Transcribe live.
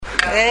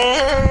То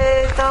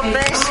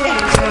беше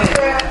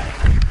нагласене.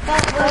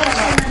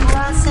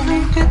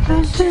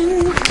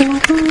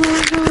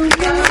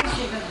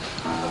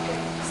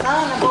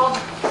 Слава на Бога.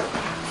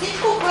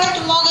 Всичко,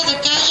 което мога да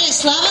кажа е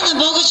слава на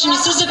Бога, че не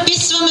се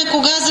записваме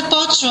кога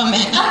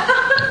започваме.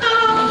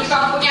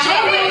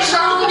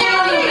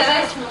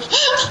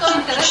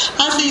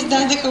 Аз се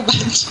издадах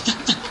обаче.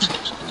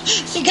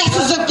 Сега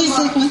се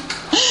записахме.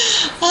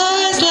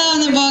 Слава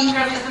на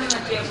Бога.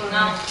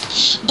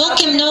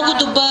 Бог е много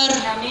добър.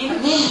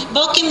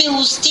 Бог е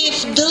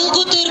милостив,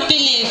 дълго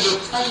търпелив,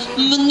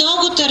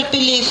 много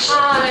търпелив.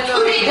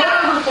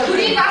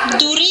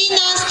 Дори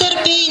нас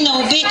търпи и не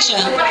обича.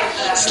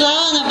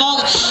 Слава на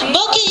Бога.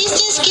 Бог е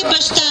истински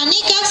баща.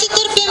 Ние как се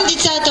търпим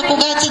децата,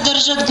 когато се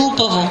държат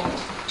глупаво?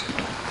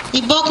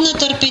 И Бог не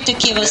търпи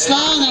такива.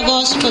 Слава на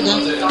Господа.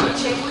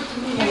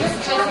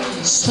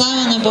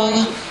 Слава на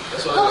Бога.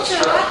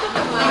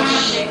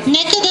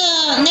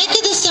 Нека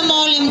да се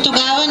молим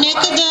тогава,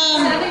 нека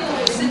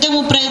да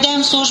му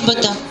предадем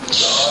службата.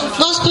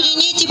 Господи,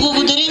 ние ти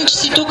благодарим, че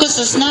си тук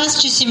с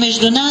нас, че си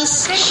между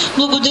нас.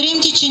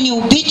 Благодарим ти, че ни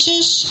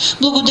обичаш.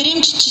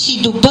 Благодарим ти, че си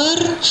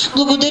добър.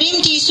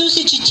 Благодарим ти,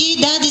 Исусе, че ти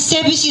даде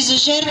себе си за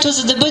жертва,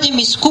 за да бъдем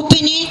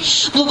изкупени.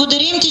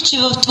 Благодарим ти, че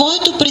в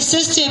твоето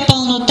присъствие е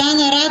пълнота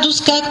на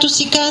радост, както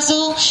си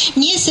казал.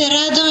 Ние се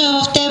радваме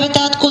в тебе,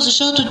 Татко,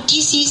 защото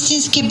ти си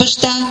истински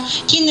баща.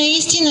 Ти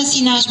наистина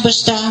си наш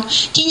баща.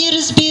 Ти ни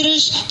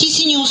разбираш, ти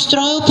си ни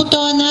устроил по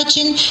този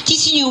начин, ти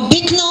си ни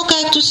обикнал,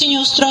 както си ни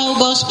устроил,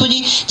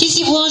 Господи. Ти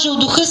си вложил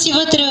духа си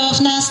вътре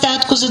в нас,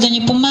 Татко, за да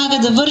ни помага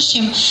да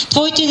вършим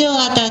твоите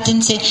дела,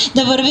 Татенце,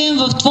 да вървим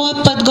в твой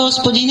път,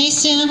 Господи.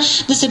 Наистина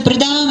да се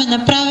предаваме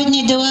на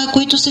праведни дела,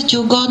 които са ти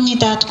угодни,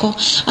 Татко.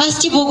 Аз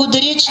ти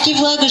благодаря, че ти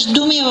влагаш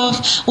думи в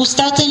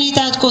устата ни,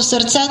 Татко, в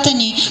сърцата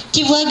ни.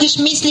 Ти влагаш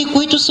мисли,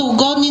 които са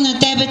угодни на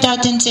тебе,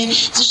 Татенце,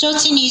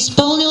 защото си ни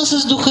изпълнил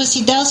с духа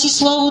си, дал си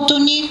словото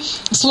ни,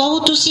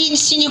 словото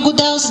си ни го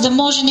дал, за да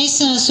може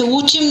наистина да се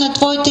учим на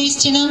твоята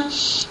истина.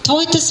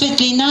 Твоята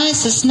светлина е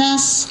с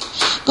нас.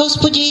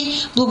 Господи,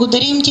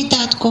 благодарим ти,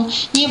 Татко.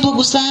 Ние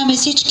благославяме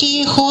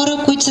всички хора,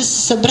 които са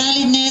се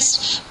събрали днес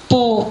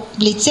по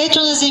лицето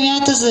на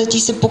земята, за да ти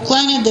се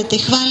покланят, да те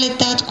хвалят,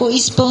 Татко.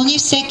 Изпълни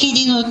всеки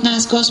един от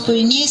нас,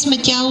 Господи. Ние сме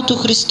тялото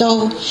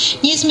Христово.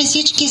 Ние сме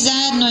всички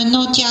заедно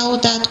едно тяло,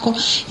 Татко.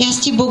 И аз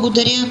ти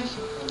благодаря,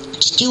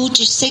 че ти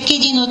учиш всеки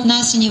един от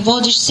нас и ни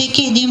водиш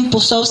всеки един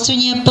по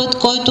собствения път,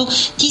 който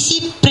ти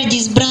си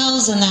предизбрал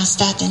за нас,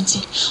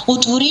 Татенци.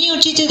 Отвори ни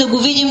очите да го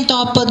видим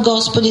този път,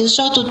 Господи,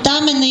 защото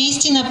там е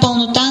наистина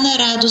пълнота на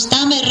радост,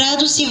 там е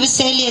радост и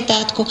веселие,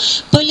 Татко,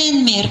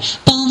 пълен мир,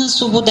 пълна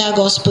свобода,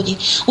 Господи.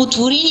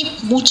 Отвори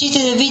ни очите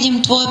да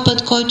видим твой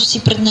път, който си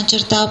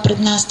предначертал пред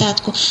нас,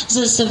 Татко, за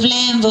да се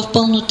влеем в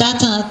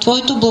пълнотата на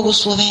твоето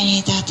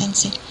благословение,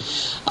 Татенци.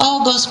 О,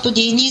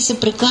 Господи, ние се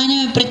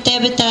прекланяме пред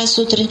Тебе тази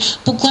сутрин.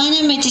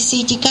 Покланяме Ти се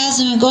и Ти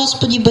казваме,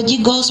 Господи, бъди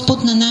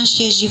Господ на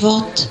нашия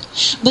живот.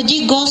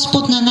 Бъди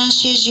Господ на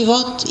нашия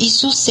живот,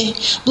 Исусе.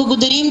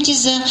 Благодарим Ти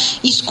за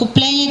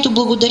изкуплението,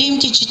 благодарим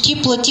Ти, че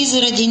Ти плати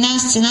заради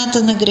нас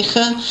цената на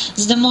греха,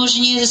 за да може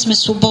ние да сме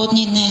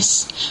свободни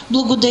днес.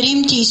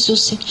 Благодарим Ти,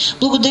 Исусе.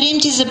 Благодарим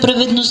Ти за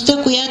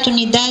праведността, която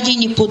ни даде и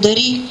ни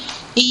подари.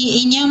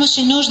 И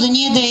нямаше нужда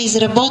ние да я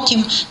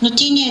изработим, но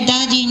Ти ни я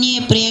даде и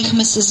ние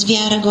приехме с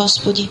вяра,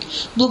 Господи.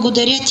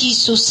 Благодаря Ти,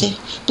 Исусе.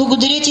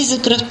 Благодаря Ти за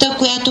кръвта,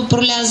 която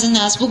проля за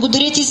нас.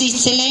 Благодаря Ти за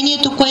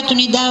изцелението, което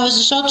ни дава,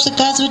 защото се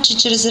казва, че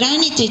чрез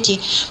раните Ти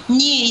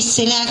ние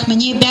изцеляхме,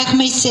 ние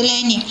бяхме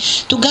изцелени.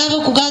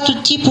 Тогава,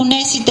 когато Ти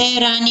понеси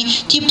тези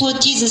рани, Ти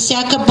плати за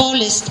всяка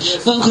болест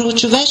в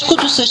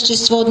човешкото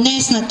същество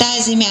днес на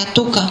тая земя,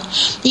 тук.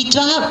 И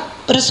това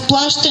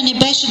разплащане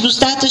беше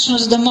достатъчно,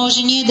 за да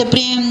може ние да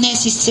приемем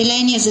днес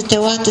изцеление за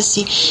телата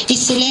си,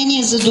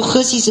 изцеление за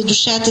духа си, за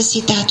душата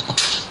си, Татко.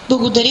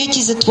 Благодаря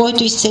Ти за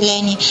Твоето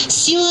изцеление.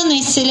 Сила на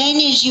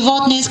изцеление,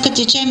 живот днеска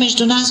тече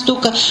между нас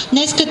тук,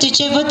 днеска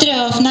тече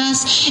вътре в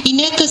нас и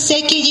нека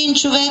всеки един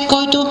човек,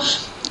 който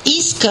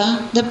иска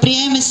да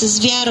приеме с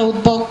вяра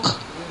от Бог,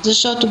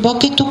 защото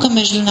Бог е тук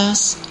между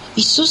нас.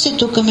 Исус е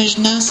тук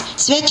между нас,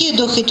 Святия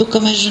Дух е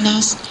тук между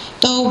нас.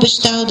 Той е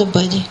обещал да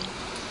бъде.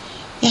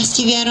 И аз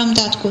Ти вярвам,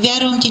 Татко.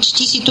 Вярвам Ти, че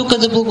Ти си тук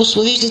да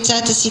благословиш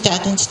децата си,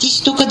 Татенци. Ти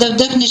си тук да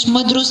вдъхнеш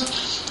мъдрост,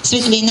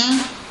 светлина,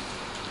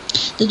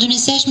 да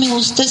донесеш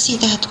милостта си,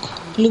 Татко,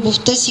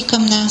 любовта си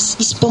към нас.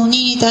 Изпълни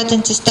ни,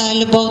 Татенци, с тая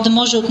любов, да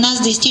може от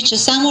нас да изтича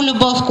само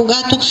любов,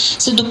 когато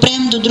се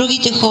допрем до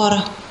другите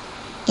хора.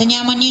 Да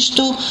няма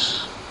нищо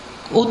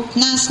от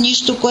нас,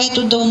 нищо,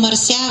 което да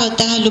омърсява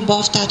тая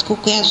любов, Татко,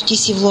 която Ти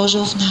си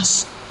вложил в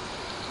нас.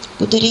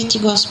 Благодаря Ти,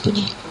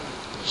 Господи.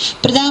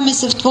 Предаваме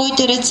се в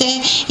Твоите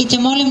ръце и Те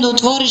молим да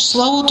отвориш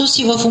Словото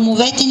си в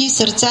умовете ни, в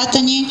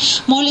сърцата ни.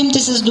 Молим Те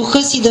с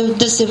духа си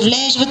да се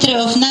влееш вътре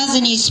в нас,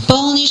 да ни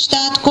изпълниш,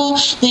 Татко,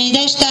 да ни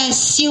дадеш тая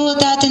сила,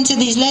 Татенце,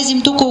 да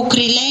излезем тук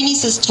окрилени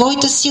с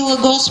Твоята сила,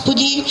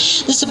 Господи,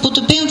 да се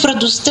потопим в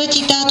радостта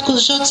Ти, Татко,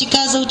 защото си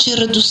казал, че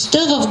радостта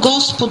в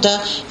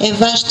Господа е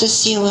вашата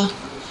сила.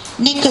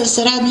 Нека да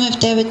се радваме в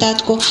Тебе,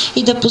 Татко,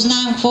 и да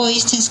познаем какво е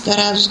истинска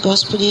радост,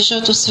 Господи,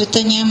 защото в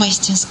света няма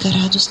истинска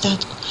радост,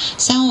 Татко.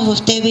 Само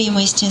в Тебе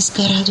има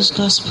истинска радост,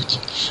 Господи.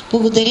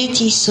 Благодаря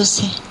Ти,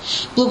 Исусе.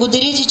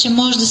 Благодаря Ти, че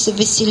може да се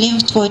веселим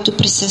в Твоето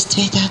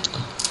присъствие, Татко.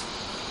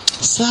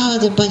 Слава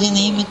да бъде на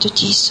името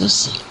Ти,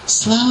 Исусе.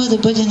 Слава да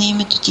бъде на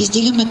името Ти.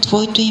 Издигаме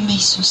Твоето име,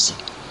 Исусе.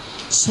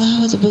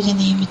 Слава да бъде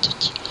на името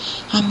Ти.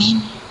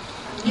 Амин.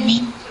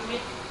 Амин.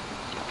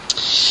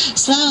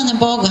 Слава на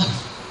Бога.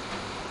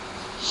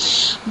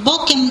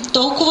 Бог е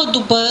толкова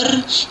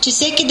добър, че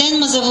всеки ден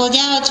ме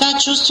завладява това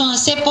чувство на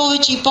все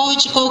повече и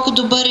повече колко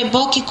добър е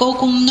Бог и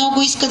колко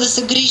много иска да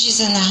се грижи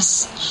за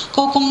нас.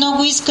 Колко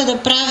много иска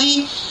да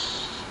прави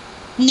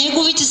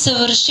Неговите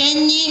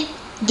съвършени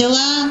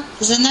дела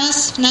за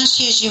нас в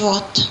нашия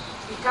живот.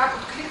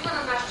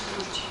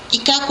 И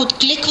как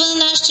откликва на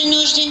нашите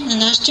нужди, на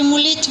нашите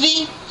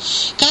молитви.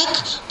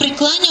 Как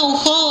прекланя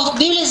ухо. В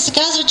Библията се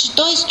казва, че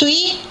Той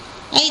стои,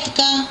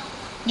 така,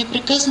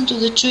 непрекъснато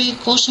да чуе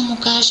какво ще му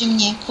кажем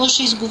ние, какво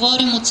ще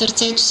изговорим от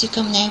сърцето си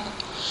към Него.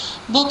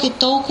 Бог е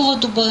толкова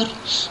добър.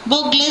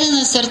 Бог гледа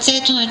на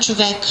сърцето на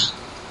човека.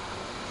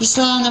 И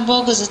слава на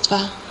Бога за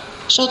това.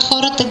 Защото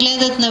хората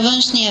гледат на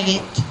външния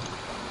вид.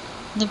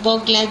 Но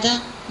Бог гледа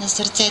на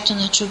сърцето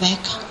на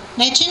човека.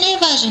 Не, че не е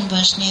важен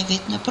външния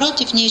вид.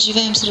 Напротив, ние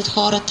живеем сред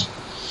хората.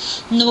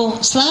 Но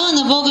слава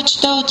на Бога, че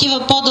Той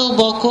отива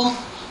по-дълбоко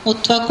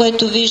от това,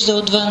 което вижда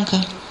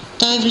отвънка.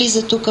 Той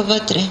влиза тук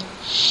вътре.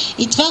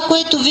 И това,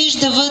 което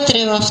вижда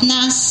вътре в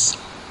нас,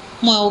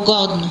 му е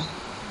угодно.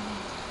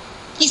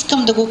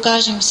 Искам да го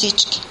кажем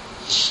всички.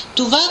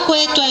 Това,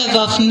 което е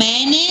в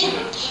мене,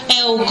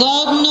 е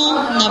угодно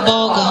на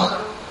Бога.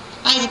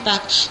 Айде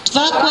пак.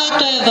 Това,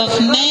 което е в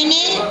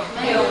мене,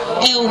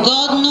 е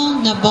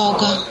угодно на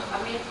Бога.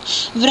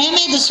 Време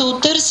е да се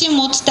отърсим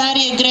от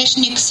стария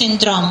грешник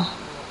синдром.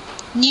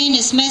 Ние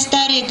не сме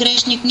стария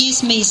грешник, ние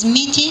сме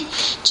измити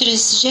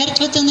чрез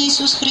жертвата на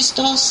Исус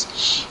Христос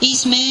и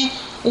сме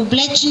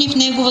облечени в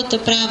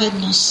Неговата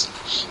праведност.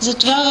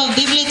 Затова в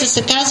Библията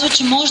се казва,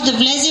 че може да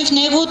влезем в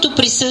Неговото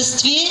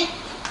присъствие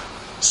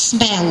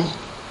смело.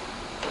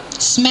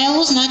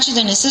 Смело значи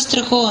да не се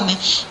страхуваме.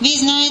 Вие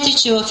знаете,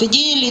 че в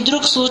един или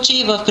друг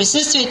случай в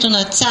присъствието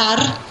на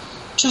цар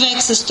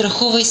човек се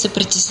страхува и се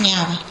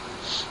притеснява.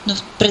 Но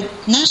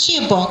пред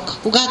нашия Бог,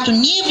 когато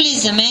ние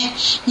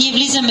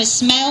влизаме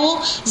смело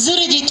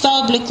заради това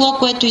облекло,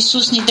 което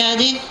Исус ни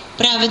даде,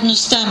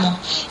 праведността Му.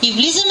 И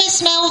влизаме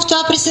смело в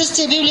това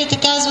присъствие, Библията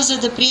казва, за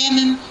да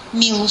приемем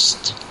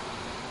милост.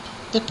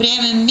 Да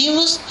приемем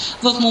милост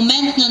в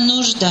момент на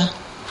нужда.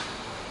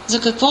 За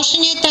какво ще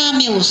ни е тази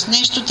милост?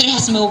 Нещо трябва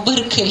да сме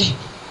объркали.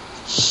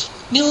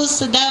 Милост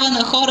се дава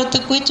на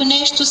хората, които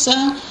нещо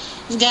са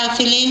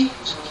сгафили,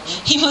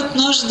 имат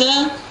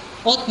нужда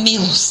от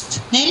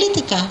милост. Не е ли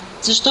така?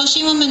 Защо ще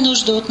имаме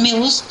нужда от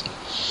милост?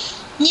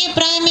 Ние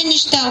правиме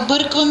неща,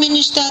 объркваме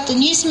нещата.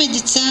 Ние сме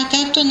деца,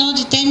 както едно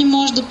дете не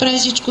може да прави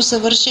всичко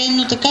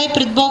съвършено, така и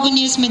пред Бога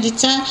ние сме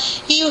деца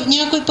и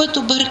някой път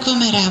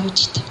объркваме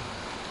работите.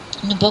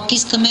 Но Бог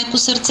иска меко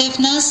сърце в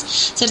нас,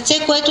 сърце,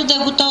 което да е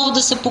готово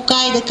да се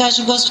покае и да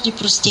каже: Господи,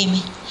 прости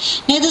ми.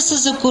 Не да се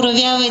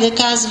закоравява и да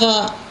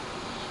казва: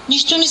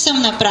 нищо не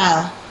съм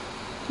направила,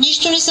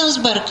 нищо не съм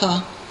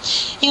сбъркала.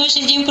 Имаше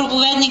един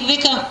проповедник,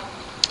 вика,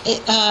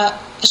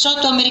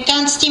 защото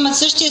американците имат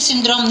същия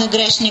синдром на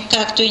грешник,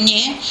 както и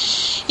ние,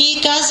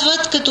 и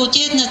казват, като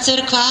отидат на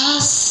църква: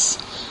 аз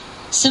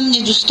съм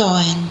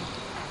недостоен.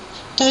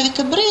 Той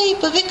вика: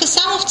 вика,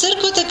 само в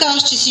църквата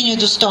кажеш, че си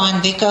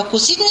недостоен. Вика, ако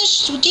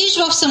отидеш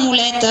в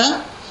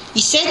самолета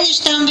и седнеш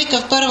там, вика,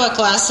 в първа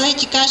класа и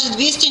ти кажат: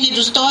 вие сте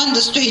недостоен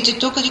да стоите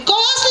тук. Вика: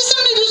 аз ли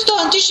съм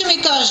недостоен? Ти ще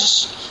ми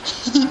кажеш.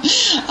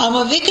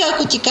 Ама вика,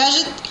 ако ти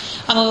кажат...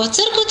 Ама в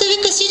църквата,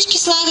 вика, всички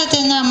слагат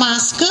една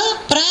маска,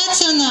 правят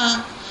се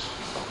на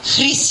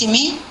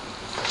хрисими.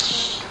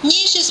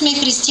 Ние ще сме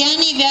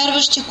християни и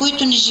вярващи,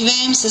 които не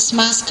живеем с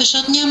маска,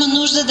 защото няма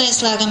нужда да я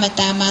слагаме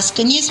тая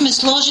маска. Ние сме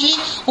сложили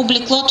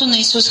облеклото на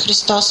Исус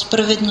Христос,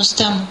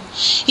 праведността Му.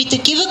 И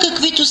такива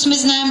каквито сме,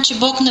 знаем, че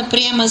Бог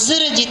наприема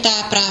заради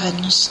тая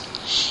праведност.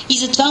 И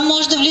затова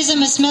може да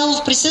влизаме смело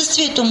в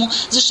присъствието Му,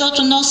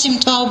 защото носим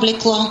това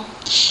облекло.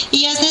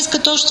 И аз днес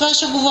точно това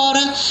ще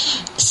говоря.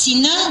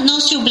 Сина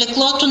носи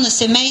облеклото на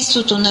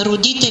семейството, на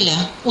родителя.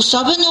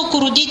 Особено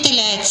ако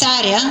родителя е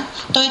царя,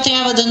 той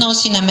трябва да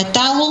носи на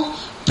метало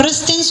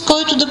пръстен, с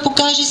който да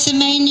покаже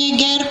семейния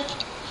герб,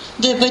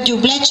 да бъде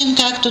облечен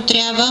както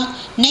трябва,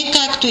 не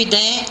както и да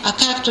е, а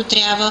както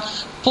трябва,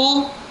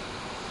 по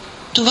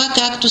това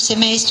както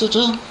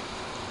семейството,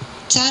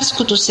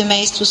 царското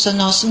семейство се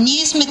носи.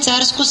 Ние сме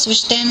царско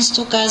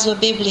свещенство, казва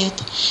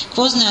Библията.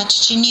 Какво значи?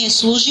 Че ние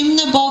служим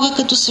на Бога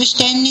като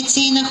свещеници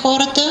и на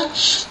хората,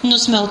 но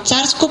сме от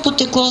царско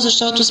потекло,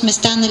 защото сме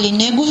станали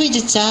Негови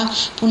деца,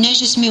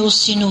 понеже сме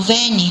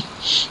осиновени.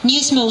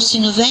 Ние сме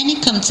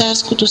осиновени към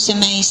царското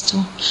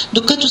семейство.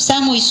 Докато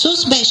само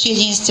Исус беше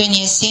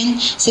единствения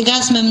син,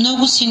 сега сме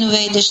много синове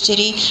и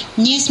дъщери.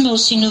 Ние сме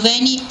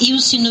осиновени и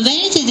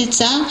осиновените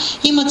деца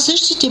имат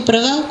същите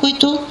права,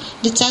 които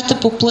децата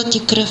по плът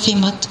и кръв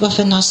имат в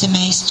едно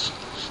семейство.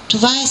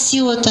 Това е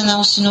силата на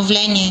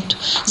осиновлението.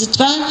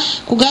 Затова,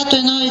 когато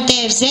едно дете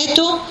е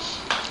взето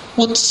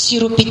от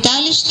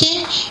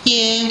сиропиталище и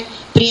е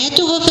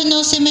прието в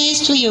едно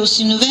семейство и е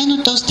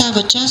осиновено, то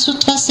става част от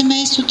това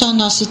семейство, то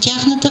носи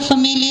тяхната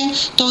фамилия,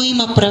 то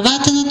има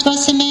правата на това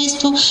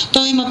семейство,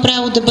 то има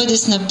право да бъде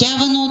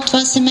снабдявано от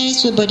това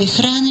семейство, да бъде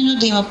хранено,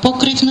 да има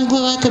покрив на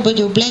главата, да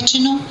бъде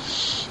облечено.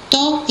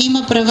 То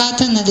има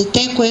правата на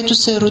дете, което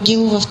се е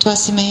родило в това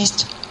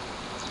семейство.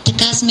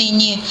 Така сме и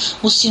ние,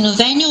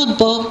 осиновени от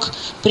Бог,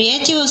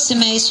 приети в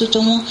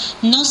семейството Му,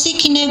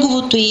 носейки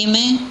Неговото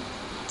име.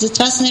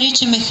 Затова се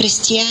наричаме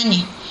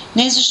християни.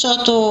 Не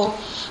защото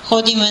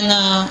ходиме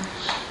на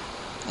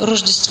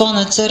Рождество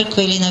на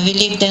църква или на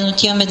Велик ден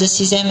отиваме да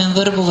си вземем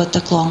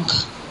върбовата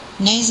клонка.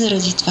 Не е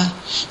заради това.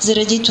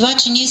 Заради това,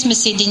 че ние сме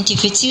се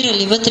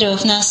идентифицирали вътре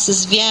в нас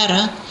с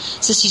вяра,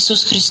 с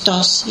Исус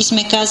Христос. И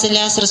сме казали,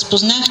 аз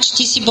разпознах, че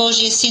ти си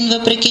Божия син,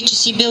 въпреки че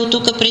си бил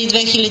тук преди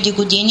 2000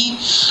 години.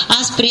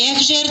 Аз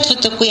приех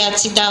жертвата,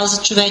 която си дал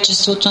за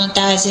човечеството на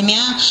тая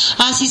земя.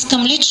 Аз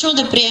искам лично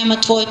да приема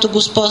Твоето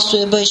господство и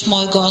да бъдеш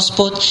мой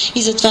Господ.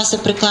 И затова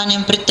се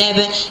прекланям пред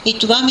Тебе. И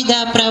това ми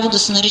дава право да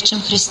се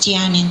наричам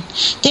християнин.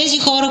 Тези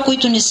хора,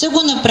 които не са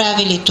го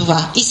направили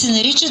това и се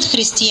наричат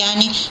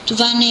християни,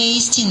 това не е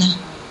истина.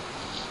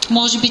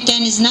 Може би те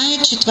не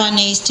знаят, че това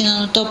не е истина,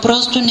 но то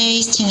просто не е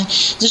истина.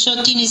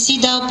 Защото ти не си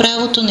дал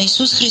правото на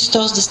Исус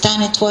Христос да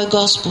стане твой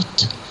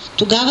Господ.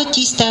 Тогава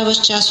ти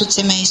ставаш част от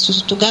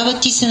семейството. Тогава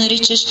ти се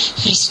наричаш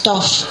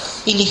Христов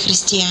или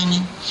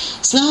християнин.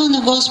 Слава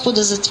на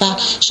Господа за това,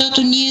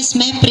 защото ние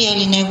сме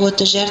приели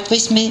Неговата жертва и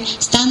сме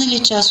станали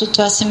част от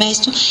това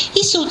семейство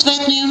и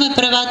съответно имаме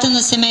правата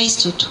на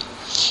семейството.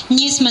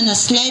 Ние сме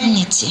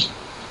наследници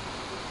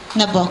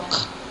на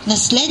Бог.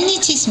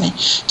 Наследници сме.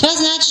 Това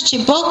значи, че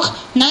Бог,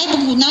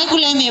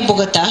 най-големия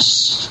богаташ,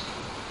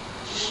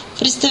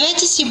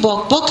 представете си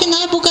Бог. Бог е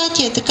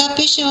най-богатия, така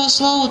пише в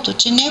Словото,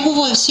 че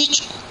Негово е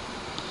всичко.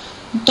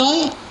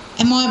 Той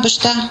е моя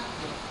баща.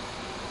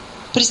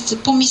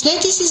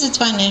 Помислете си за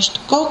това нещо.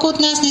 Колко от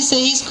нас не се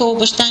е искало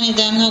баща ни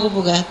да е много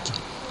богат?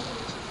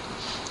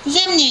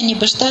 Земният ни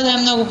баща да е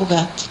много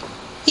богат.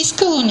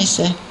 Искало ни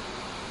се.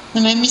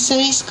 На мен ми се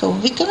е искало.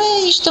 Викаме,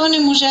 и що не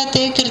можа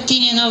тези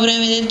картини едно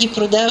време да ги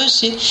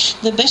продаваше,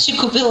 да беше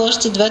купил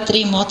още 2-3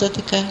 имота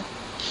така.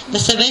 Да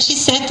се беше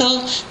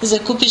сетъл да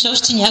закупиш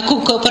още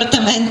няколко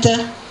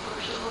апартамента.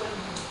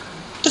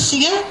 Та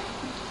сега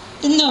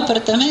едно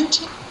апартаментче,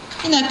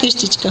 една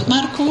къщичка в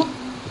Марково.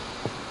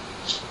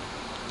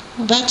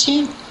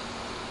 Обаче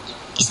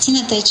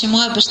истината е, че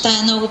моя баща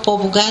е много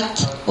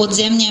по-богат от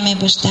земния ми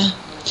баща.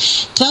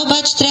 Това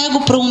обаче трябва да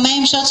го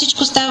проумеем, защото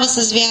всичко става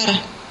с вяра.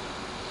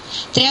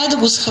 Трябва да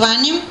го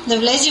схванем, да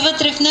влезе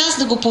вътре в нас,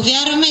 да го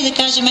повярваме и да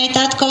кажем, ей,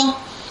 татко,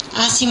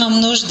 аз имам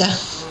нужда.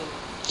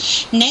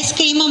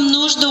 Днеска имам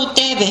нужда от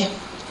тебе.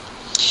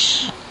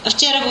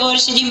 Вчера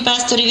говореше един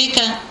пастор и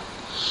вика,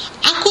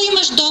 ако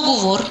имаш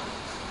договор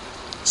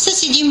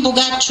с един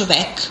богат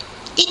човек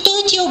и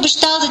той ти е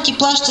обещал да ти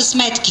плаща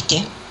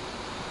сметките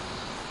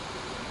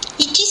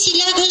и ти си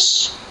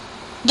лягаш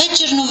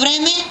вечерно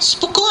време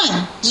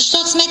спокоен,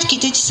 защото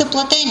сметките ти са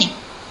платени.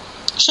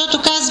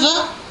 Защото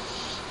казва,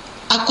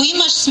 ако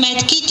имаш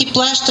сметки и ти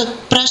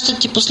пращат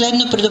ти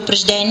последно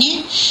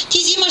предупреждение, ти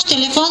взимаш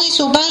телефона и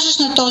се обаждаш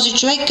на този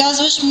човек,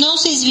 казваш, много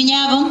се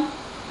извинявам.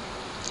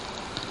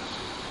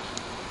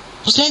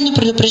 Последно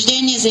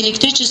предупреждение за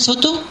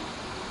електричеството.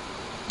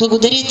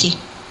 Благодаря ти.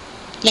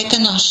 Лека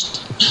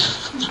нощ.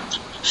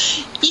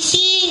 И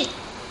си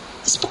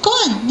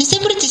спокоен. Не се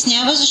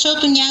притеснява,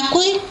 защото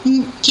някой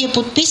ти е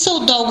подписал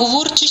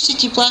договор, че ще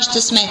ти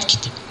плаща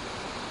сметките.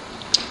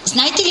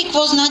 Знаете ли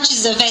какво значи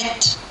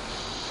завет?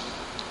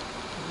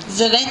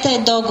 Завета е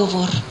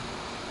договор.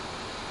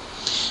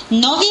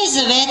 Новия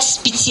завет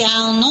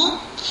специално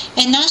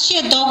е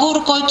нашия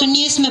договор, който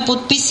ние сме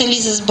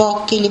подписали с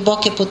Бог или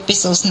Бог е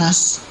подписал с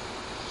нас.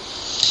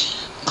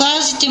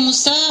 Клаузите му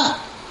са,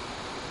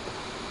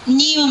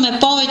 ние имаме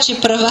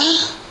повече права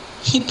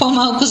и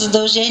по-малко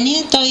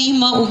задължения, той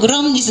има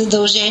огромни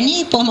задължения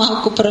и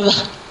по-малко права.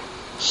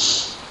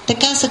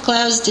 Така са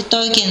клаузите,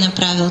 той ги е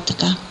направил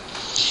така.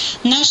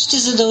 Нашите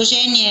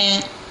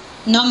задължения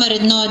номер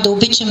 1 е да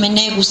обичаме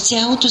Него с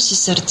цялото си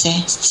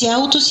сърце, с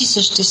цялото си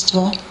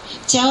същество,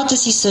 цялата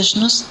си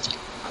същност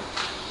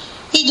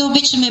и да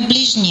обичаме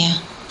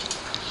ближния,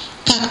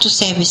 както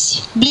себе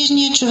си.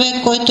 Ближният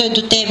човек, който е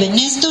до тебе.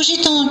 Не е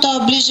задължително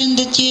този ближен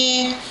да ти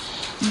е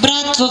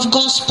брат в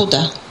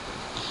Господа,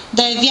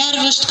 да е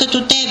вярващ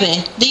като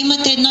тебе, да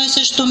имате едно и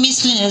също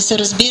мислене, да се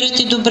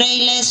разбирате добре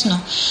и лесно.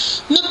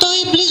 Но той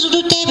е близо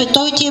до тебе,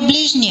 той ти е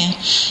ближния.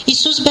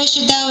 Исус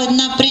беше дал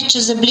една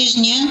притча за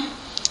ближния.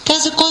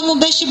 Каза, кой му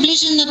беше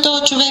ближен на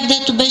този човек,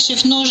 дето беше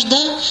в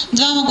нужда.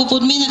 Двама го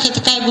подминаха,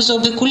 така и го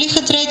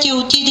заобиколиха, третия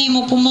отиде и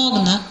му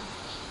помогна.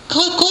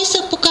 Кой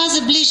се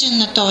показа ближен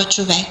на този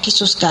човек,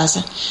 Исус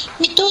каза?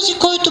 Този,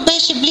 който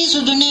беше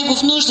близо до него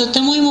в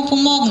нуждата му и му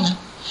помогна.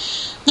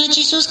 Значи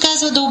Исус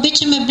казва да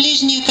обичаме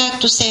ближния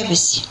както себе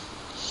си.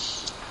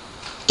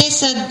 Те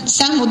са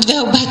само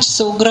две, обаче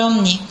са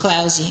огромни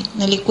клаузи,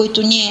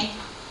 които ние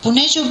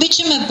понеже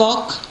обичаме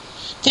Бог,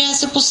 трябва да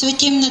се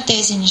посветим на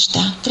тези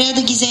неща. Трябва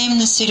да ги вземем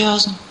на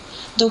сериозно.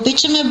 Да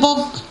обичаме Бог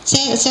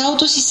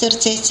цялото си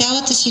сърце,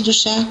 цялата си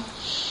душа,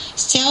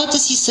 с цялата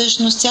си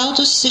същност,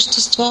 цялото си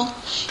същество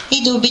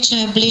и да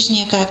обичаме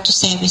ближния както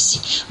себе си.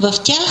 В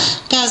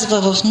тях,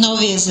 казва в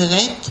Новия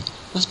Завет,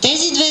 в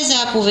тези две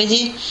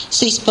заповеди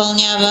се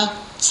изпълнява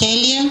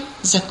целият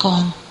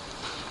закон.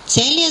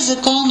 Целият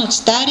закон от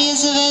Стария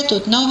Завет,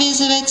 от Новия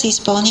Завет се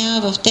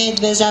изпълнява в тези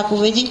две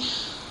заповеди,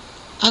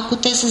 ако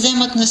те се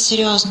вземат на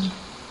сериозно.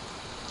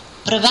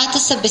 Правата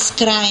са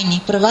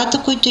безкрайни.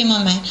 Правата, които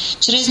имаме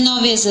чрез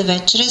Новия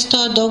Завет, чрез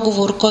този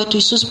договор, който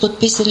Исус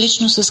подписа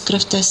лично с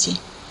кръвта си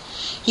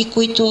и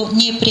които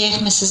ние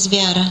приехме с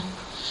вяра.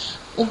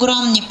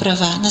 Огромни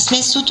права.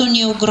 Наследството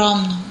ни е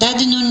огромно.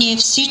 Дадено ни е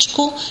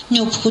всичко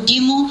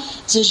необходимо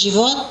за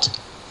живот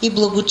и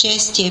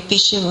благочестие,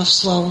 пише в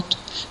Словото.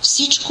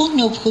 Всичко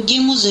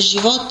необходимо за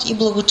живот и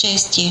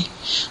благочестие.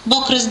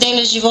 Бог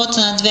разделя живота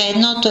на две.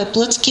 Едното е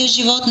плътския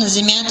живот на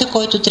земята,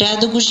 който трябва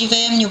да го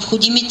живеем,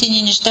 необходимите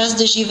ни неща за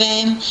да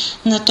живеем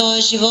на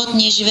този живот.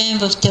 Ние живеем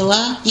в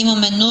тела,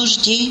 имаме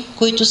нужди,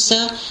 които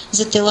са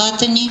за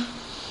телата ни,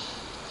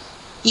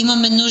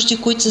 имаме нужди,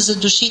 които са за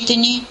душите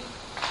ни,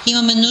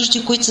 имаме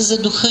нужди, които са за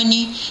духа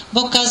ни.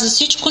 Бог казва,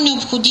 всичко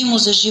необходимо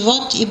за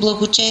живот и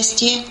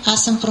благочестие,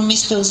 аз съм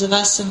промислил за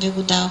вас, съм ви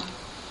го дал.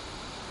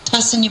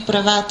 Това са ни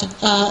правата.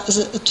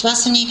 Това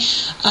са ни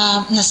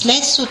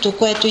наследството,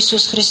 което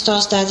Исус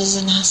Христос даде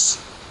за нас.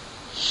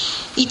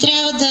 И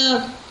трябва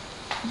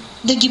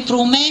да ги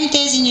проумеем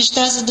тези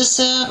неща, за да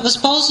се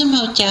възползваме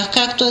от тях.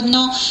 Както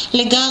едно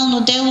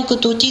легално дело,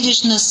 като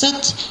отидеш на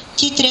съд,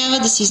 ти трябва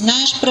да си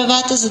знаеш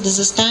правата, за да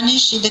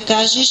застанеш и да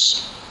кажеш,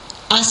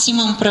 аз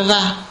имам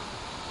права.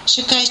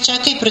 Ще кажеш,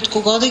 чакай, пред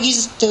кого да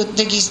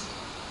ги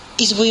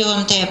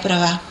извоювам тези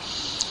права.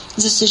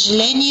 За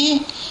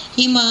съжаление,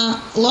 има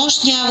лош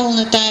дявол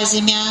на тая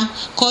земя,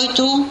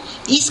 който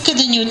иска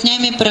да ни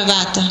отнеме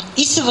правата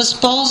и се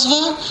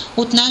възползва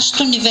от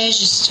нашето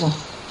невежество.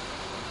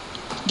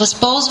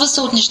 Възползва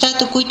се от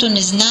нещата, които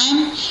не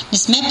знаем, не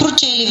сме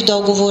прочели в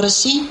договора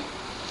си.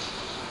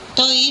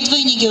 Той идва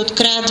и ни ги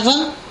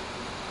открадва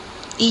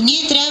и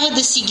ние трябва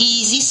да си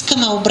ги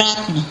изискаме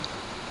обратно.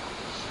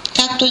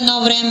 Както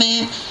едно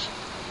време,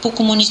 по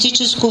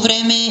комунистическо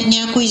време,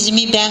 някои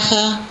земи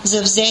бяха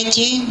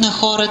завзети на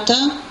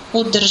хората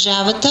от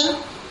държавата.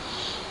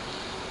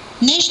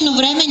 Днешно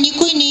време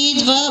никой не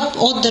идва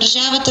от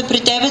държавата при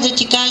тебе да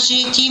ти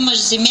каже, ти имаш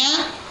земя,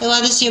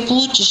 ела да си я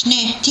получиш.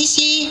 Не, ти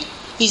си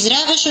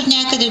изравяш от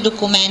някъде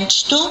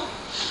документчето,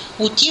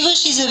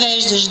 отиваш и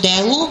завеждаш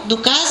дело,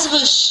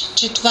 доказваш,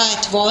 че това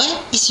е твое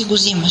и си го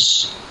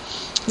взимаш.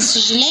 За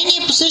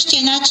съжаление, по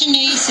същия начин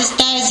е и с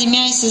тая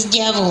земя и с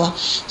дявола,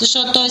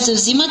 защото той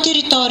завзима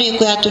територия,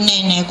 която не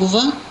е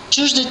негова,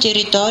 чужда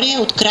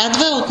територия,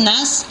 открадва от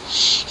нас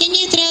и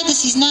ние трябва да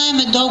си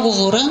знаеме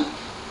договора,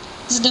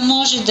 за да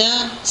може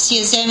да си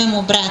я вземем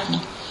обратно.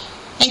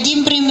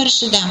 Един пример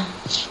ще дам.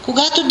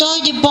 Когато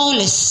дойде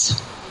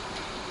болест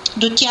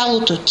до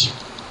тялото ти,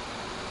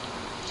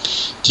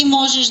 ти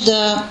можеш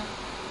да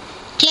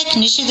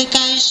клекнеш и да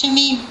кажеш,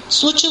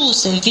 случило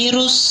се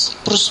вирус,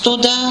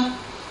 простуда,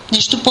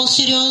 нещо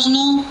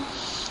по-сериозно,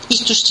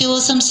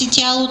 изтощила съм си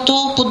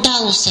тялото,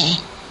 поддало се.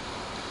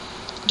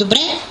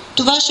 Добре,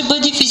 това ще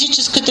бъде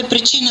физическата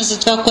причина за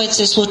това, което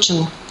се е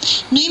случило.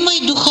 Но има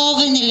и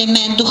духовен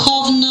елемент,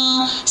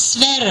 духовна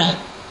сфера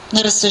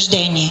на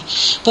разсъждение.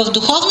 В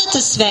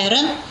духовната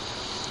сфера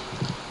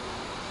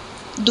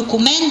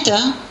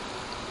документа,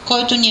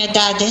 който ни е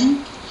даден,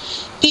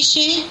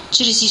 пише,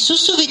 чрез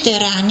Исусовите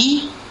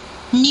рани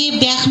ние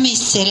бяхме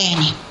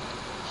изцелени.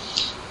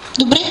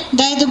 Добре,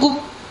 дай да го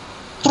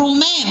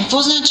проумеем.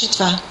 Какво значи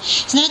това?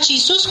 Значи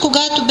Исус,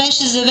 когато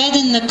беше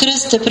заведен на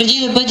кръста преди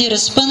да бъде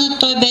разпънат,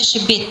 той беше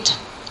бит.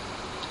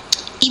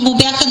 И му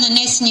бяха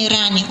нанесени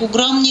рани.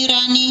 Огромни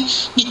рани,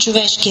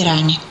 нечовешки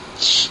рани.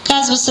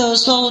 Казва се в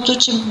Словото,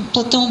 че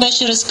плътта му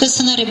беше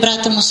разкъсана,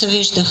 ребрата му се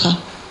виждаха.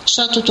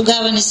 Защото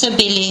тогава не са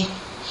били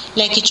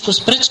лекичко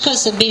с пръчка, а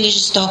са били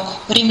жестоко.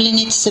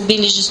 Римляните са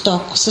били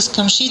жестоко. С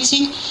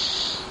камшици,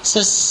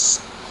 с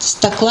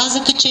стъкла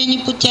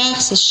закачени по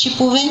тях, с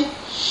шипове.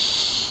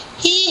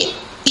 И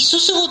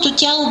Исусовото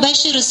тяло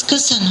беше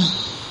разкъсано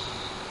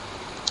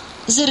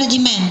заради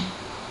мен.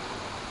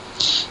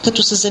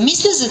 Като се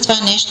замисля за това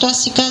нещо,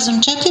 аз си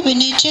казвам, чакай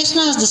не е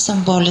честно аз да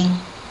съм болен.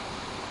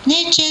 Не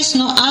е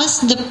честно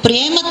аз да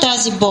приема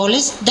тази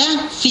болест.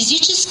 Да,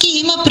 физически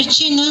има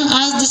причина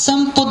аз да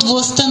съм под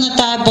властта на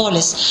тая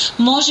болест.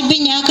 Може би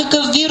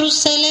някакъв вирус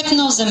се е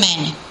лепнал за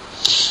мене.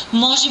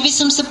 Може би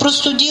съм се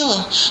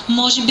простудила.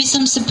 Може би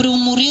съм се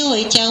преуморила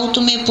и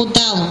тялото ми е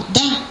поддало.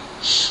 Да,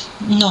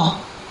 но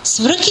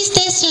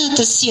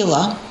свръхестествената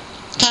сила,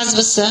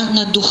 казва се,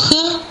 на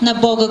духа на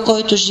Бога,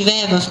 който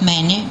живее в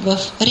мене, в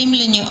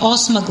Римляни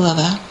 8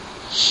 глава,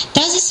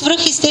 тази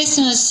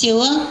свръхестествена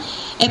сила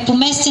е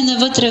поместена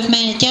вътре в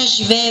мене, тя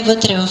живее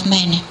вътре в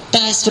мене.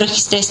 Тя е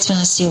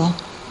свръхестествена сила.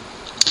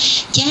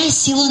 Тя е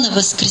сила на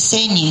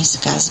възкресение, се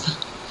казва.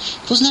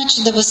 Какво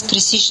значи да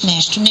възкресиш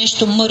нещо?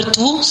 Нещо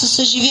мъртво се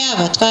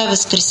съживява. Това е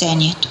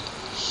възкресението.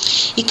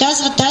 И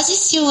казва, тази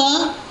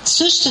сила,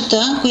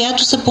 същата,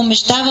 която се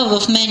помещава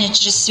в мене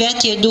чрез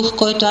Святия Дух,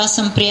 който аз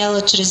съм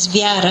приела чрез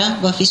вяра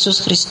в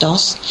Исус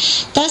Христос,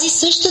 тази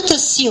същата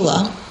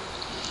сила,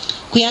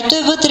 която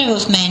е вътре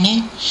в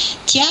мене,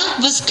 тя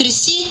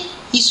възкреси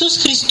Исус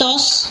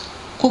Христос,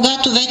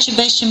 когато вече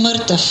беше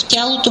мъртъв.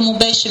 Тялото му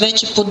беше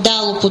вече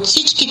поддало под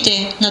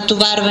всичките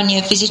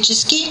натоварвания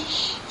физически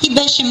и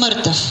беше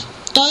мъртъв.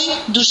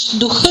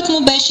 Духът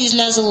му беше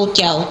излязъл от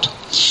тялото.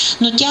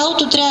 Но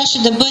тялото трябваше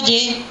да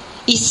бъде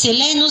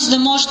изцелено, за да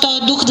може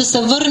този дух да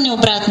се върне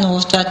обратно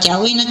в това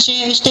тяло.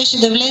 Иначе щеше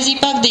да влезе и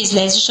пак да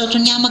излезе, защото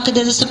няма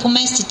къде да се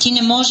помести. Ти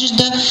не можеш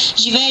да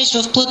живееш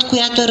в плът,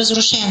 която е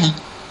разрушена.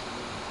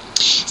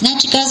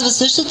 Значи казва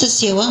същата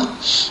сила.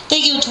 Те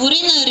ги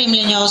отвори на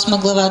Римляни 8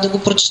 глава да го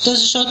прочета,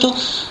 защото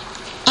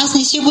аз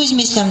не си го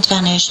измислям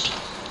това нещо.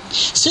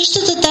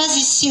 Същата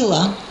тази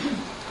сила,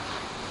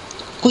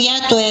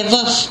 която е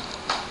в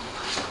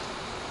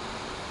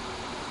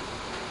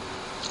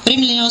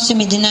Римляни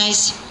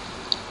 8:11,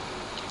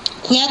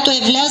 която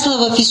е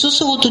влязла в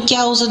Исусовото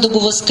тяло, за да го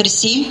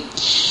възкреси,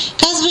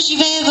 казва,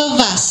 живее във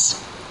вас.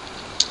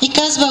 И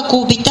казва, ако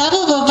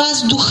обитава във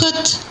вас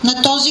духът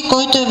на този,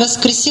 който е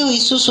възкресил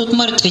Исус от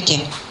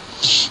мъртвите.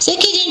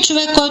 Всеки един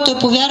човек, който е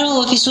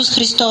повярвал в Исус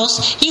Христос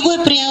и го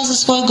е приял за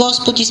свой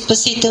Господ и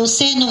Спасител,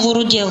 се е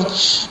новородил.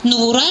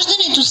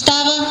 Новораждането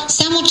става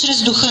само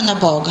чрез духа на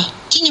Бога.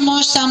 Ти не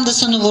можеш сам да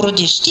се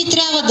новородиш. Ти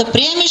трябва да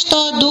приемеш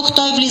този дух,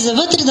 той влиза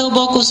вътре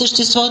дълбоко в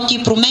съществото ти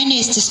и променя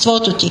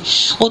естеството ти.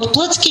 От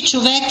плътски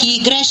човек и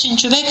грешен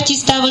човек ти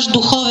ставаш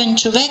духовен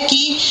човек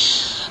и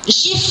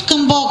жив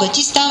към Бога.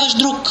 Ти ставаш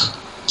друг.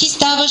 Ти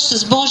ставаш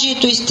с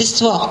Божието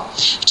естество.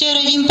 Вчера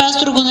един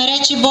пастор го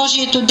нарече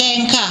Божието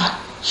ДНК.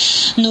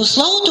 Но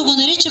Словото го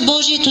нарича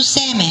Божието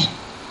семе.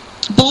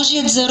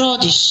 Божият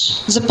зародиш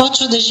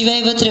започва да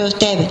живее вътре в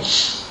тебе.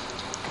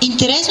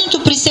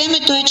 Интересното при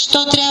семето е, че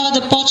то трябва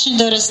да почне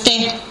да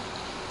расте.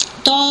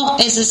 То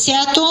е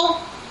засято,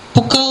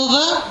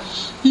 покълва,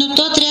 но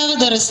то трябва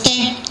да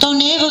расте. То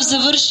не е в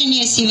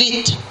завършения си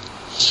вид.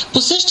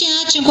 По същия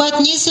начин,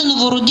 когато ние се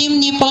новородим,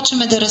 ние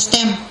почваме да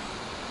растем.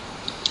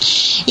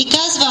 И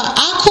казва,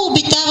 ако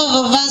обитава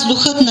във вас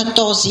духът на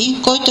този,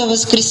 който е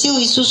възкресил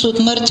Исус от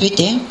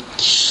мъртвите,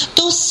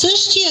 то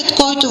същият,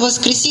 който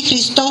възкреси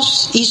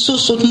Христос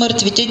Исус от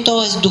мъртвите,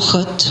 т.е.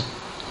 духът,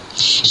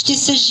 ще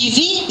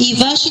съживи и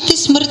вашите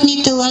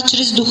смъртни тела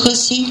чрез духа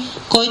си,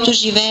 който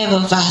живее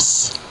във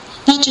вас.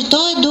 Значи,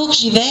 този дух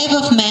живее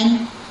в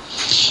мен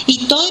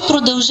и той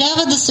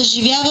продължава да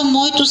съживява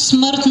моето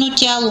смъртно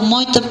тяло,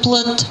 моята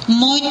плът,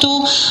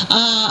 моето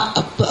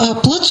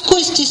плътско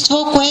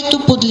естество, което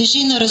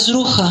подлежи на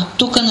разруха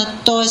тук на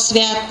този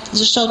свят,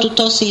 защото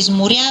то се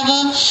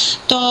изморява,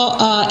 то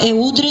е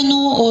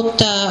удрено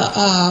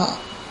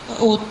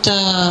от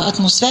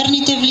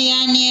атмосферните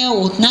влияния,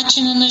 от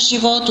начина на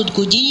живот, от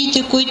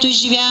годините, които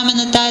изживяваме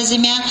на тази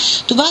земя.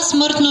 Това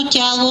смъртно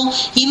тяло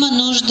има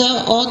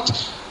нужда от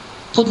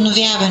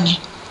подновяване,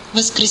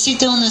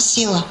 възкресителна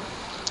сила.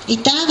 И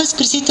тази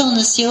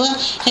възкресителна сила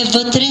е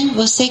вътре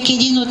във всеки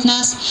един от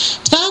нас.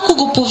 Това, ако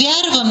го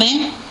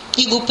повярваме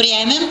и го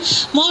приемем,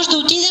 може да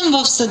отидем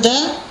в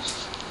съда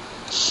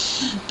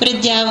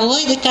пред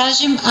дявола и да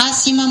кажем,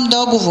 аз имам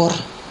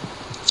договор.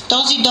 В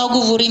този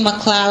договор има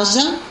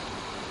клауза,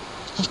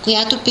 в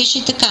която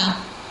пише така: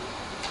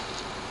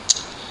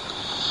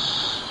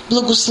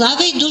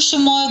 благославяй душа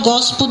моя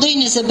Господа и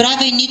не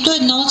забравяй нито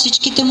едно от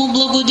всичките му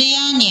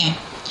благодеяния.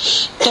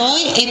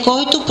 Той е,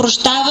 който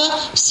прощава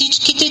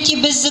всичките ти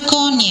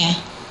беззакония.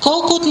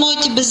 Колко от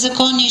моите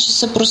беззакония ще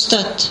се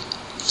простят?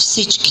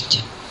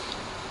 Всичките.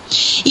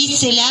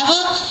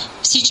 Изцелява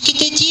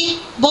всичките ти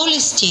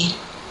болести.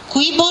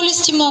 Кои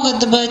болести могат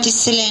да бъдат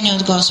изцелени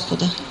от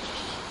Господа?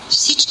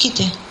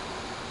 Всичките.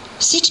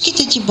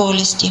 Всичките ти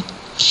болести.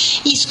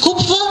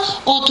 Изкупва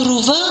от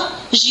рова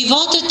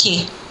живота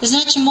ти.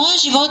 Значи,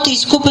 моят живот е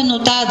изкупен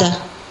от ада.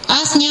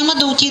 Аз няма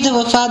да отида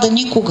в ада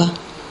никога.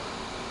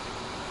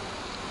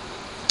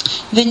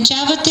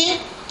 Венчавате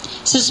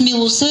с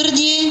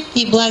милосърдие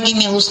и благи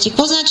милости.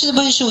 Какво значи да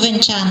бъдеш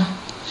увенчан?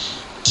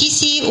 Ти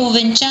си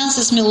увенчан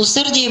с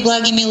милосърдие и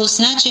благи милости.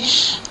 Значи,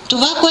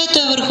 това, което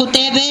е върху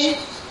тебе,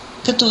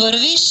 като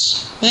вървиш,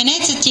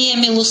 венецът ти е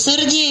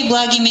милосърдие и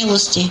благи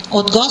милости.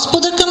 От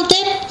Господа към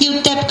теб и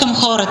от теб към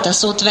хората,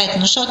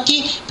 съответно. Защото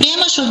ти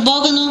приемаш от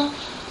Бога, но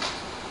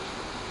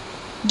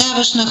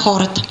даваш на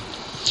хората.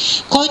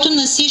 Който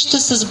насища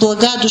с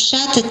блага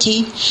душата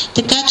ти,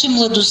 така че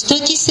младостта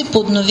ти се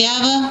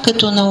подновява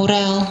като на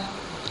орел.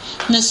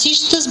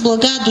 Насища с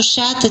блага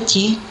душата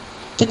ти,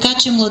 така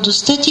че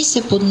младостта ти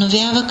се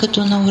подновява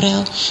като на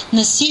орел.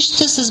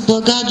 Насища с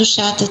блага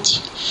душата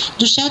ти.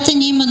 Душата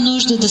ни има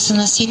нужда да се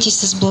насити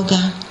с блага.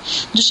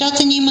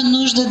 Душата ни има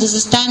нужда да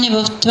застане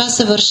в това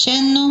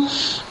съвършено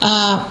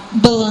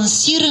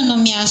балансирано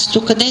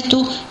място,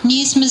 където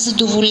ние сме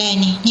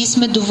задоволени. Ние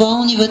сме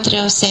доволни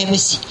вътре в себе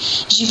си.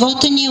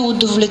 Живота ни е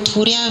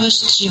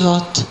удовлетворяващ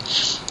живот.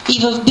 И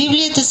в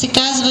Библията се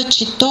казва,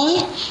 че Той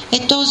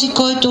е този,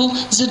 който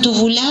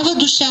задоволява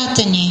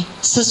душата ни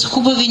с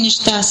хубави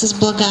неща, с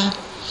блага.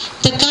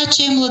 Така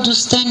че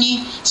младостта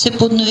ни се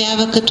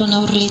подновява като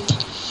на орлите.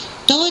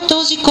 Той е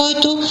този,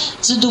 който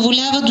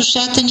задоволява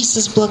душата ни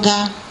с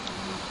блага.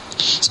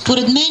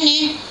 Според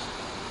мене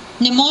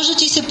не може да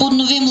ти се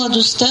поднови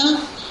младостта,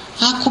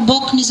 ако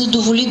Бог не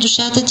задоволи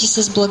душата ти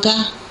с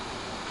блага.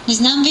 Не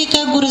знам вие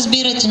как го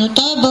разбирате, но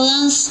този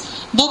баланс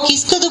Бог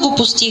иска да го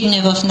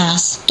постигне в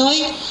нас.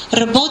 Той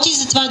работи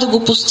за това да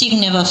го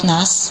постигне в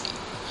нас.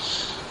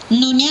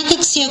 Но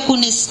някак си, ако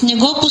не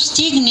го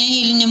постигне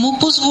или не му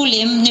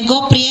позволим, не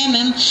го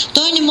приемем,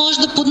 Той не може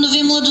да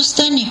поднови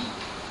младостта ни.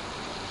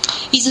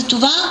 И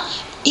затова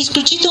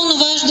изключително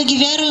важно да ги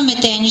вярваме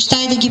тези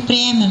неща и да ги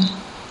приемем.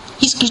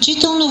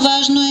 Изключително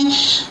важно е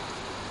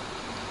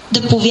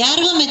да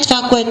повярваме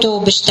това, което е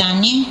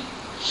обещание,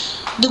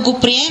 да го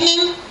приемем.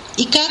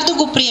 И как да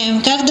го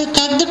приемем? Как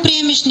да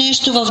приемеш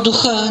нещо в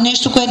духа?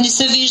 Нещо, което не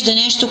се вижда,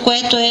 нещо,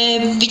 което е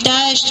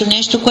витаещо,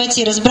 нещо, което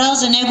си разбрал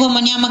за него,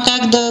 ама няма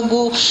как да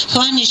го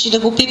хванеш и да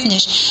го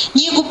пипнеш.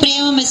 Ние го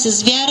приемаме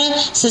с вяра,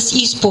 с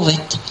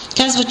изповед.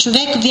 Казва,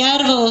 човек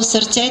вярва в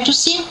сърцето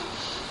си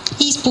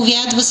и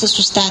изповядва с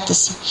устата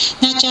си.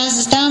 Значи аз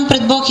заставам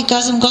пред Бог и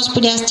казвам,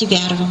 Господи, аз ти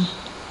вярвам.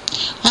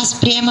 Аз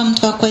приемам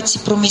това, което си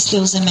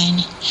промислил за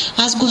мене.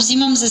 Аз го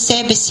взимам за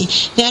себе си.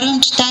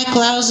 Вярвам, че тая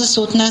клауза се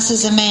отнася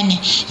за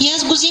мене. И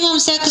аз го взимам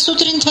всяка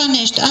сутрин това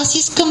нещо. Аз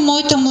искам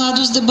моята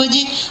младост да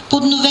бъде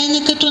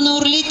подновена като на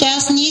орлите.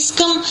 Аз не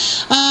искам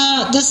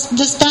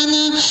да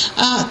стана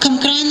към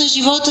края на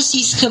живота си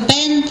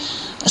изхабен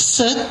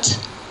съд,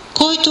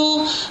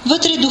 който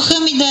вътре духа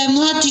ми да е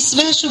млад и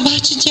свеж,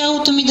 обаче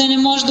тялото ми да не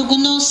може да го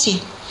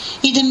носи.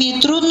 И да ми е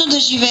трудно да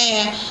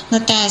живея на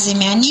тая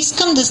земя. Не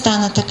искам да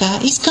стана така.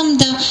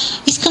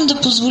 Искам да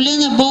позволя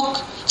на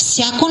Бог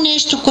всяко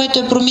нещо, което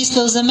е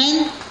промислил за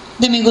мен,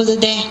 да ми го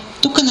даде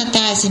тук на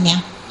тая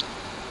земя.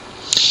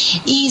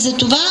 И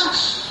затова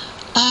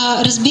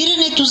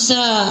разбирането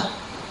за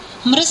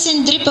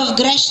мръсен дрипав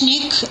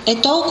грешник е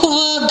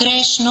толкова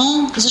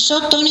грешно,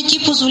 защото то не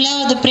ти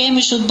позволява да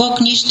приемеш от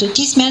Бог нищо.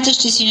 Ти смяташ,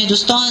 че си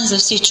недостоен за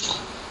всичко.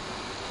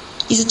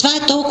 И затова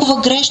е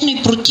толкова грешно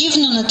и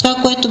противно на това,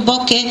 което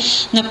Бог е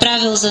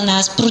направил за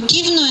нас.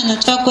 Противно е на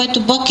това,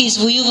 което Бог е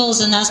извоювал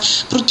за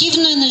нас.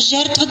 Противно е на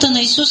жертвата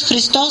на Исус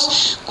Христос,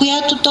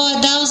 която Той е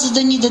дал, за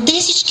да ни даде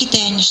всички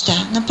тези неща.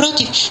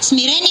 Напротив,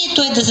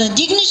 смирението е да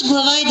надигнеш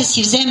глава и да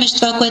си вземеш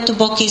това, което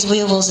Бог е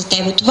извоювал за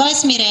тебе. Това е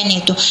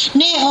смирението.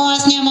 Не,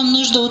 аз нямам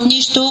нужда от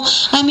нищо,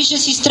 ами ще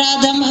си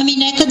страдам, ами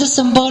нека да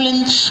съм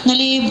болен,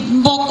 нали,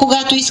 Бог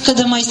когато иска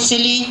да ме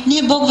изцели.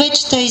 Не, Бог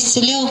вече те е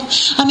изцелил.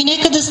 Ами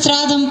нека да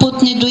страдам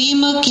под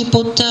недоимък и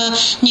под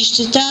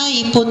нищета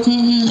и под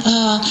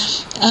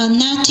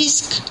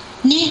натиск.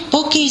 Не,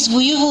 Бог е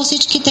извоювал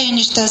всички тези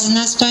неща за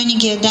нас, Той ни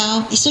ги е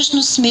дал. И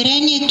всъщност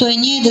смирението е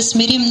ние да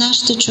смирим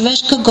нашата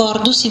човешка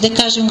гордост и да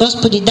кажем,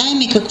 Господи, дай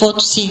ми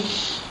каквото си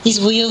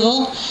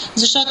извоювал,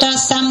 защото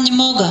аз сам не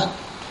мога.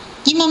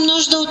 Имам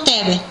нужда от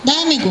Тебе,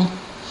 дай ми го.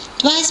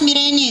 Това е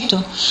смирението.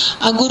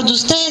 А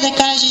гордостта е да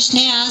кажеш,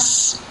 не,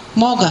 аз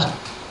мога.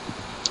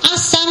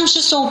 Аз сам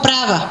ще се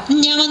оправя,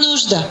 няма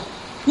нужда.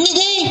 Не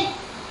дей!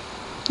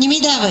 Не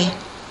ми давай.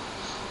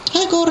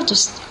 Това е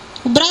гордост.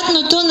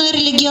 Обратното на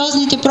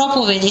религиозните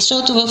проповеди,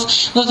 защото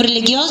в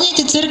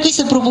религиозните църкви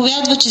се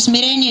проповядва, че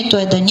смирението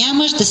е да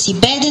нямаш, да си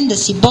беден, да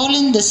си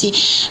болен, да си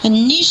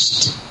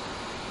нищ.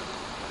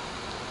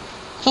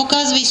 Какво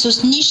казва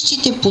Исус?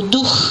 Нищите по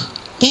дух.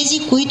 Тези,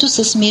 които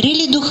са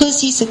смирили духа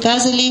си и са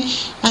казали,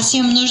 аз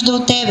имам нужда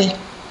от Тебе.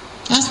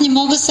 Аз не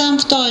мога сам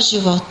в този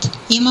живот.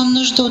 Имам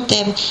нужда от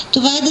Тебе.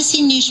 Това е да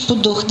си ниш по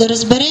дух. Да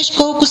разбереш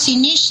колко си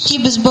ниш ти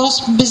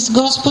без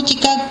Господ и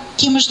как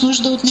имаш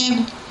нужда от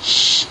Него.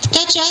 Така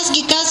че аз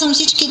ги казвам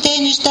всички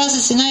тези неща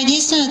с една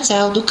единствена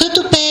цел.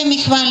 Докато пеем и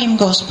хвалим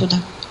Господа,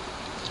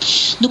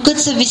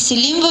 докато се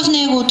веселим в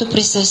Неговото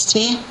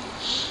присъствие,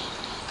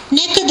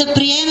 нека да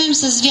приемем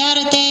с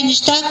вяра тези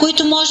неща,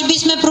 които може би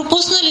сме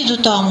пропуснали до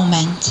този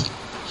момент.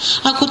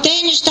 Ако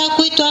тези неща,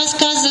 които аз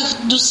казах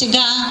до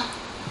сега,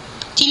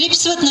 ти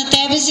липсват на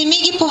тебе, вземи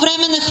ги по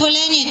време на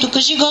хвалението.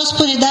 Кажи,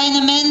 Господи, дай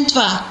на мен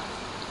това.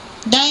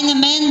 Дай на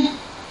мен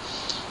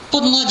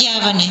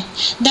подмладяване.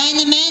 Дай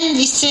на мен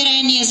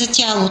изцерение за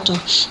тялото.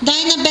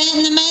 Дай на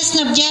мен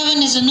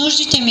снабдяване за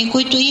нуждите ми,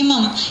 които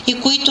имам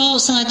и които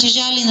са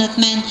натежали над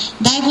мен.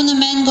 Дай го на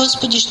мен,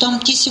 Господи, щом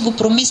ти си го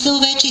промислил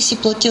вече и си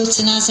платил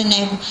цена за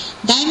него.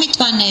 Дай ми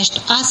това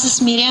нещо. Аз се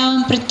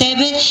смирявам пред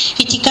Тебе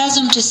и ти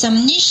казвам, че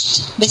съм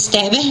нищ без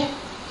Тебе.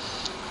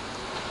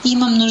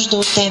 Имам нужда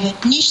от Тебе.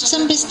 Нищо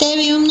съм без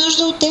Тебе, имам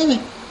нужда от Тебе.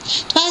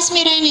 Това е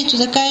смирението,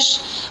 да кажеш,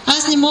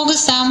 аз не мога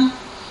сам.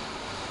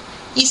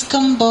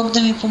 Искам Бог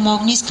да ми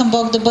помогне, искам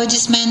Бог да бъде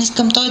с мен,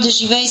 искам Той да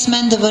живее с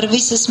мен, да върви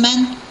с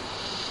мен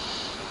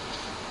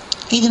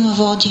и да ме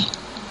води.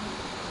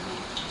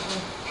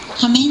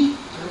 Амин.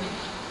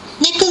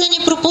 Нека да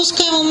не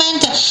пропускаме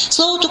момента.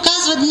 Словото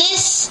казва,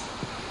 днес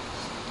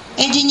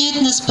е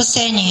денят на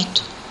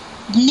спасението.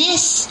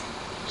 Днес.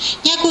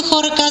 Някои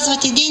хора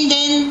казват един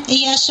ден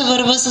и аз ще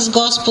върва с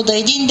Господа,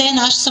 един ден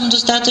аз ще съм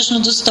достатъчно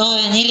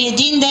достоен, или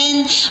един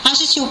ден аз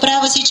ще си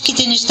оправя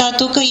всичките неща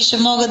тук и ще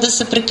мога да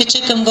се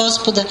прекача към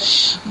Господа.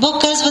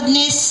 Бог казва,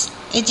 днес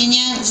е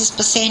деня за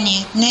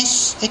спасение.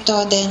 Днес е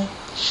този ден.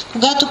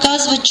 Когато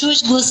казва,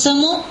 чуеш гласа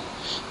му,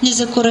 не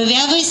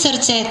закоравявай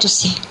сърцето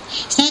си.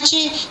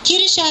 Значи ти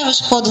решаваш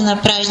какво да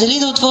направиш. Дали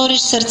да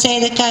отвориш сърце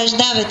и да кажеш,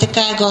 да бе,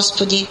 така е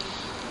Господи,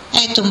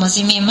 ето ма,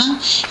 вземи ма.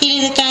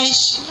 Или да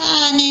кажеш,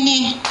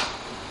 не,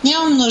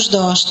 нямам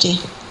нужда още.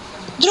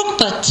 Друг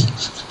път.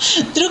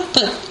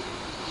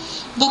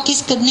 Бог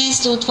иска днес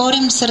да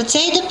отворим сърце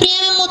и да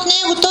приемем от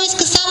Него. Той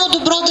иска само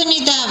добро да ни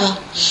дава.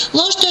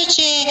 Лошото е,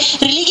 че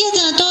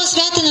религията на този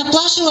свят е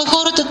наплашила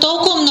хората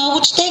толкова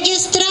много, че те ги е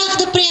страх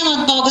да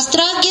приемат Бога.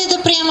 Страх ги е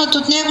да приемат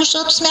от Него,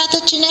 защото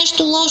смятат, че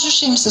нещо лошо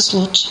ще им се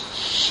случи.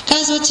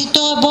 Казват си,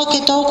 този Бог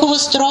е толкова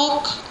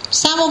строг,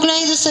 само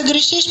гледай да се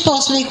грешиш,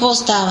 после и какво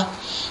става.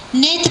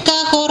 Не е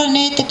така, хора,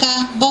 не е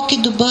така. Бог е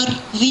добър,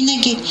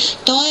 винаги.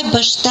 Той е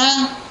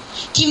баща.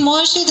 Ти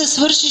можеш ли да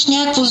свършиш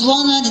някакво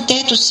зло на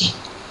детето си?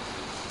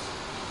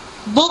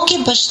 Бог е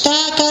баща,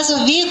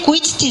 казва, вие,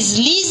 които сте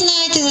зли,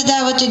 знаете да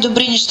давате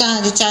добри неща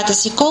на децата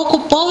си.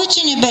 Колко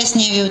повече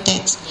небесния ви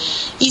Отец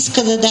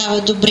иска да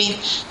дава добри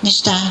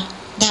неща,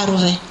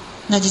 дарове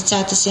на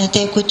децата си, на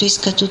те, които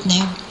искат от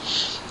Него.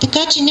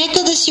 Така че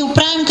нека да си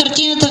оправим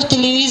картината в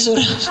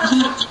телевизора.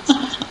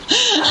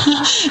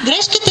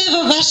 Грешката е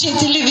във вашия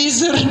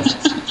телевизор.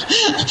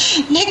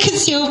 Нека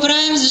си я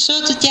оправим,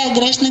 защото тя е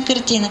грешна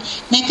картина.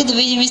 Нека да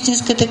видим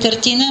истинската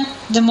картина,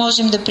 да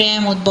можем да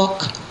приемем от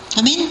Бог.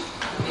 Амин?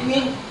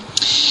 Амин.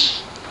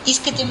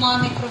 Искате моя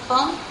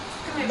микрофон?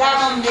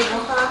 Давам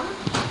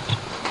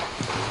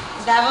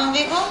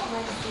ви го.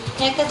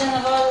 Нека да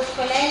наводя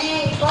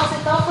спаление и после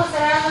толкова се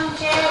радвам,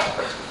 че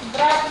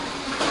брат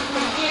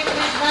Вие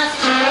през нас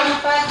и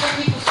ще пак да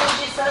ни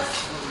послужи с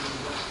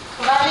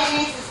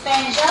хваление и с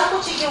пение. Жалко,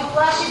 че ги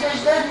оплаши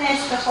дъжда днес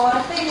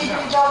хората и не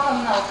дойдоха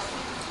много.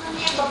 Но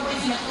ние пък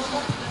сме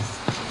тук.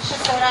 Ще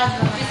се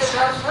радваме.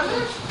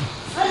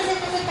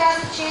 Свързете да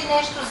каза, че е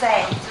нещо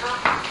заедно.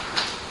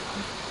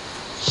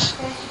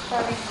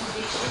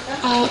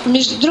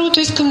 Между другото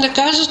искам да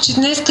кажа, че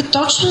днес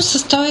точно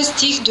с този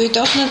стих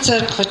дойдох на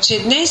църква, че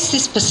днес е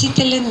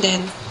спасителен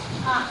ден.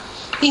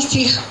 И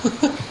сега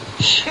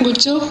го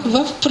чух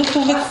в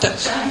проповедта.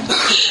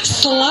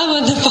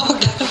 Слава на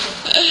Бога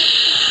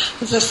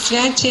за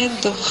Святия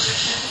Дух.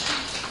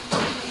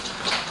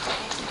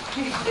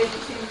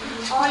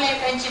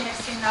 Оле, Пенче,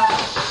 мерси много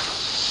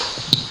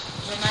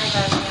за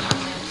най-важния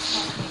момент.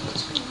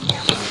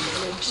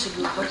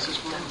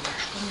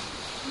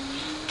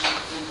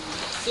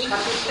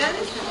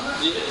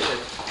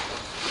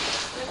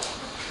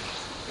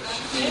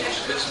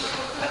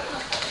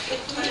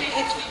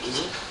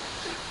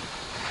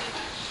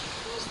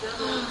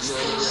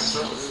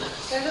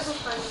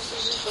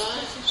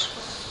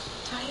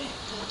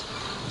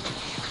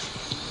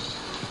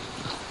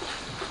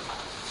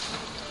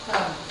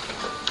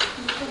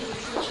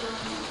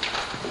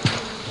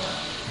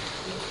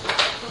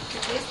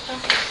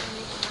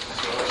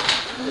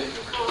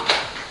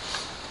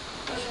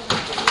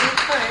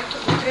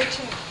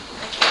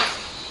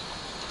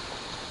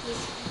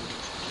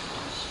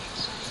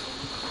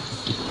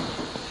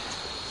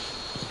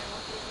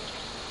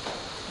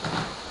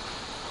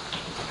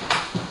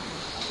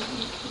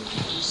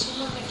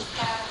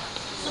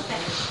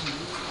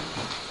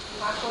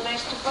 Ако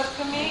нещо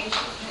пъркаме,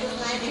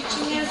 знаете, че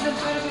ние за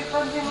първи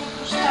път да ни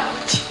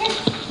прощавате.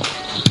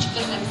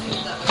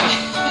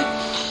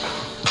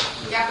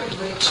 Я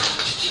предварително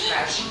ще ти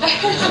кажа.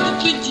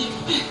 Преди.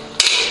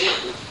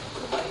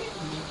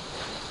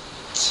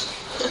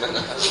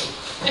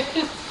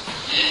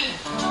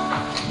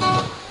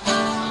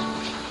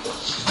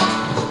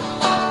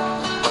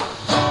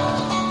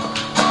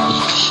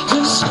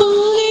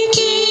 Господи,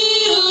 ти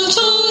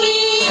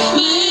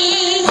отворихме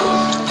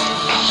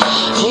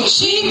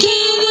очите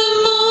на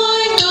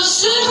моето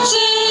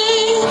сърце,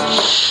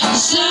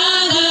 за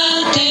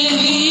да те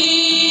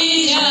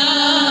видя,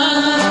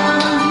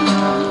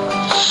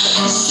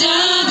 за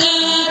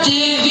да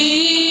те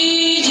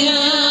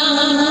видя.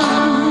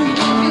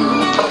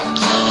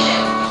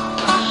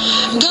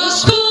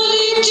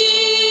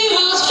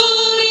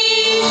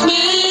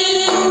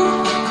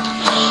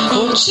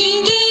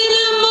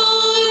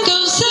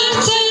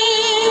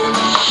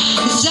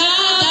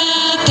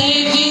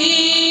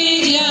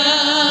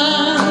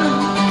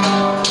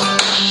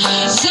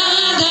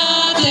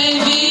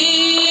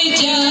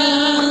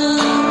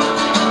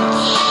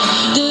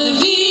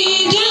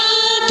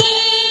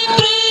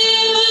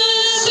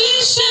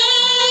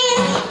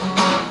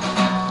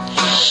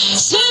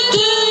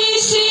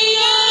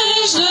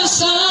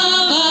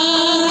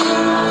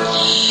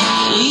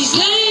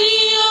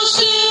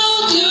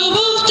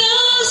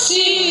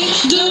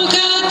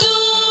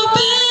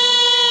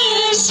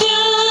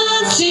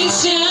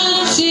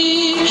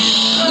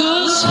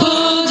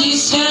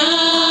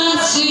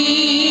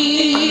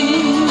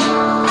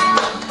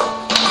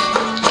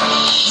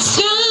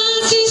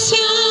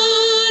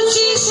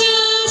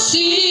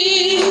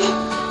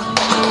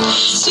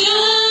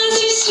 Свят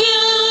си,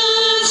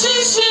 свят си,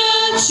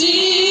 свят си.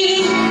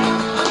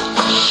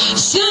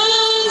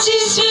 Свят си,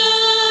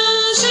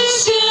 свят си,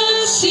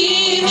 свят си.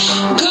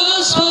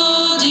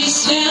 Господи,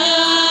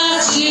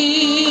 свят си.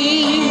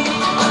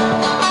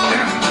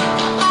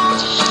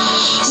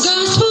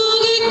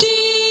 Господи, Ти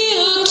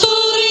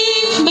отвори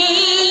в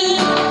мен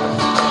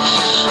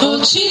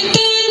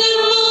очите на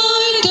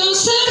моето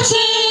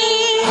сърце,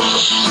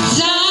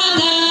 за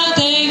да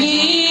Те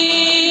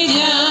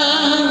видя,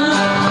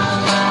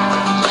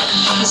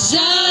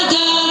 за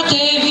да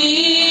Те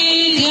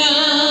видя.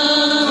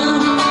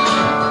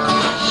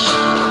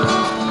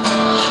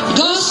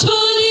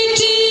 Господи,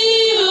 Ти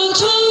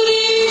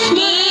отвори в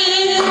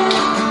мен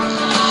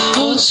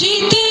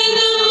очите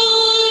на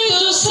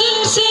моето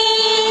сърце,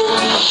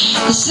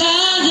 за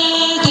да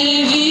Те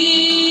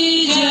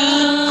видя,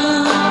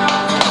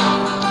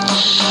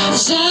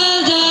 за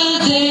да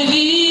Те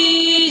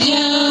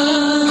видя.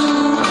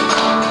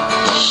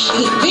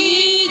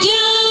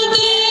 Видя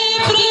Те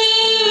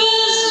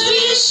превъзвишен,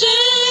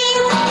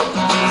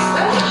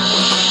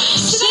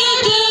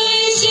 света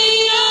и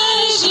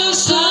сияеш в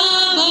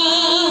слава,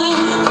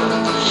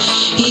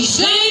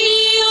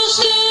 излени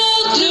още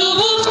от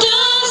любовта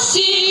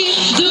си,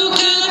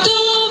 докато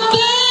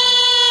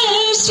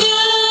пеем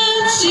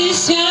свят си,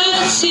 свят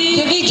си.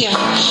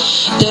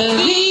 Да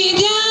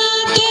видя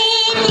Те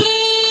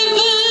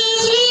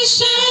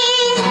превъзвишен,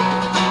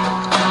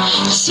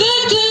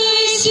 света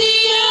и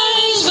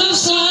сияеш в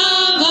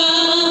слава,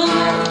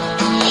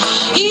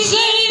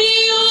 излени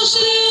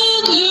още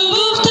от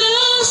любовта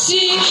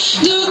си,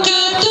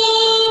 докато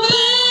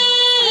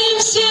пеем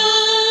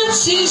свят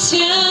си,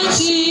 свят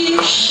си.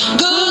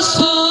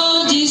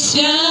 Господи,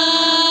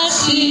 свят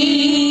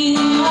си.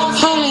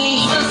 Халей.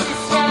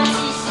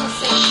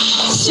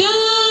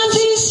 Свят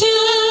си,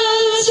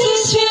 свят си,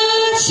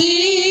 свят си.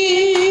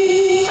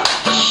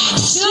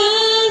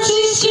 Свят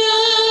си,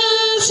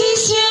 свят си,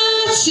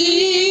 свят си.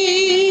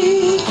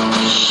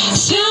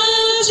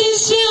 Свят си,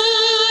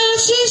 свят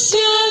си,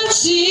 свят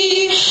си.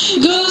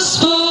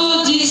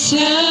 Господи,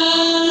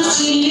 свят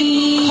си.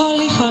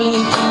 Холи,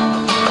 холи.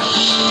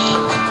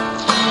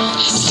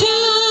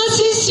 Свят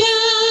си,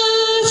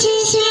 свят си,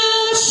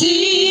 свят си.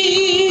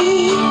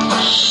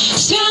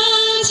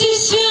 Свят си,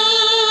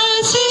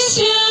 свят си,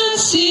 свят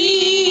си.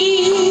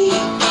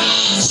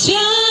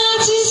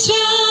 Свят си,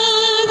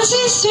 свят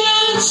си,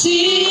 свят си.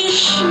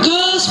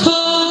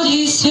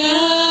 Господи,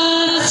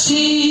 свят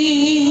си.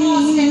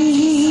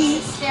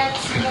 Свят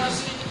си,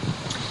 Господи.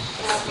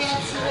 Свят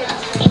си,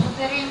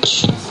 благодарим Ти,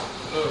 Господи.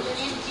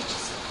 Благодарим Ти, че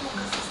си тук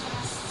с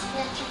нас.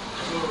 Святи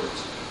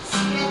Боже.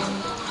 Святи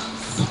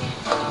Боже.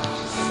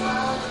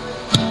 Слава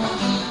Боже.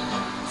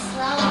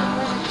 Слава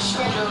Боже,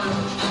 Святи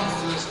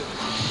Боже.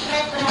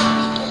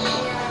 Пребравните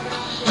Ви,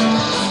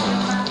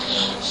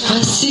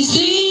 Аз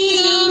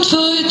издигам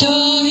Твоето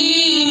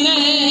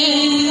име,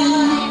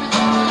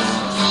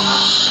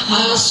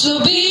 аз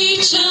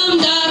обичам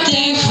да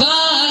Те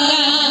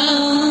хваля,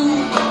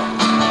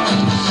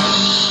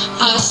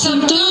 аз съм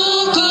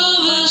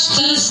толкова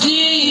щастлив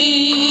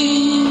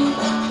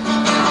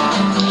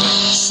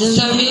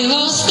за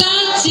милостта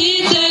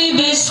Ти Тъй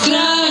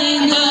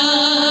безкрайна.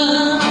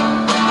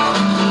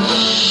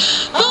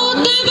 От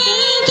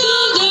небето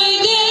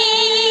дойде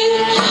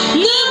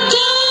на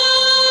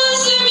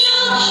тази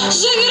земя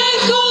за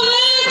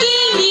греховете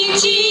ни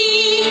Ти.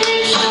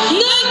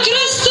 На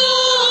кръста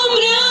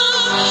умря,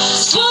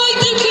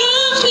 своята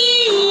кръв ни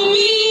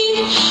уми,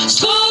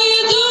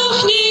 своя дух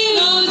ни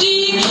роди.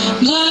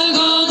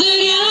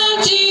 Благодаря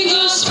Ти,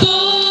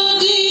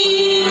 Господи.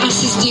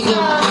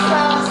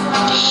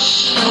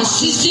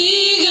 Аз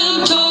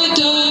издигам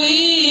Твоето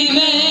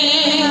име,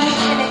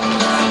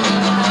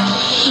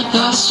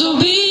 аз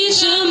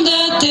обичам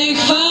да Те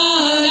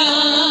хваля,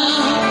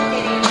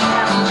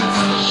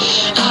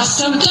 аз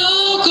съм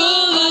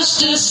толкова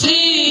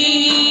щастлив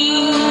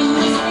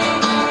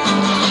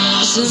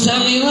за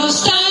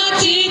милостта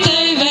Ти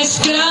Тъй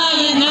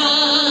безкрайна.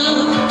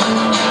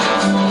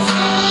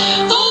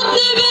 От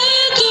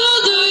небето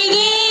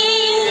дойде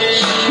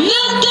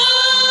на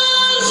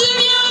тази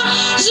земя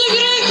за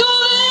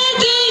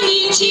греховете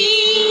ни Ти.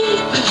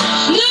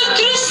 На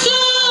кръста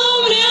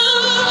умря,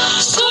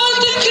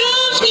 своята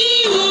кръв ни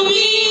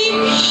уми,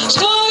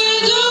 своя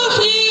дух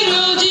ни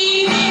роди.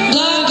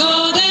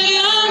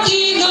 Благодаря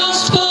Ти,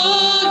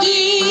 Господи.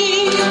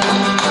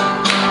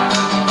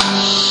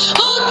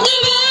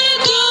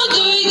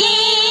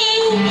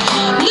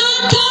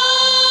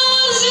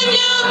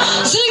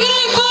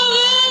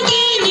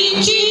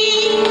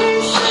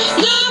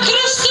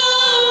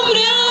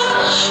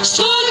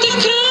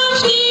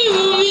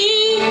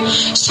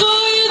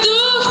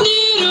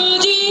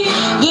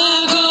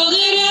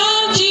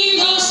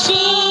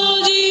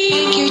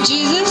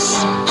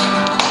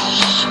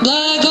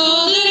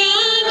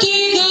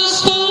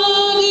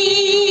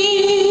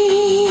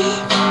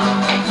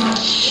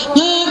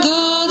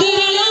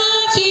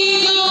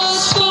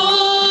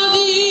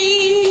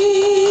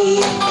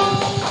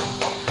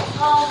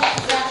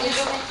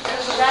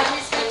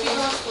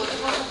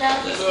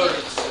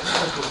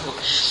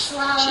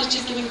 She's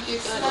just giving you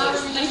God love.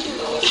 Thank you,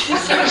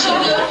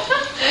 Lord.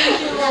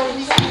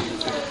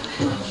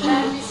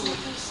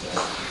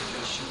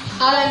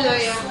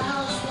 Hallelujah.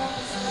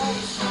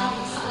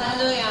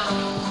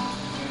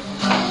 Hallelujah.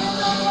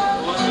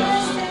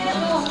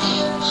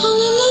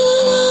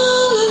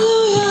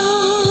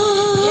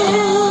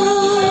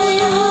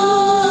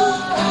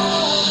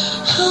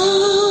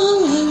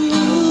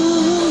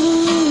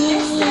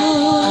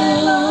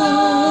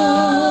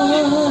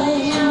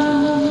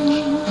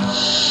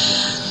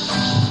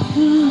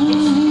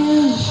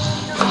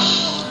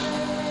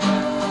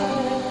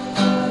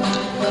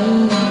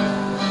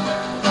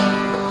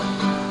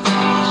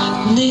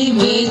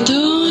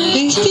 Небето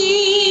е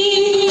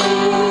ти,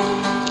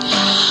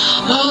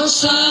 от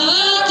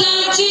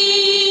славата ти,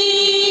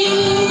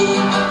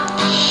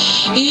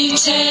 и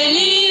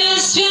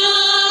целият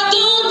свят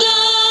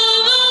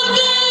отдава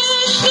днес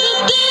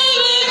на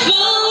тебе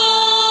хвала.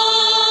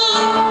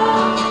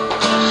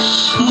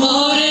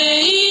 Море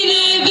и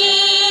небе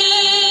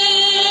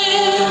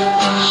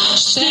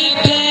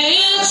ще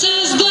пеят с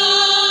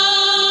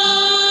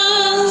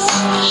глас,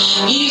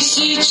 и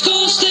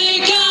всичко ще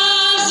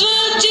казва: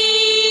 ти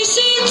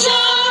си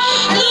цар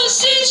на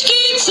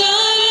всички царе.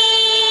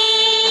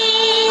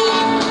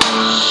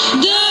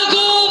 Да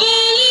го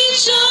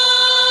величаем,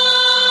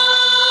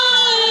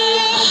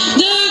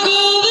 да го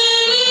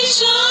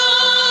величаем,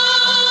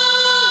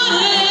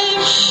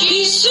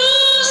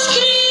 Исус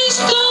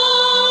Христос.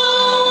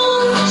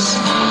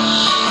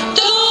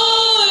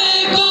 Той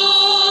е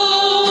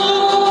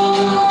Бог,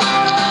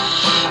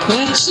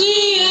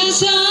 вечният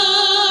цар,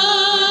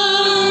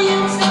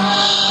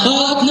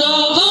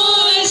 отново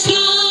е с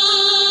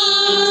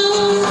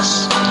нас.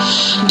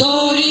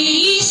 Дори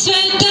и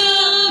света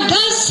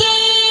да се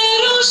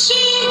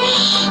руши,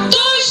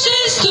 той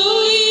ще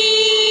стои.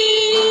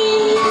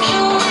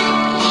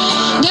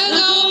 Да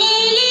го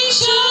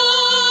величаем,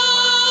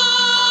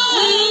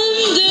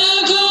 да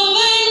го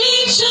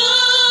величаем,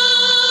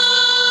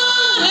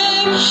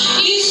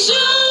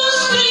 Исус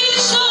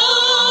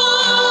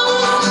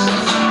Христос.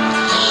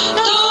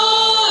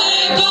 Той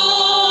е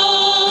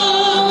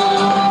Бог,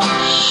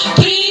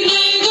 при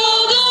Него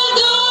да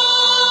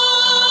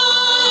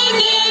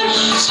дойдем,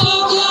 с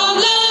поклон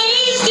да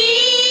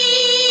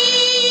издигнем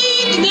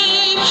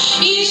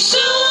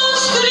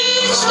Исус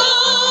Христос.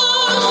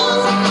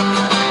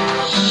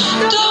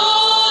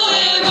 Той е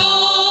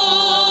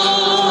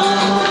Бог,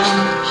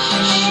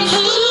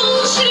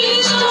 Исус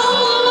Христос.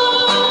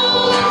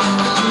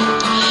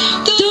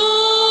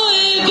 Той е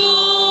Бог.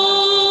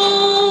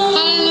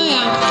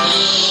 Халелуя.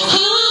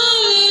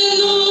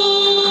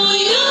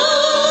 Халелуя.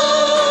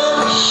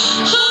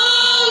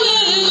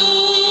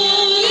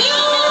 Халелуя.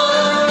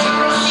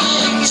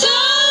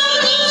 Цар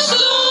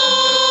достоен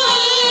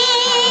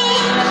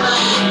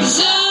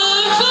за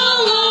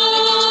хвала.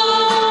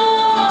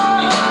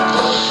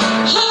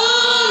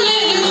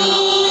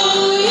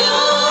 Халелуя.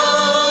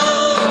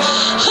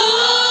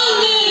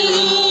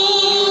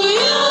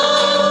 Халелуя.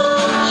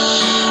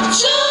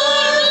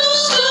 Цар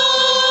достоен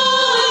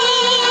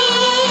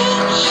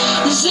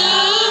за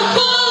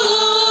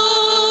хвала.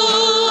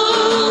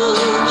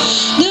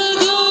 Да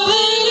го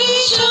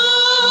величаем,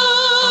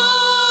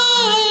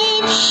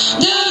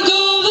 да го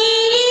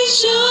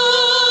величаем,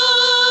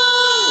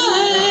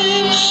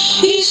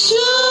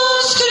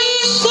 Исус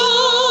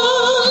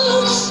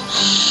Христос.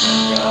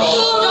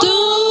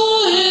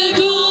 Той е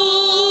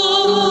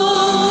Бог,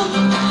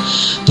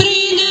 при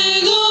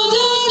Него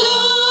да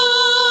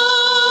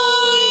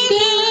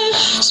дойдем,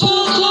 с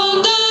поклон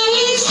да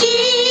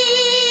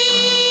издигнем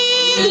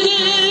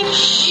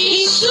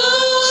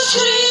Исус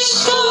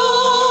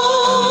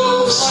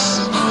Христос.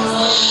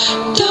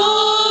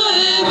 Той е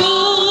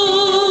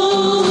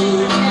Бог,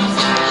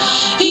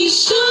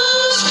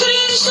 Исус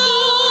Христос.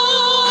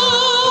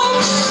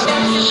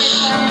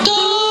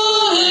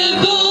 Той е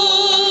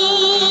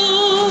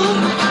Бог,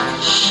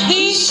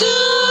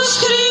 Исус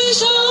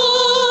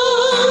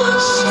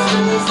Христос.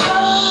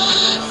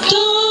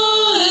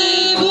 Той е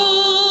Бог.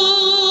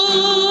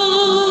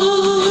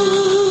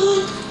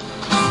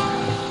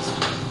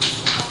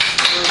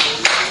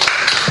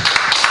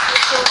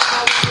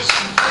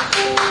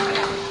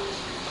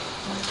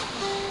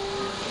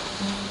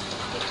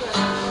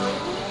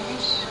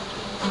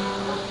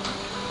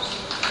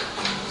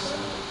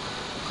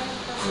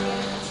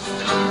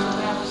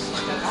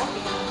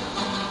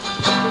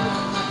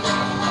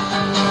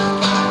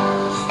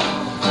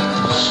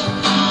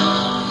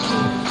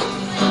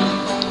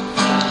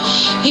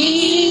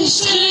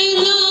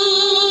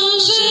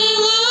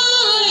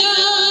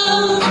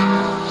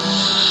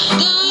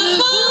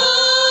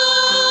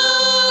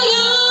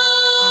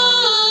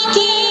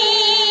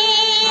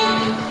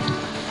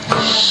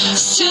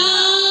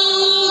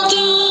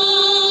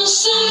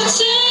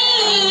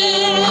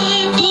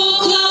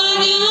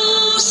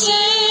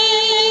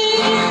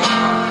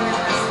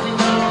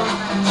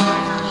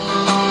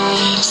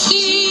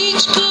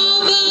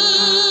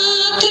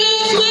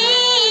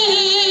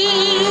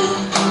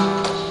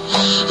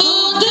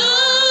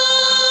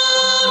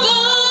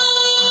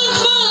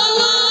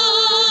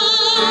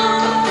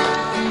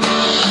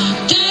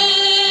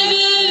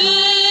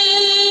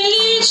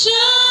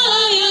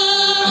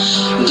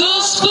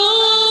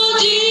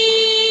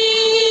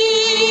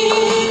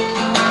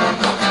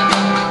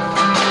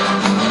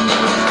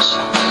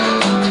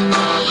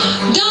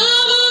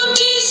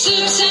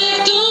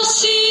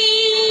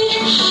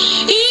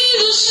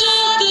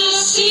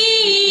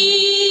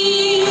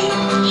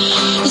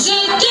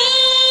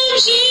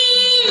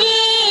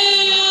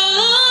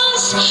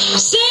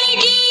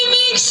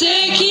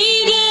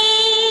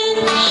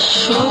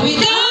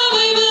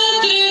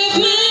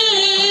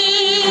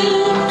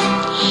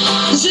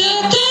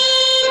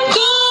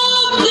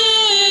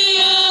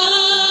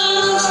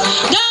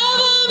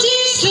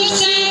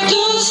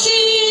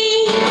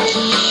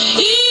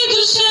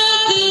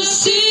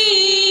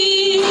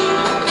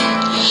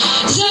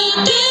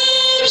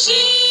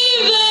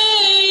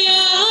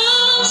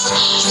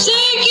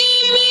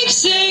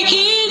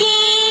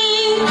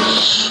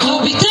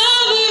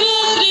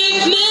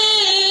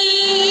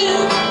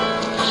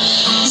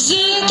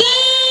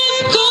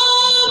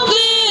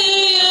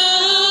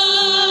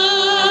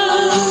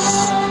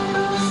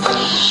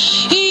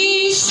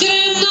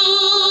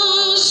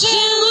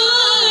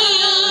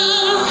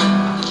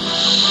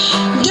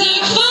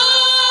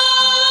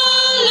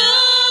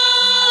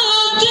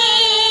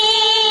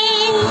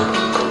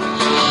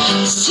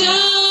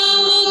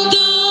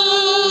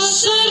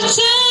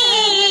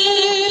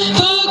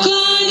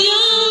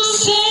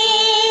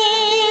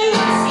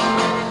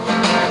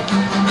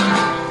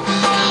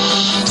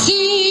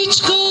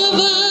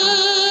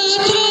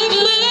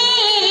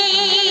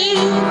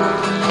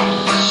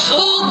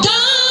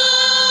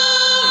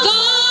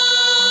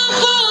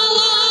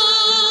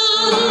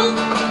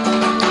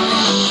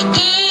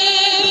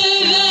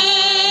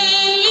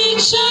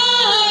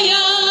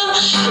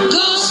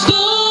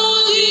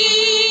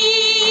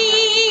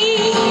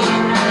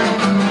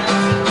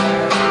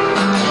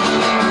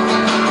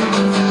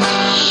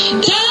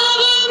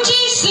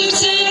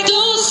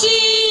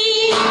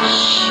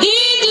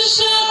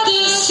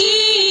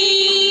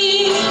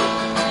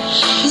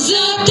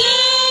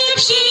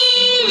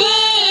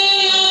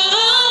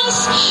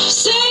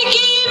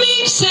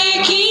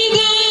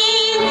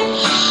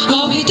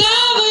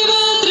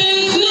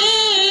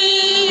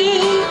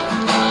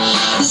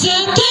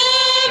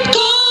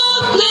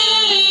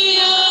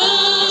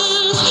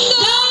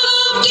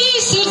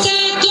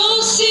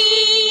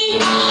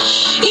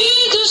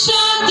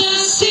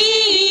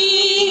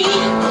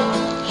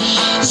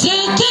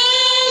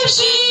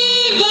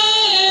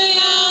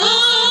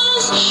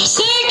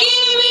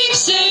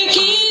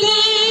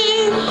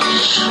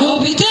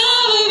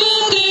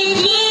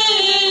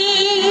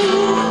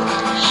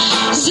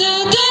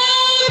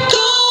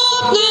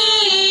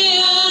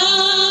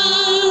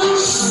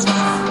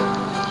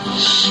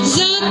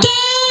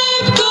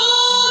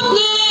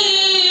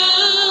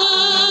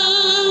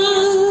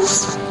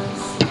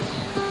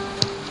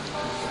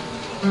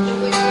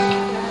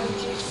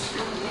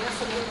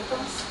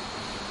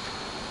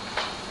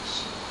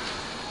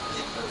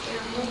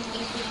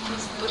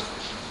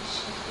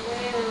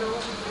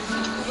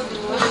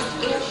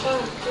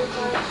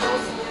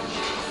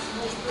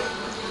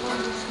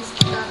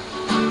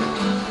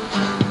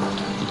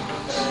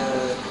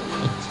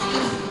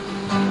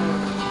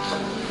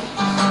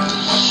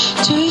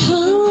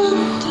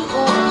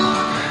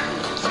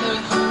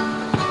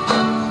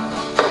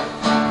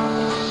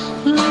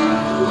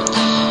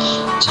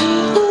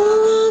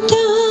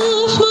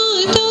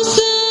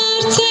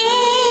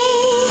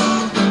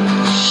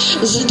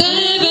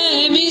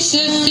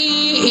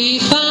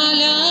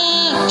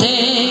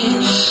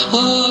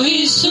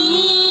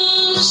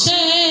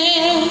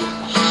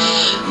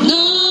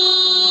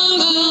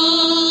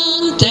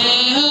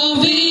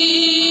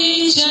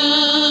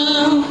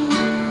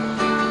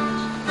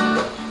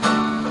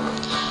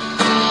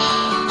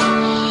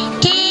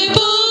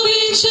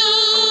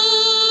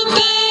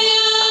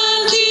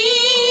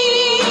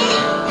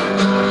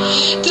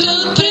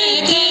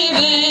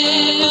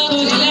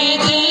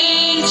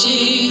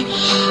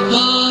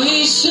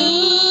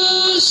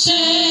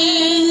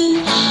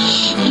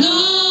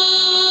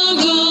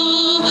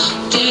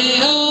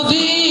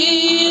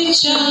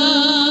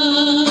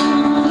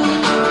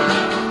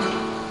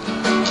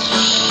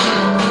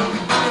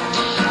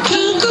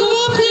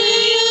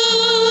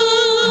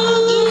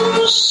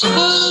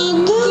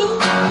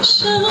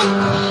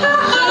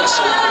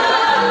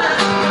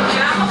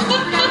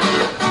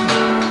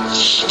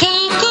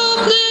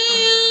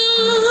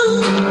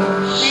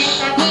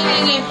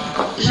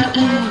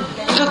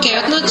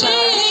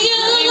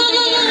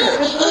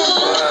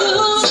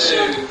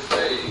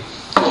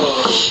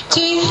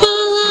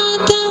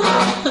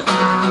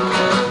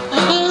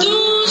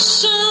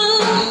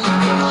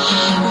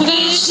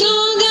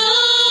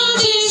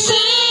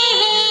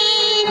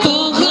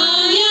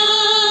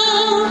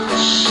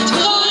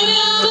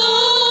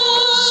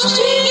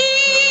 Street.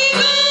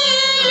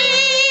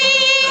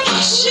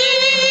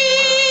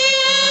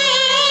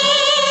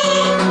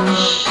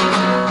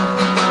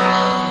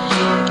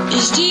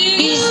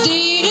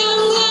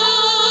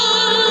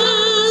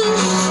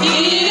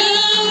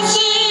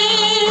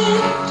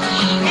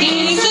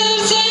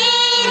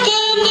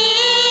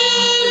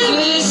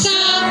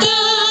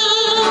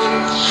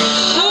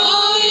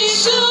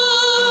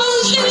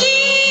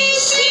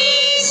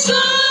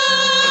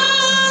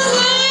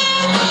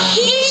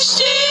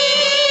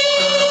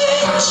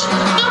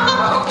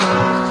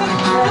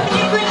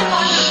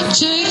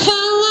 Че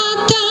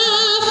хвалата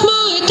в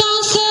моето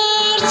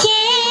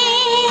сърце,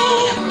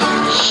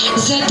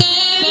 за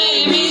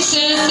Тебе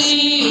мисля си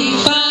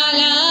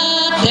хваля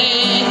Те,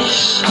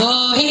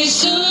 о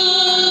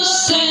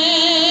Исусе,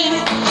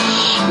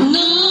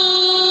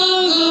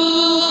 много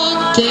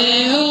Те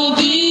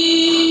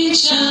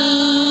обичам.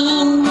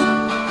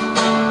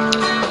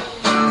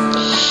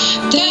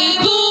 Те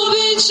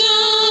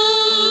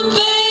обичам,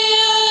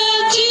 пея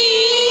Ти,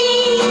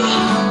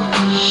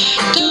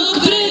 тук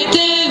пред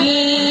Тебе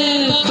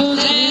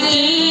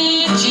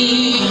погледнати,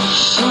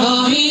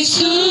 о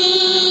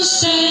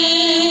Исусе,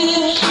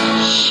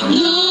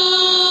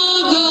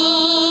 много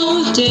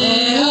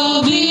Те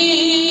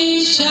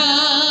обичам.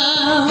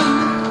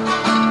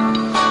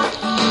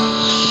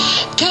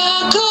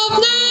 Как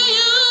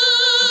опнея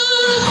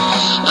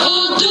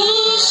от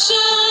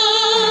душа,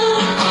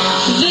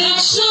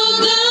 вечно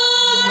да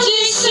Ти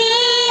се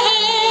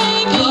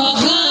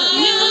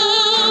покланям,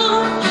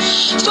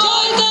 в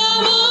Твоята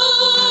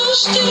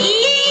мощ и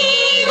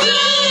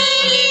величие.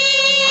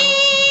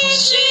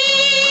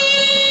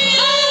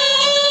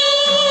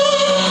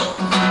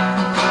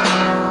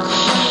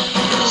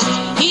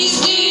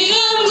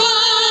 Издигам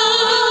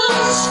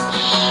глас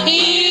и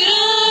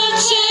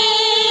ръце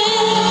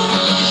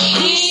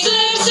и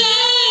сърце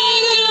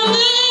към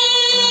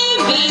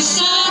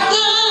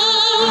небесата.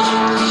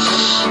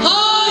 О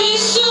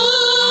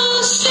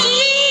Исус, Ти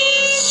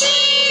си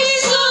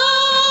височайши.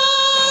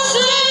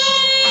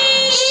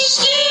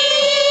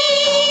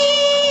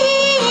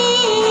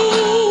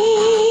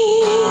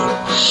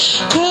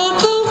 Как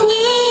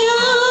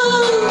опнея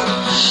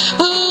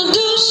от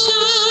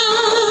душа,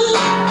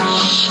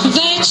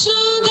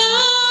 вечно да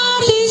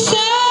Ти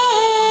се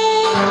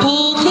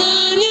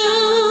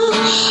покланям.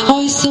 О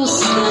Исус,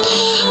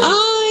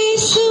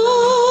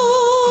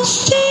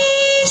 Ти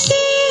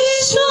си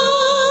височайши.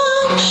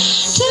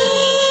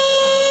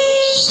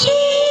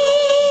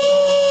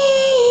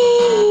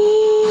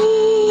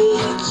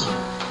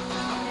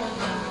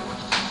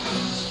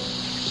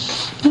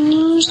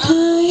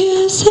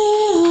 Нуждая се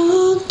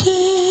от Теб,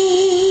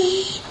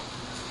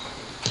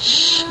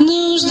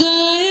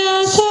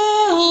 нуждая се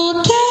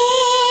от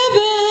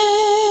Тебе,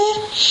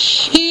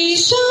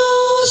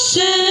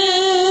 Исусе,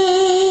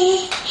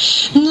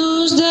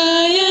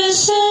 нуждая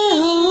се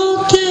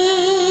от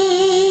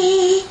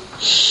Теб,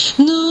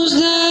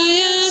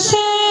 нуждая се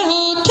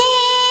от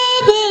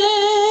Тебе,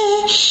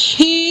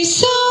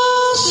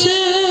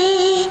 Исусе,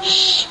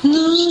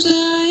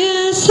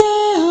 нуждая се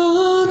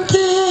от Теб.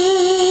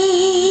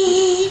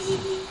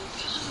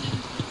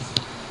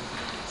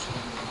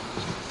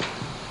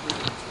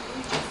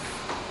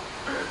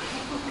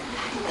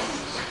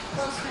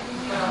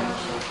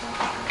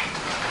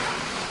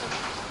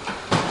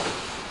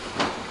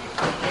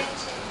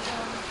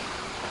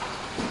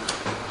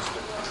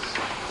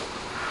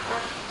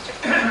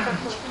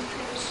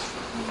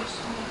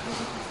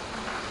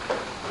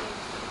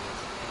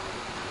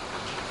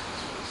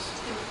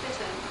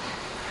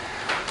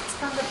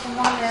 Искам да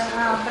помоля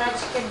брат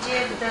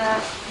Каджиев да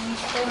ни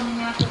изпълни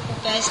няколко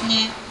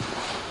песни.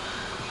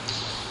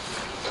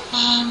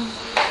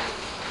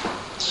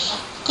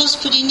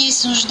 Господи, ние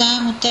се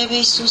нуждаем от Тебе,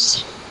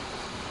 Исусе.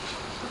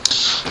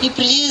 И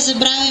преди да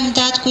забравим,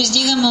 Татко,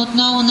 издигаме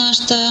отново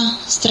нашата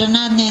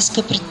страна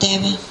днеска пред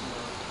Тебе.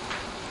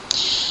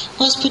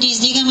 Господи,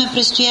 издигаме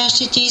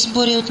предстоящите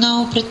избори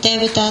отново пред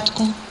Тебе,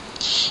 Татко.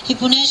 И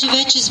понеже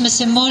вече сме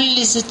се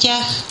молили за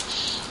тях,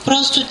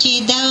 просто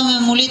Ти даваме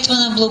молитва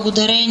на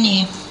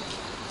благодарение.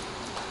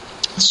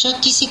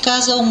 Защото Ти си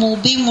казал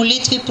молби,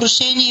 молитви,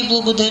 прошения и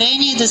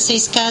благодарение да се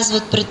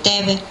изказват пред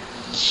Тебе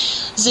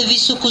за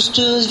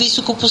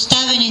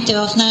високопоставените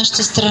в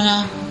нашата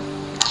страна.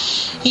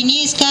 И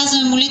ние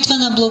изказваме молитва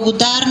на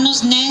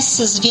благодарност днес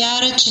с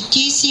вяра, че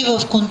Ти си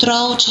в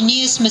контрол, че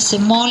ние сме се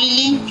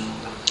молили,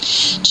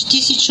 че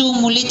Ти си чул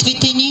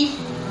молитвите ни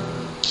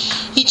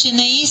и че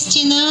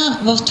наистина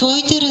в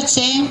Твоите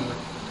ръце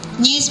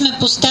ние сме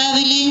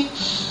поставили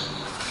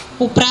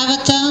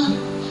управата,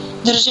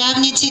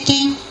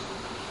 държавниците.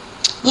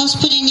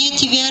 Господи, ние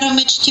Ти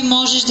вярваме, че Ти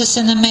можеш да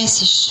се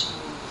намесиш.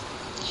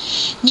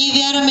 Ние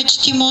вярваме, че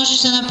Ти можеш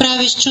да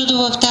направиш чудо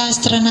в тази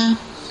страна.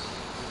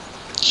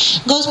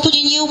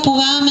 Господи, ние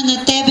уповаваме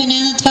на Тебе, не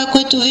на това,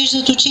 което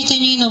виждат очите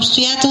ни, на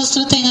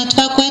обстоятелствата и на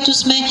това, което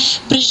сме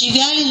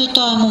преживяли до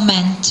този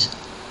момент.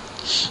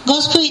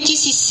 Господи, Ти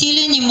си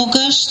силен и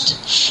могъщ.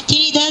 Ти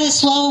ни даде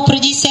слово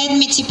преди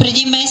седмици,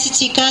 преди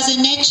месеци и каза: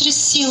 не чрез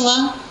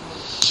сила,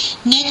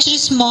 не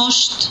чрез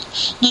мощ,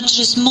 но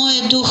чрез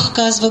Моя дух,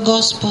 казва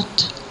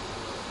Господ.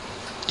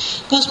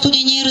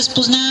 Господи, ние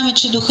разпознаваме,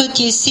 че духът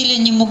Ти е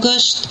силен и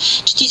могъщ,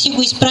 че Ти си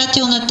го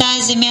изпратил на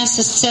тая земя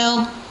с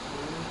цел.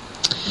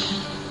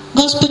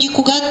 Господи,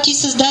 когато Ти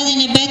създаде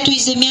небето и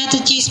земята,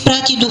 Ти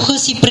изпрати духа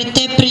си пред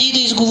Теб, преди да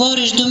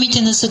изговориш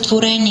думите на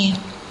сътворение.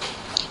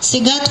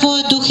 Сега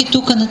Твоя дух е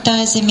тук на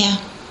тая земя.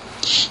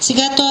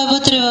 Сега Той е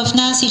вътре в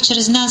нас и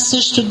чрез нас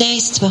също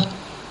действа.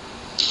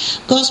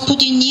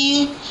 Господи,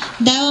 ние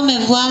даваме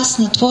власт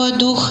на Твоя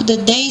дух да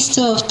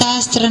действа в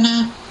тая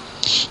страна.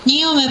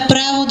 Ние имаме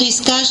право да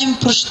изкажем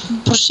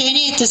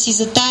прошенията си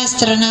за тая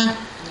страна,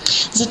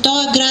 за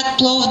този град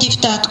Пловдив,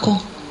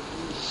 Татко.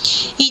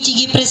 И Ти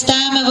ги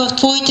представяме в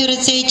Твоите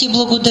ръце и Ти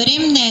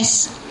благодарим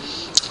днес,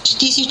 че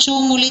Ти си чул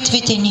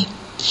молитвите ни,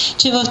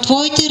 че в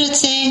Твоите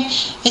ръце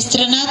е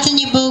страната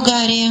ни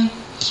България,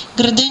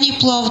 града ни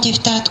Пловдив,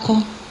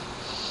 Татко.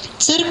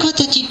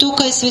 Църквата Ти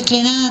тук е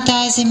светлина на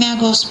тая земя,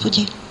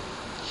 Господи.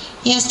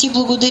 И аз Ти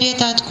благодаря,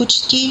 Татко,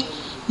 че Ти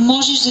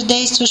можеш да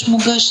действаш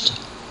могъщо.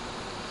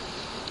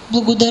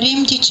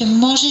 Благодарим Ти, че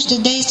можеш да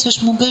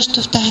действаш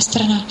могъщо в тая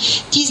страна.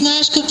 Ти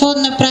знаеш какво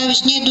да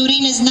направиш. Ние дори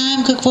не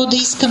знаем какво да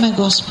искаме,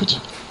 Господи.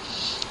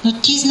 Но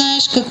Ти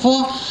знаеш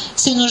какво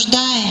се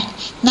нуждае.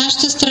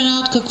 Нашата страна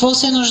от какво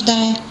се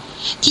нуждае.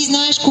 Ти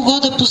знаеш кого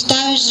да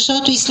поставиш,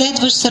 защото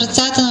изследваш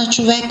сърцата на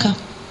човека.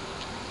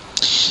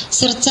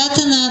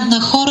 Сърцата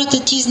на хората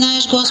Ти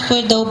знаеш,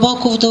 Господи,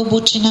 дълбоко в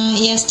дълбочина.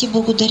 И аз Ти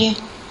благодаря.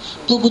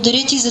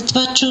 Благодаря Ти за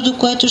това чудо,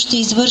 което ще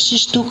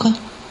извършиш тук,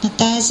 на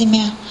тая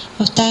земя,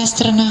 в тая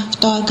страна, в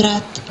този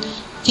град.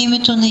 В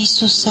името на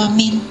Исус.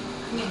 Амин.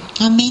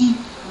 Амин.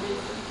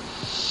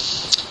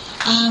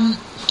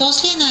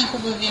 Този ли е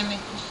най-хубавия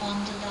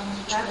микрофон да дам на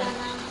човек?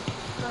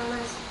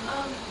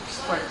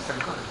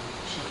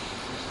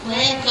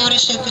 Горе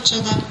ще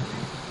кача, да.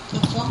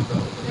 Какво?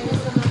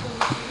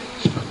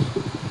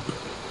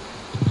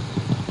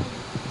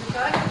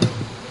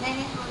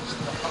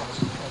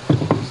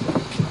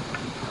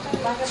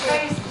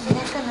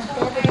 Нека на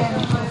тебе да е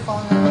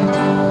микрофона.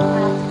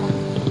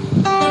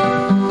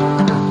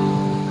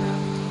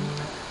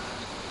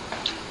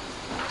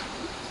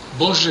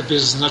 Боже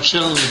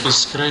безначално и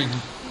безкрайно,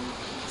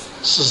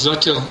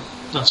 Създател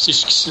на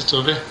всички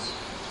светове,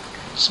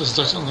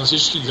 Създател на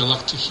всички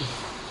галактики.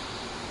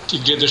 Ти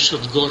гледаш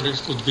отгоре,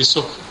 от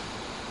високо,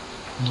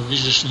 но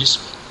виждаш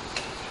ниско.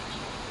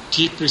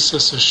 Ти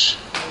присъстваш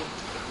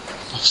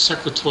във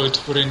всяко Твое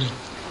творение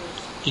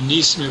и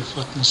ние сме в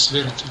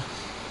атмосферата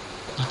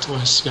на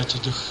Твоя Святи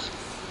Дух.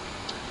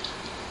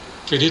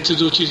 Където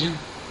да отидем,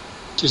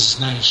 Ти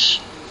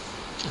знаеш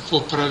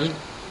какво правим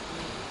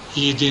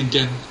и един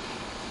ден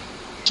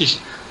Ти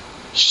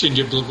ще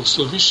ни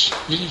благословиш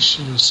или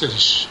ще ни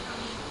осъдиш.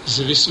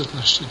 Зависи от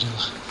нашите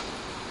дела.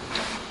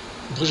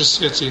 Боже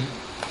Святи,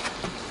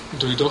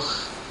 дойдох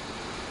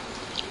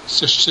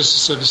с чест и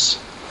съвест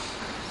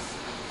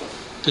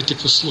да Ти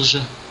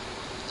послужа,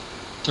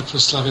 да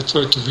прославя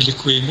Твоето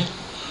велико име.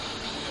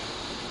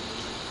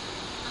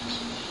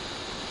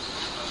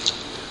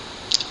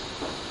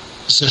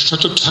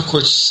 Защото това,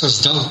 което си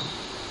създал,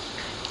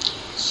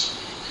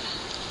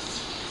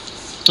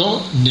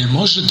 то не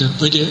може да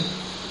бъде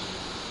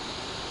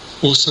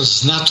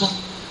осъзнато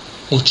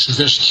от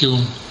човешкия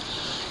ум.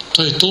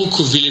 То е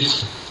толкова велико,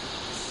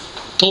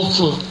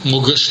 толкова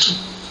могъщо.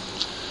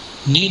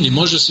 Ние не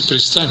можем да си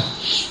представим.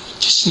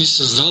 Ти си ни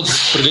създал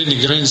безпределни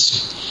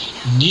граници.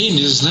 Ние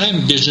не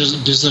знаем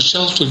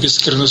безначалото и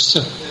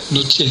безкрайността,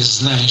 но Ти я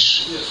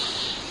знаеш.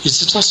 И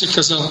затова си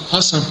казал,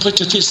 аз съм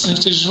пътят,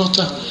 истината и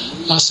живота,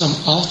 аз съм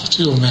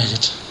алфата и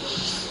омегата.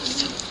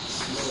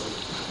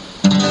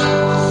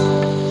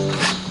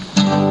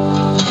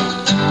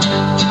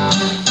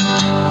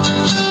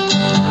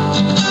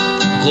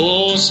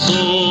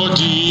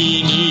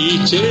 Господи,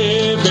 ни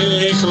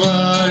Тебе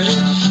хвали,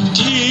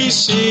 Ти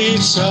си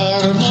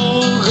цар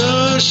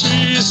могъщ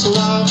и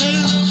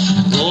славен.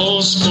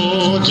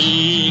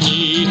 Господи,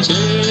 ни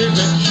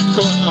Тебе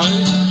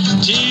хвали,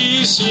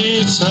 Ти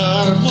си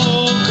цар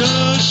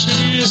могъщ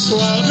и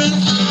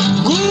славен.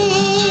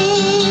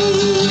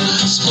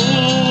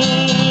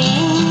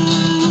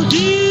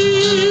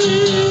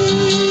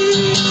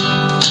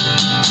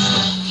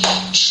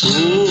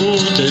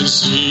 Чуден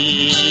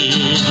си,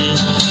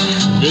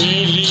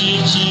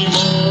 велики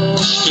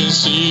мощен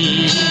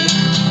си,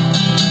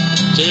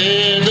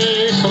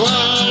 Тебе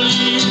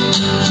хвалим,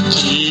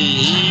 Ти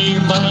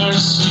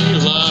имаш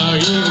сила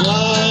и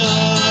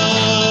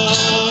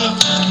власт.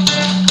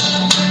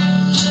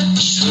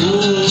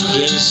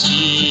 Чуден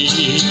си,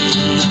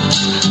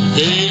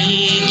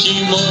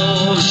 велики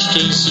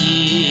мощен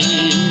си,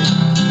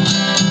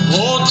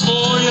 от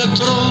Твоя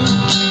трон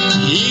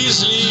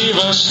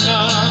изливаш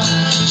нам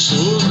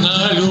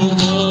чудна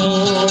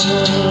любов.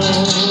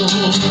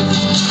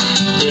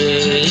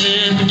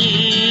 Пеем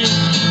ни,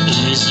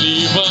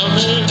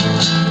 изливаме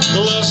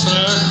глас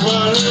на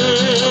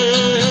хваление.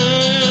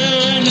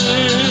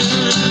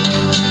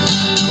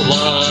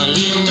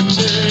 Хвалим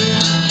Те,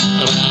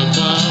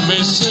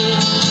 радваме се,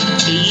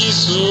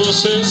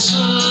 Исусе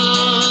Цар.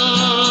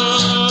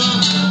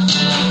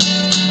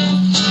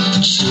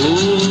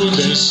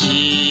 Чуден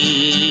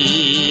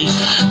си,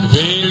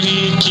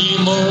 велики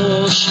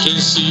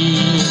мощен си,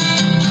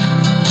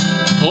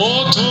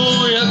 от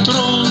Твоя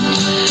трон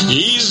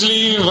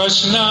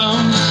изливаш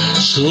нам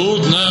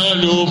чудна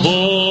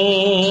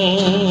любов.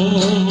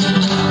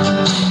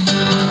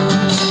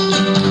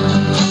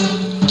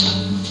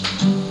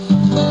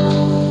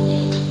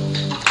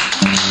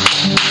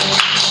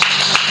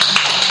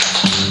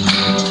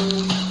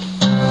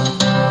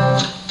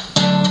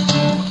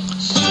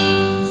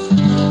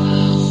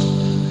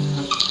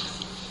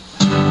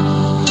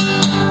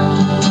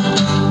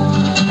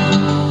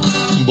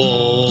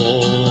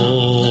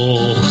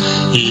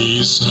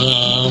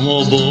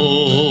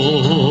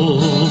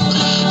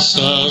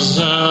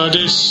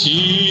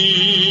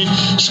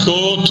 всичко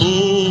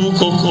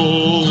тук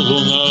около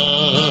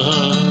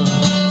нас,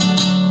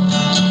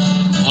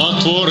 а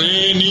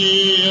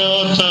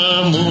творенията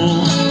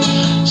му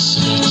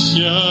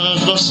светят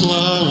в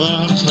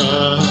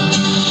славата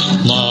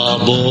на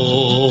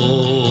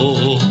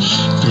Бога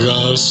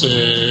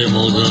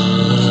всемогъщ.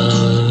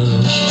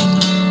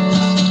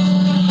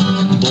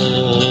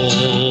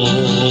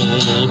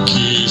 Бог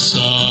и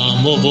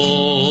само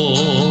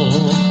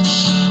Бог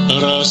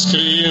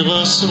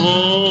разкрива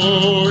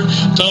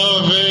своята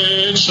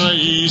вечна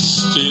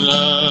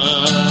истина.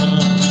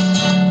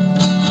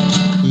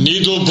 Ни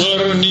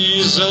добър,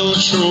 ни зъл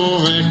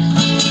човек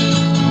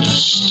не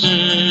ще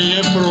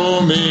я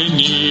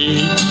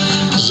промени,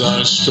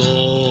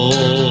 защо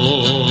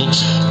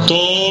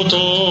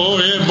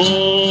той е Бог.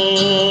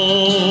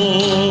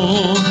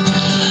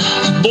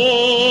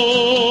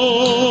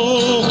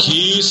 Бог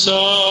и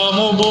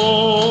само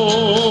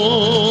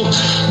Бог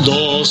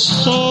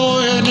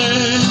достоен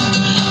е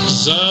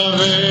за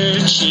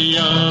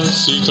вечния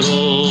си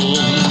трон.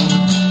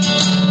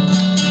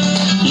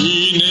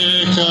 И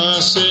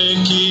нека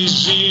всеки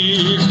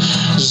жив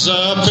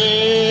за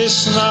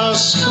песна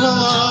с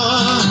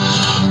хвала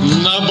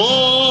на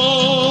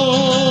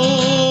Бога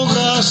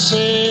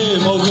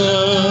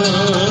всемогъщ.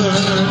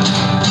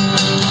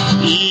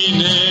 И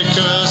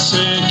нека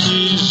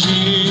всеки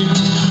жив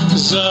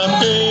за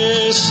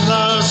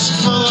песна с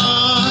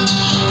хвала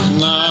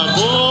на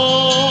Бога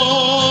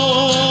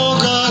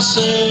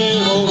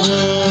всемогъщ.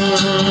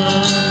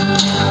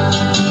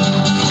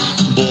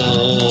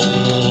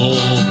 Бог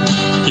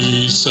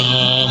и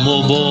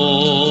само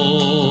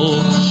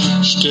Бог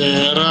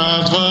ще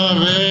радва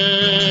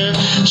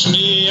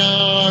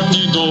вечният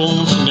ни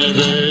дом в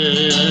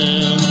небе.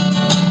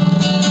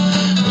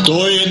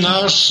 Той е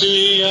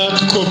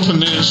нашият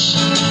копнеш,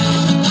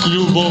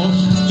 любов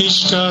и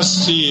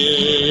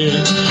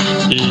щастие,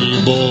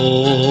 и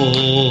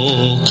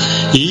Бог,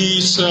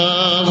 и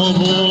само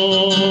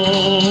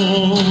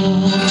Бог.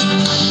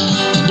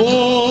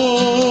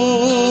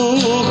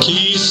 Бог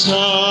и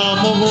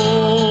само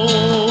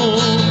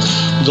Бог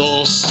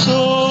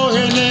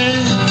достоен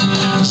е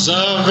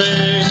за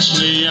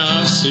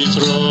вечния си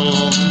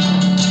трон.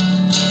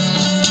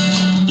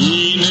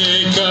 И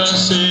нека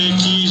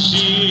всеки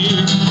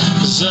жив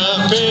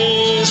за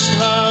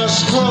песна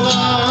с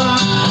хвала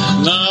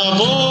на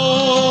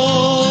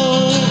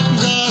Бога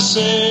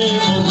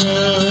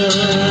всемогъщ.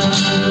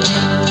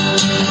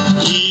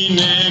 И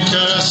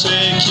нека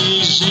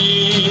всеки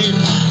жив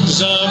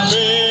за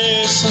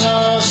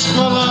песна с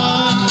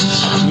хвала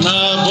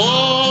на Бога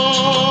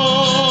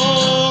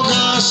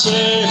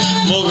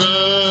всемогъщ.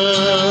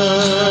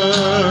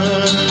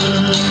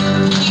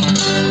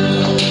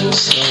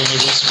 Слава на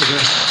Господа!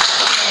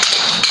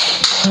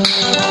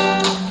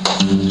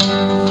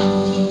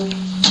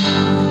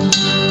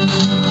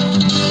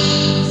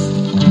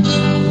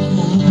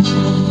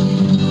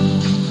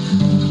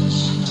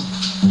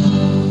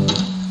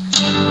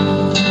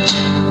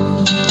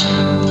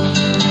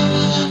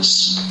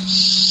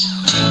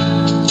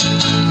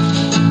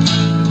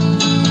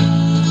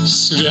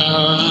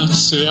 Свят,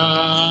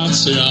 свят,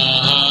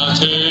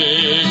 свят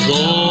е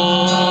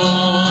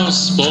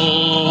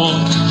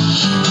Господ,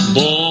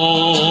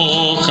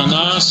 Бог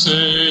на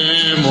всемогъщ.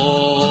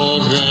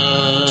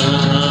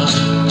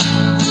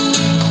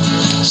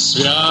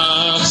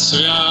 Свят,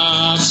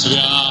 свят,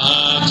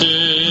 свят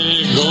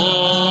е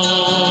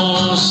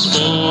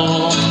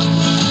Господ,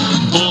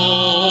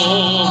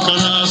 Бог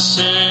на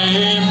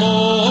всемогъщ.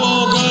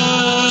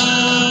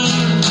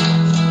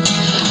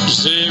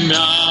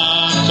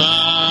 Земята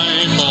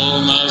е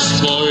пълна с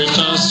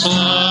Твоята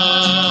слава,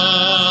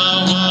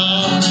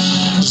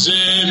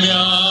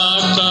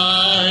 земята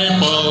е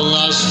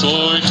пълна с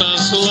Твоята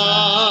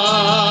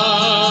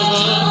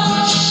слава,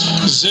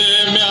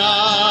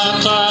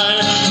 земята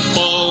е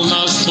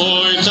пълна с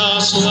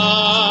Твоята слава.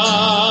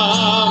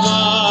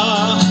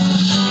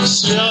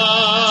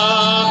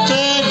 Свят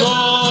е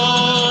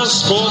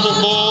Господ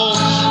Бог,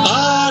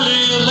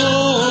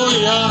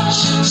 алилуя,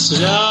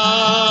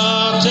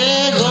 свят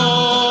е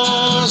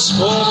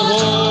Господ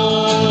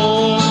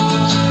Бог.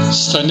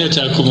 Станете,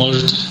 ако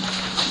можете.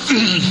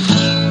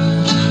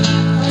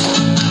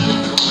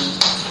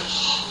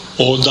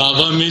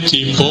 Отдаваме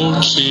Ти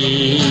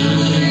почит,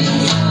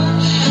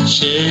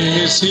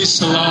 чест и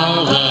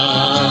слава.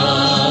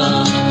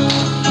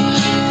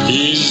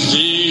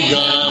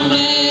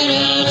 Издигаме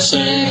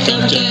ръце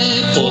към Те,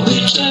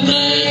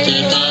 обичаме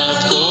Те,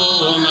 Татко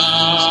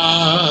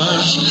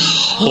наш.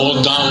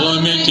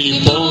 Отдаваме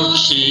Ти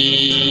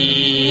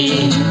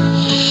почит,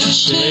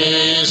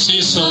 чест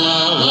и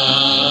слава.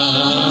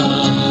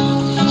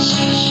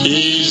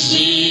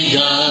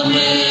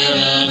 Издигаме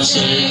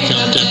ръце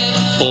към Те,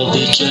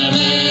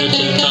 обичаме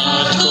Те,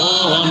 Татко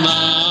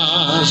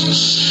наш.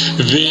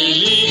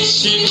 Велик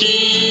си Ти,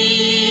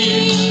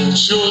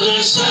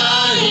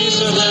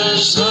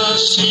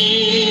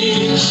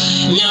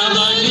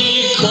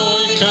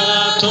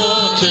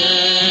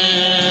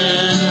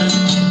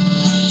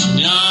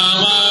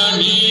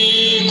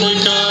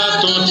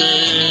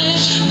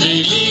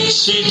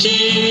 си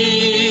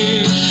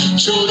ти,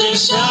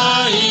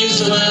 чудеса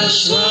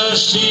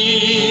извършваш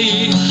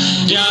ти,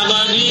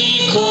 няма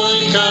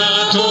никой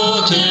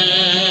като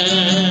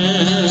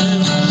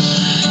теб,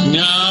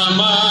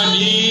 няма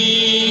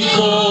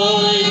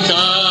никой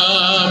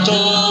като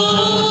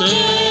теб.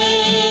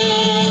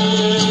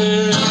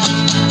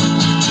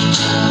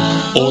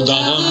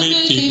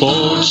 Отдаваме ти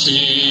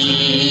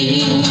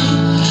почит,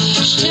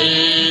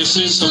 чест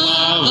и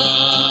слава,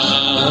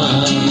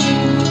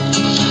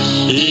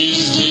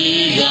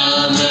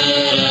 издигаме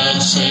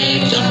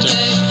ръце към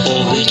теб,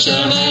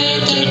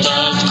 обичаме те,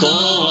 Татко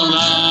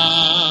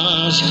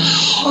наш,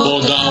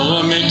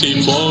 отдаваме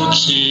ти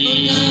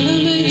почит,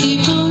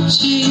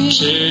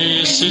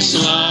 чест и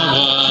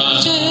слава,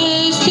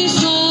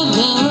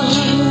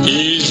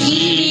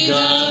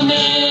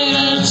 издигаме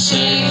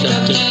ръце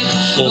към теб,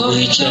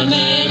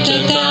 обичаме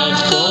те,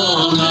 Татко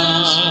наш.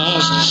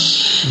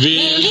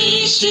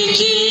 Велик си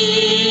ти,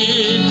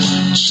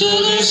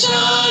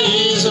 чудеса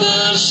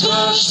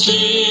извършваш ти,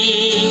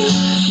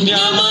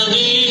 няма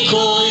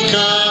никой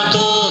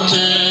като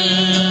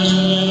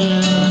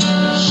теб,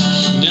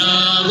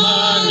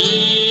 няма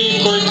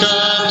никой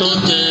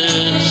като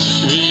теб.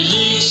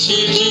 Велик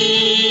си ти,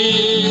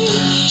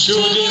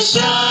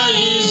 чудеса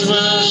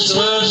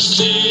извършваш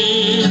ти,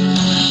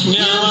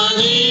 няма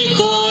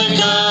никой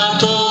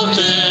като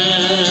теб,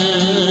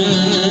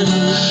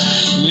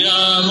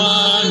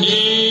 няма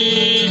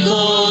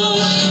никой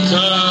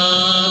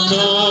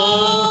като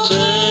теб.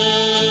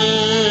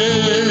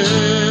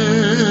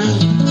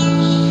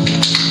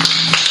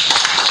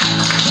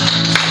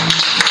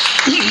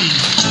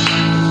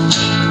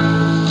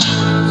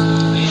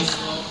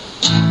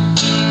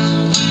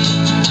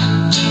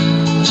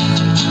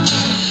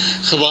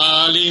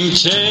 Хвалим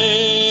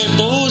те,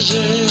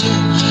 Боже,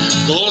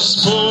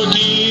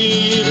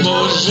 Господи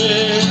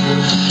Боже,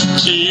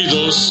 ти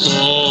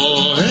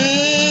достоен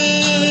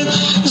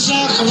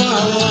за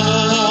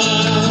хвала.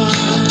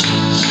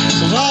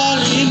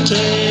 Хвалим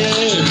те,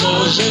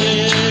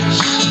 Боже,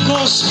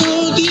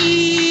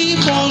 Господи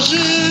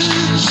Боже,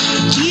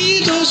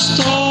 ти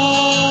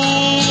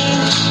достоен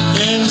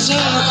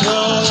за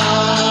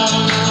хвала.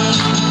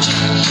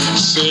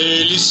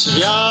 Цели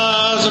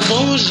свят,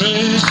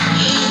 Боже,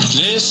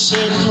 днес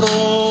се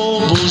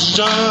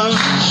пробужда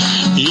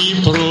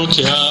и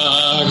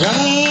протяга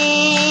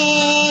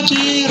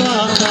ти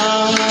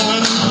ръка.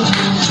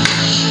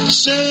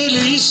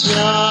 Цели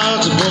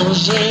свят,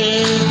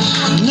 Боже,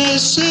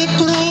 днес се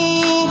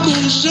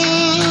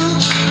пробужда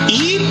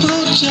и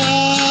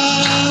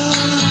протяга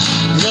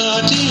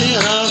ти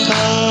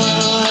ръка.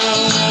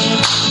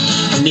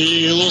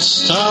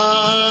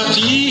 Милостта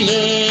ти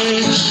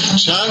е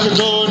чак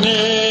до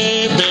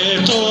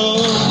небето,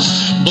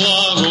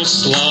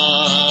 благославяй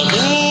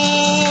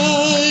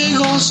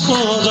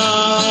Господа.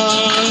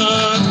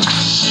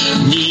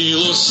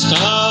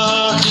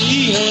 Милостта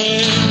ти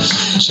е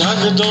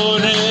чак до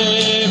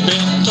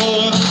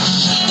небето,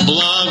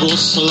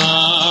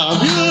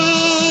 благославяй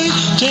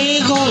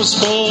те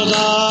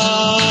Господа.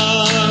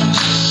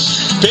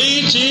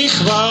 Пейте,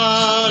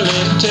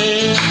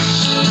 хвалете,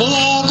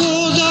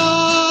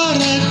 благодарете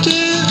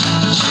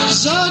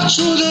за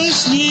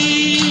чудесните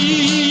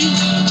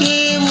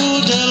му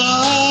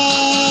дела.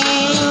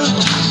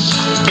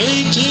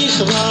 Пейте,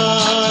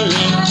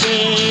 хвалете,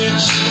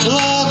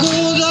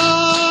 благодарете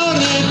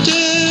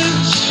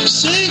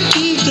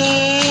всеки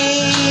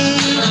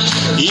ден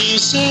и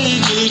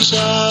всеки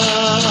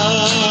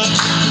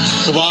час.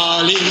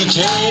 Хвалим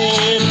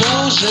те,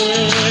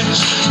 Боже,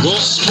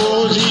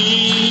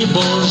 Господи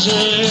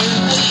Боже,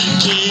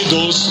 ти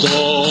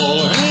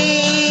достоен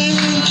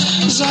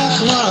за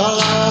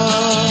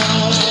хвала.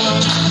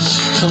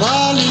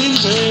 Хвалим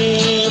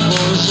те,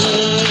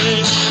 Боже,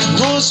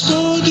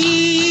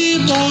 Господи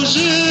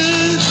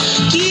Боже,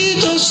 ти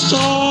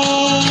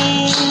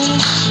достоен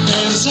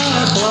за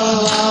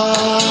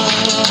хвала.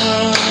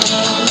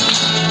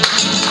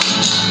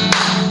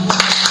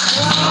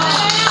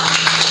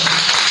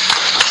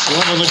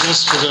 Слава на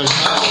Господа!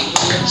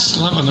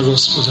 Слава на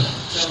Господа!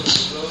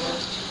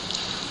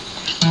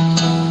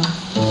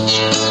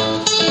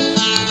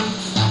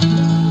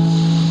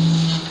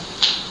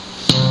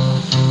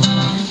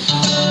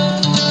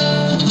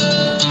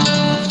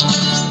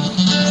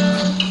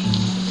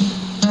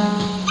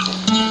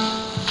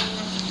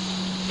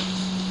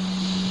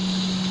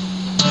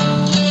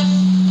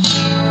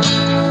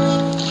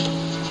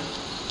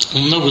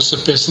 Много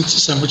са песните,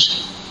 само че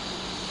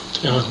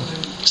трябва да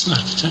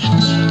знаете.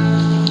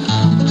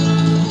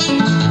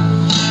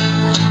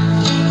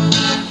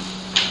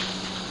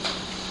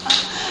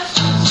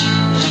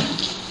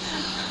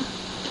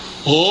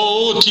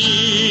 О,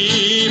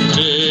 ти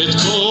пред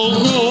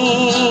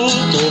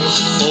когото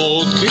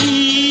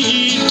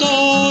открито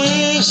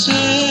е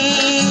все,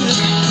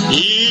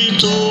 и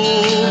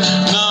тук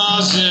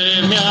на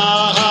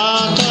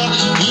земята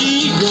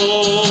и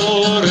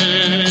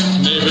горе в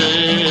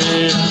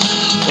небе.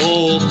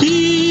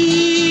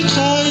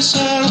 Опитай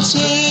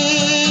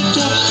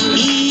сърцето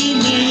и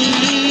ме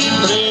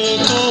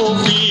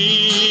претопи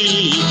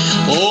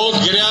от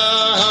грях.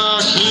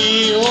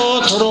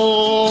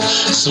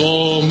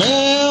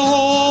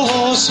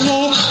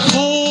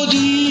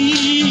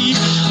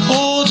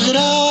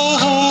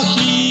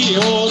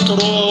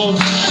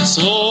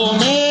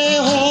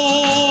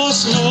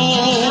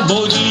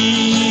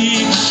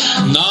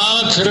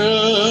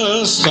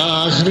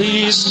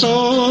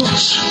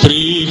 Христос,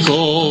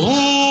 приковани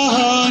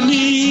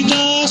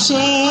да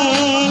са,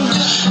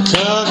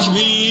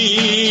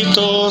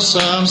 каквито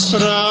съм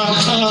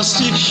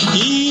страсти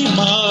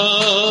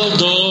имал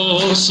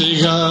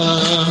досега.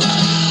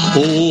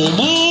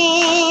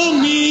 Ума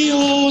ми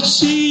от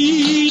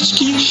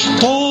всички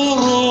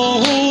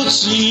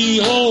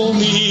пороци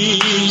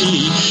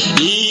омили,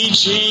 и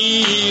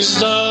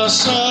чиста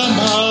съм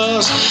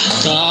аз,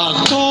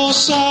 както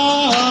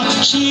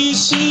сам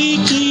чисти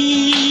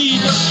ти,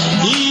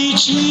 и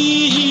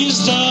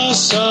чиста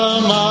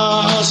съм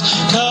аз,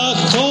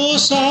 както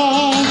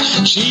сам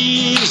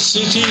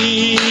чисти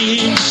ти.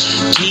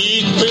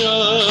 Ти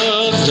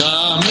път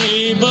да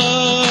ми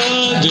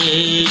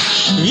бъдеш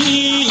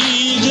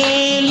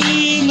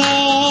виделина,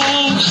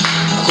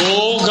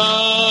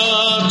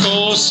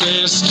 когато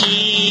се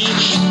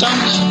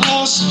скитам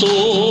аз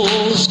ту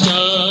в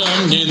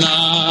тъмнина.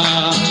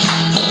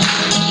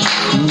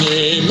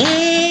 Не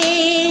ме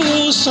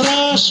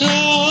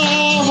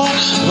устрашава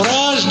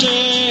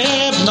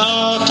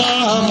враждебната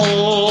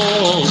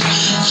мощ,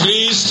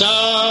 Христа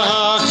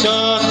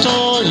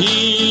като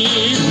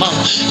имам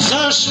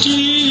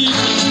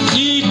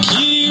защитник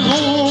и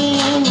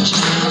вождь,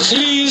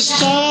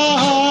 Христа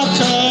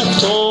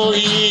като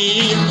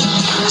имам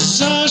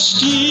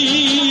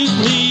защитник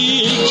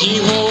и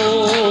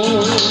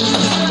вождь.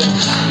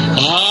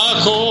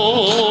 Ако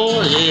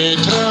е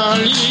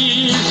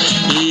тралив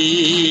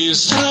и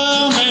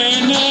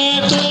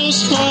страменето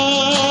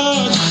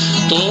спът,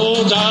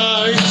 то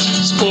дай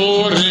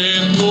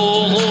според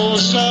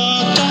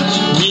нуждата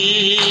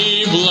ми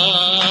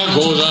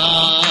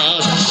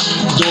благодат.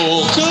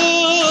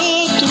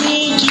 Докато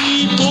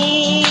ти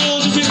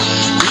подвиг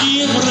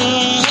и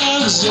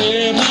враг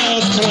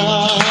вземат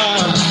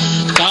крак,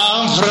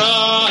 там в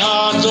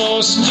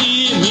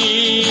радостни,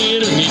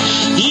 мирни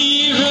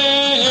и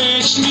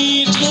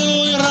вечни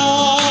твой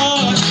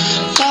рад,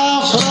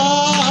 там в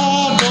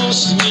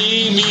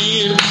радостни,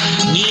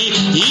 мирни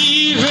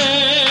и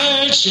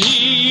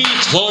вечни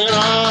твой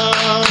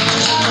рад.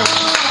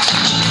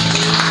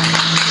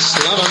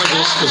 Слава на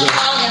Господа!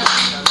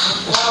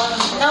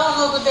 Много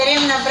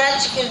благодарим на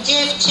брат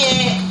Чекирджиев,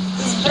 че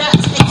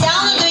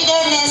специално дойде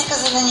днеска,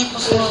 за да ни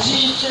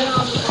послужи.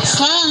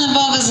 Слава на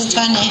Бога за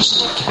това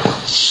нещо.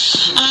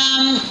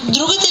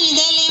 Другата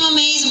неделя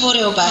имаме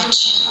избори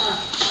обаче.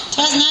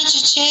 Това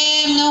значи,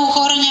 че много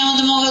хора няма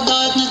да могат да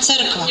дойдат на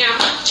църква.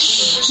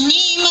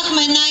 Ние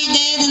имахме една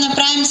идея да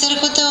направим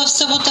църквата в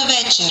събота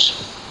вечер.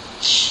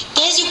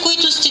 Тези,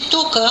 които сте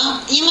тук,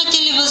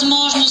 имате ли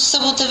възможност в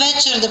събота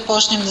вечер да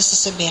почнем да се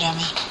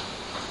събираме?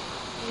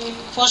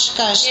 Какво ще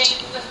кажете?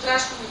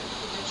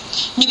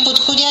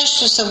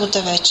 Неподходящо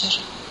събота вечер.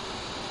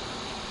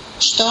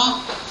 Що?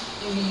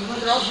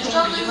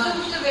 Защото и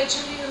събота вечер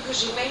и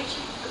ангажименти,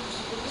 като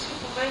се помисли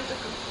в момента,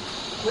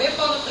 кое е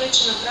по-напред,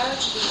 че направя,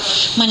 че да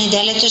дойде? Ма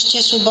неделята ще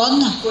е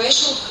свободна. Кое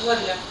ще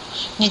отхвърля?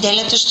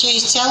 Неделята ще е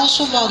изцяло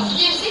свободна.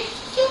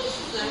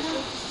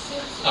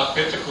 А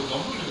петък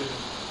удобно ли?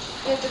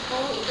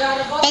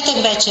 Петък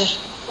вечер.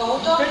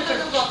 По-удобно да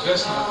работим.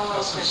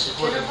 Аз съм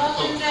свободен.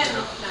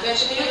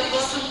 Вече не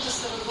работим да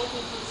са работни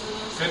за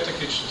нас. Петък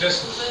е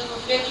чудесно.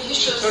 Ето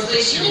вижте,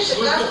 Четвъртък си едините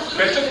служба, казват,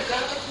 другите петък.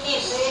 казват не.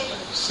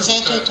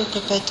 Взето е тук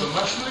петък.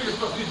 Домашно или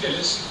в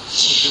неделя си?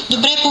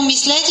 Добре,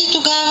 помислете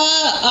тогава.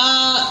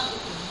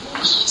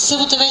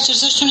 Събота вечер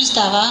също не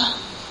става.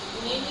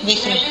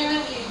 Вихре. Не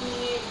винаги,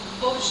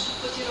 повечето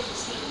пъти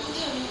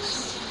работим.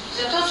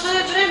 Зато това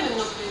е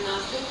временно при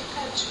нас. Да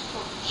така, че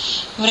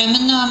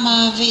Временно,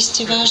 ама вие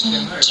сте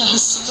важна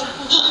част.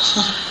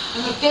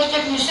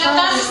 петък не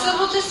става. Тази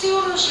събота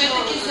сигурно ще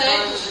петък е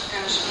заето, да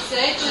кажем.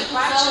 Заето е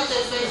залата,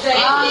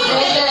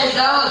 е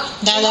залата.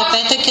 Да,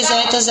 петък е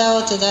заета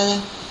залата, да.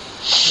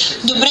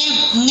 Добре,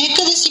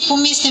 нека да си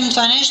помислим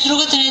това нещо.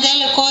 Другата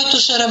неделя, който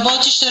ще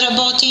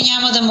работи и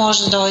няма да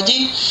може да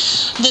дойде.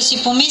 Да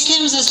си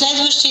помислим за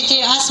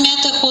следващите. Аз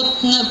смятах от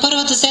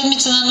първата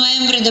седмица на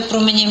ноември да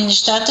променим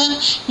нещата.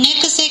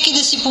 Нека всеки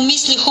да си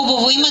помисли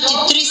хубаво. Имате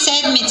 3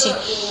 седмици.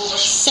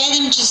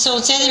 7 часа,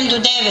 от 7 до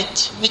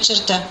 9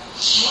 вечерта. Може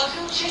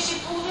от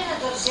 6:30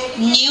 да вземем.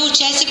 Ние от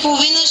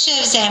 6:30 ще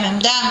я вземем,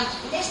 да.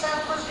 Не става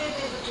просто да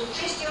идвате от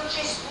 6 и от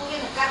 6:30,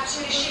 както се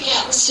реши.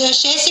 С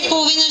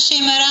 6:30 ще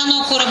им е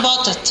рано, ако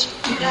работят.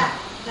 Да.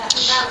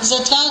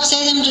 Затова от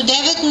 7 до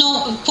 9,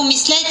 но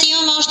помислете,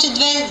 имаме още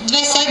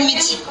 2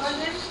 седмици.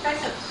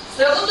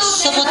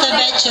 Събота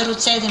вечер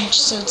от 7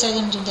 часа, от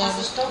 7 до 9.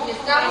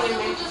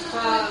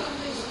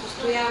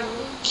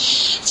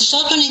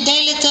 Защото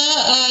неделята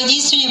е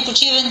единственият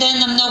почивен ден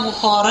на много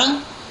хора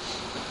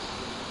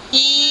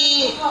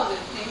и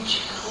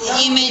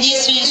има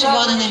единствения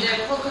свободен ден.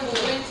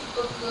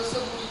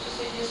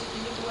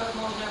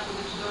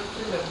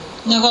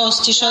 На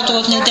гости,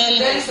 защото в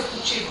неделя...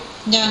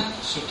 Да.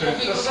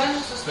 Сутринта,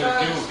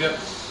 преди обяд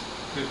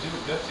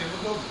е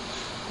удобно.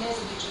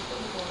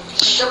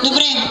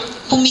 Добре,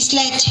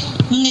 помислете.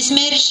 Не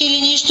сме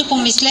решили нищо,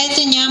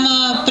 помислете,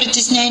 няма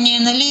притеснение,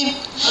 нали?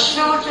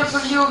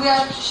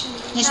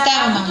 Не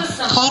става, мама.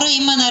 Хора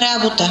има на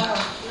работа.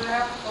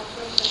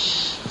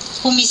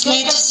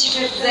 Помислете си.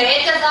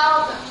 Заета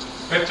залата.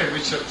 Петък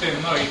вечерта е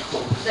много и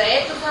хубаво.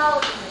 Заета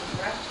залата.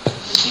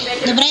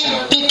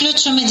 Добре,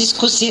 приключваме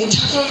дискусията.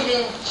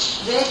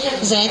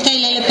 Заета и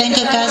Леля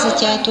Пенка каза,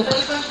 тя е тук.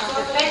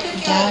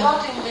 Да.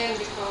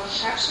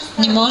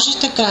 Не може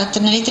така,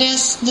 нали трябва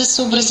да се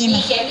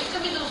съобразиме. Хем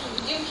искаме да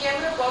освободим,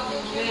 хем работим.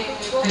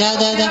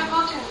 Да.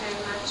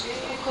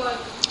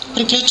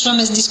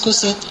 Приключваме с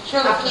дискусията. А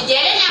в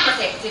неделя няма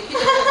секция,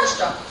 питате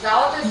защо?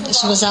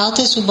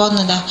 Залата е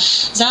свободна, да.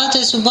 Залата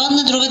е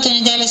свободна, другата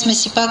неделя сме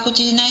си пак от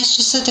 11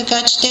 часа,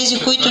 така че тези,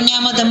 които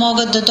няма да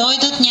могат да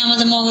дойдат, няма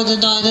да могат да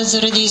дойдат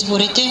заради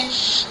изборите.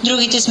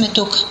 Другите сме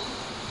тук.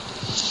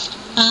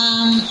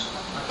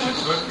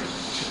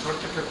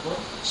 Четвъртък какво?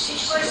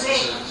 Всичко е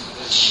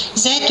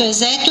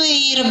Заето е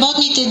и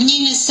работните дни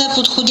не са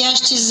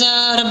подходящи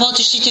за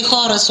работещите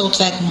хора,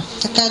 съответно.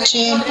 Така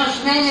че...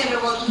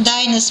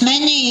 Да, и на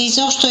смене, и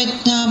изобщо е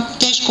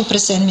тежко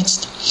през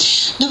седмицата.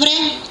 Добре,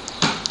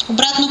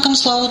 обратно към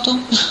словото.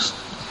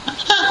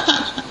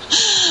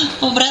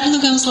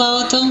 Обратно към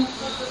словото.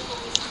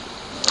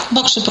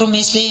 Бог ще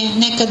промисли,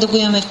 нека да го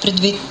имаме в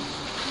предвид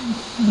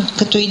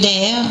като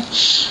идея.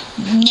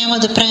 Няма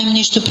да правим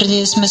нищо преди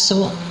да сме се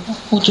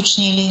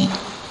уточнили,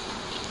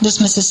 да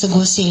сме се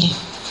съгласили.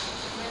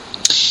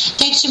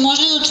 Текче,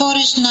 може ли да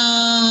отвориш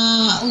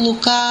на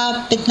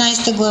Лука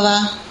 15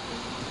 глава?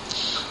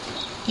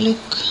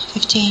 Люк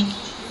 15.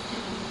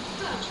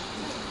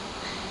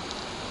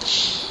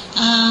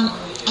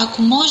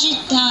 Ако може,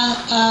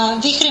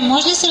 Вихре,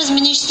 може ли да се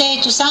размениш с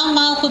Тедито? Само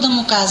малко да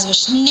му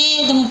казваш.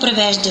 Не да му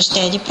превеждаш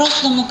Теди,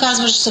 просто да му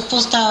казваш за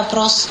какво става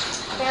въпрос.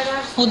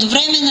 От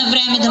време на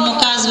време да му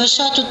казваш,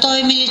 защото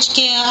той,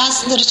 милички,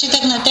 аз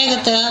разчитах на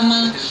тегата,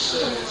 ама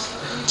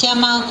тя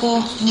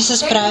малко не се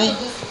справи.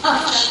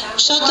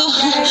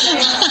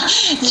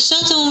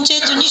 Защото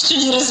момчето нищо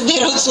не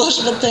разбира от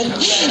службата.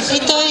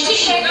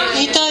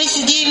 И той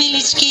седи,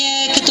 милички,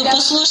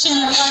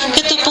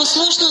 като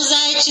послушно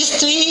зайче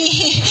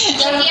стои.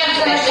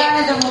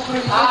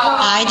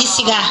 Айде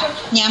сега,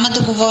 няма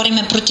да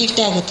говориме против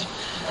тегата.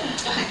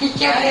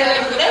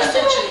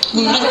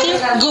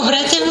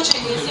 Говорете.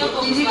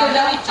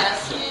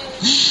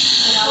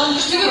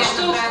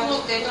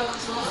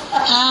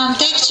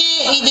 Текче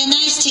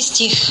 11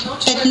 стих.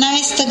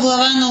 15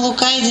 глава на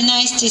Лука,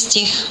 11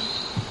 стих.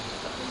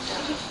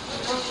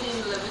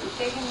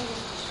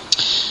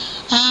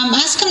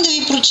 Аз искам да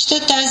ви прочита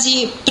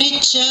тази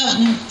притча,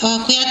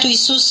 която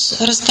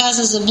Исус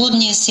разказа за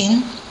блудния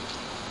син.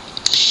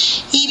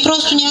 И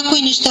просто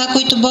някои неща,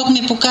 които Бог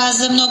ми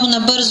показа много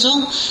набързо,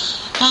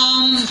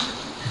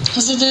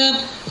 за да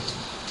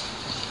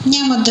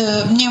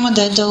няма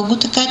да е дълго,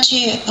 така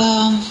че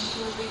в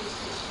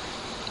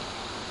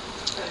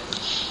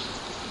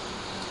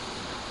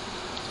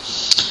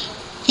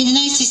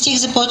 11 стих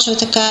започва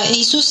така.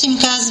 Исус им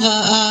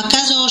казва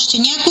още: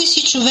 някой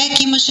си човек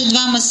имаше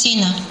двама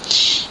сина.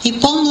 И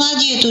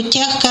по-младият от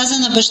тях каза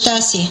на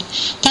баща си: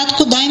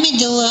 татко, дай ми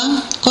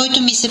дела,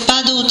 който ми се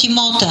пада от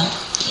имота.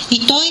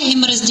 И той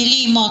им раздели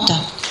имота.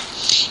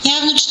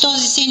 Явно, че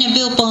този син е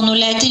бил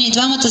пълнолетен и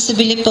двамата са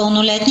били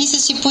пълнолетни и са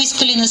си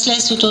поискали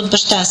наследството от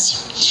баща си.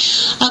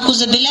 Ако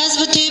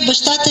забелязвате,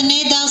 бащата не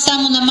е дал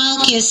само на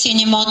малкия син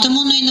имота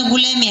му, но и на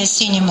големия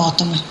син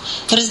имота му.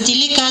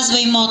 Раздели, казва,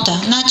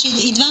 имота.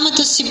 Значи и двамата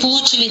са си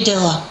получили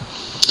дела.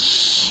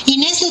 И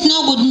не след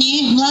много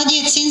дни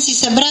младият син си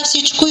събра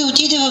всичко и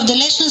отиде в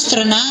далечна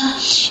страна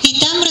и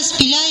там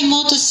разпиля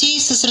имота си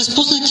с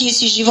разпуснатия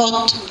си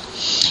живот.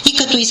 И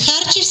като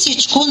изхарчи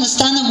всичко,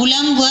 настана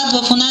голям глад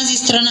в онази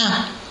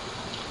страна.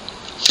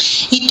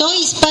 И той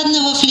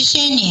изпадна в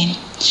лишение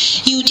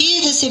и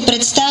отиде да се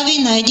представи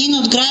на един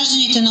от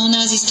гражданите на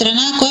онази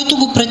страна, който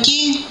го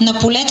прати на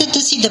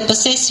полетата си да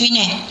пасе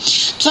свине.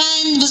 Това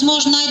е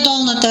възможно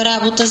най-долната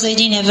работа за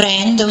един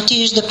евреин, да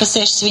отидеш да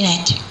пасеш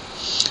свинете.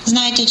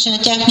 Знаете, че на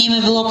тях не им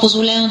е било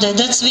позволено да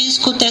ядат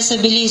свинско, те са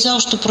били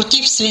изобщо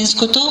против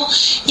свинското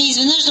и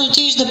изведнъж да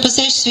отидеш да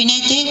пасеш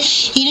свинете.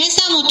 И не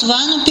само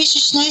това, но пише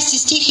 16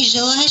 стих: и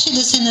желаеше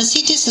да се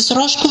насити с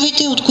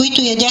рошковете, от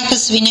които ядяха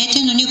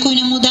свинете, но никой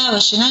не му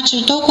даваше.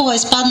 Значи толкова е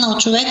спаднал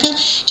човека,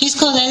 че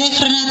искал да яде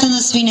храната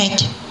на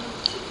свинете.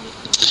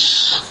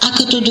 А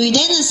като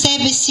дойде на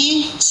себе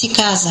си, си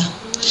каза.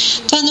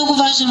 Това е много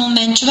важен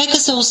момент. Човека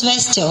се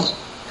освестил.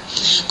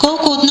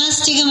 Колко от нас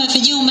стигаме в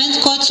един момент,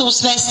 в който се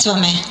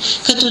освестваме.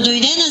 Като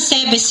дойде на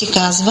себе си,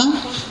 каза,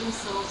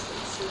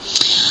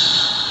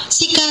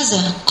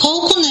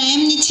 колко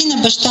наемници на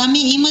баща ми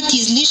имат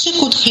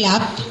излишък от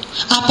хляб,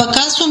 а пък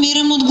аз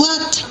умирам от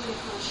глад.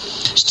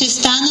 Ще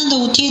стана да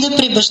отида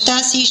при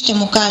баща си и ще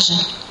му кажа: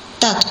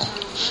 татко,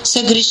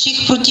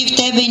 съгреших против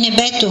тебе и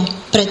небето,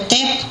 пред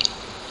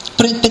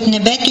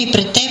небето и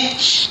пред теб,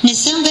 не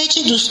съм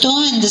вече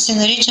достоен да се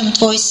наричам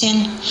твой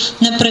син.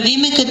 Направи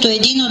ме като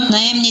един от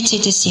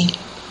наемниците си.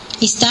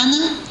 И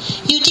стана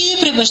и отиде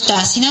при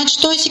баща си. Значи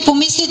той си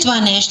помисли това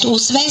нещо,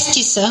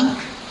 освести се,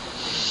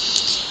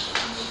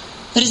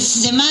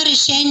 взема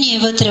решение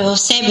вътре в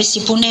себе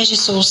си, понеже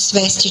се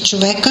освести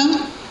човека,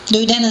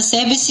 дойде на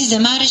себе си,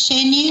 взема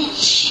решение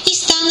и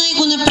стана и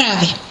го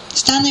направи.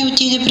 Стана и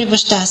отиде при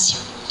баща си.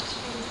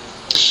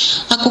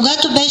 А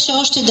когато беше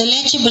още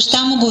далече,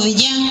 баща му го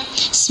видя,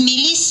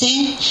 смили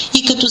се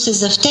и като се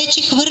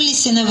завтече, хвърли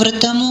се на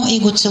врата му и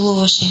го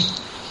целуваше.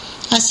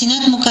 А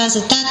синът му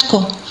каза: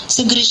 татко,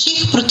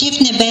 съгреших против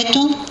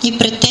небето и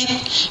пред теб,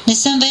 не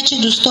съм вече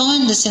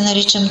достоен да се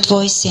наричам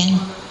твой син.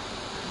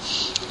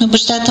 Но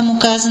бащата му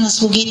каза на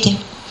слугите: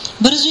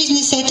 бързо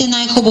изнесете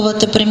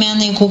най-хубавата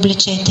премяна и го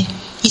облечете,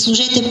 и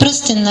сложете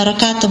пръстен на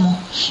ръката му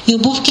и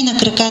обувки на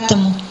краката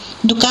му.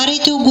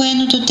 Докарайте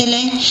огоеното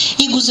теле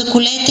и го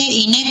заколете,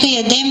 и нека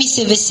ядем и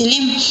се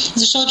веселим,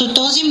 защото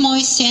този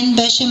мой син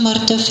беше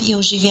мъртъв и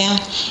оживя,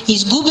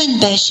 изгубен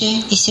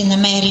беше и се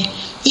намери.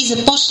 И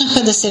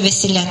започнаха да се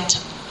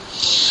веселят.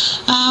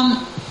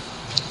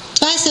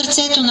 Това е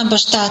сърцето на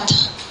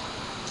бащата.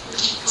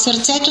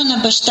 Сърцето на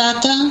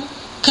бащата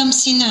към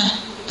сина,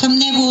 към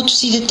неговото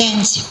си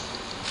детенце.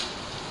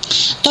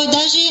 Той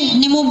даже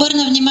не му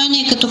обърна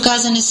внимание, като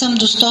каза: не съм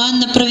достоен,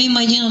 направи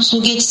ма един от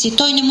слугите си.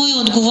 Той не му и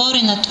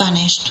отговори на това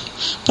нещо.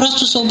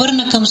 Просто се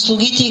обърна към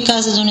слугите и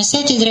каза: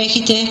 донесете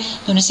дрехите,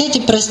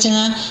 донесете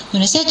пръстена,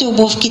 донесете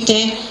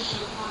обувките,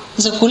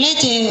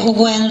 заколете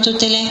огоеното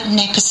теле,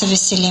 нека се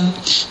веселим.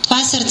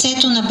 Това е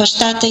сърцето на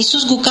бащата.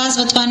 Исус го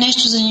казва това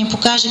нещо, за да ни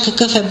покаже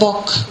какъв е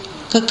Бог.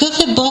 Какъв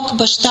е Бог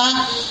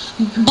баща,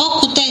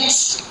 Бог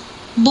отец.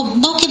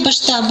 Бог е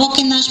баща, Бог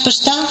е наш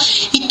баща,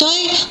 и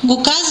Той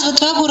го казва,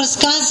 това го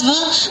разказва,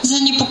 за да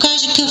ни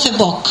покаже какъв е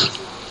Бог.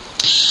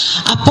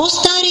 А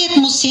по-старият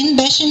му син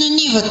беше на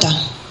нивата.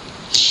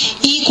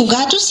 И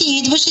когато си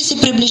идваше, се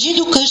приближи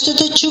до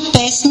къщата, чу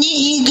песни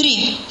и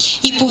игри.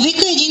 И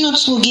повика един от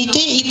слугите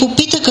и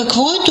попита: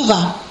 какво е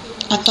това?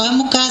 А той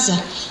му каза: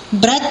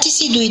 брат ти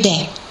си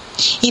дойде.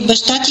 И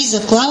баща ти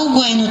заклал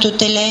огоеното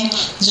теле,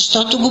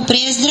 защото го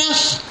прие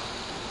здрав.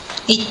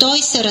 И той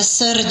се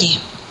разсърди.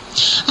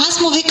 Аз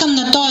му викам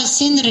на този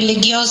син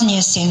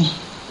религиозния син.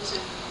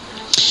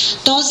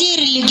 Този е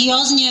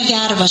религиозния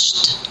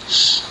вярващ.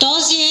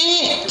 Този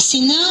е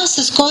сина,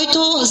 с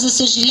който, за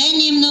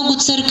съжаление, много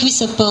църкви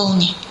са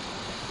пълни.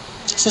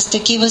 С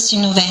такива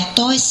синове.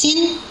 Той е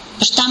син,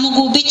 баща му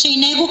го обича и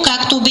него,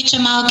 както обича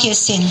малкия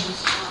син.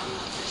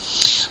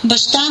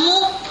 Баща му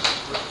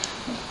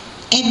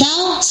е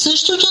дал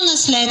същото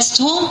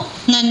наследство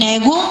на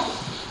него,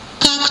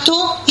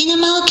 както и на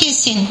малкия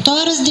син.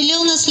 Той е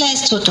разделил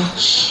наследството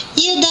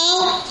и е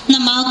дал на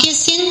малкия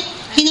син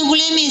и на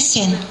големия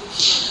син.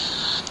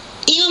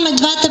 Имаме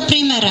двата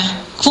примера.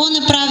 Какво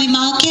направи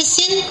малкия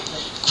син,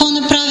 какво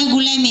направи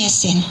големия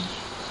син.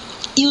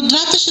 И от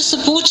двата ще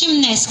се получим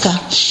днеска.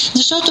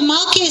 Защото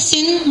малкия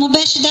син му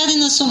беше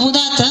дадена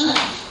свободата,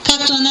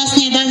 както на нас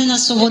ни е дадена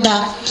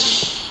свобода.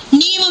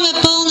 Ние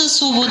имаме пълна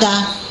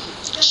свобода.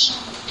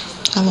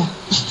 Ало.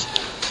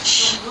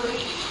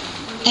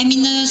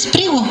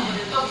 Спри го.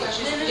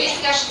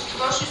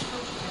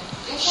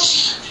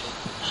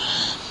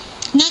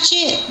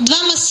 Значи,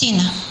 двама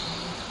сина.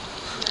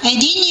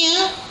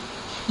 Единия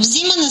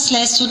взима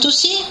наследството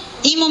си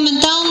и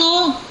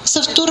моментално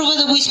се втурва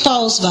да го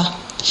използва.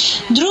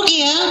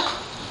 Другия,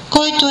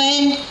 който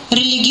е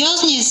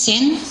религиозният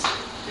син,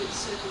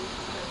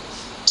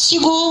 си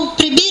го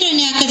прибира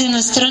някъде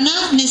на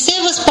страна, не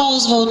се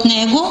възползва от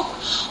него,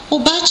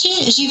 обаче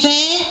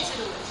живее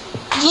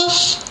в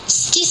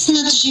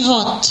стиснат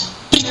живот,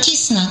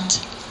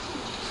 притиснат.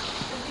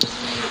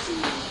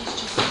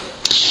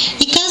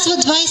 И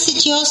казва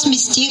 28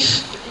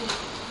 стих: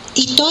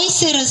 и той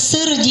се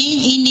разсърди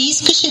и не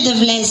искаше да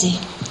влезе.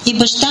 И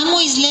баща му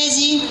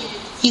излезе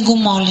и го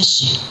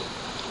молеше.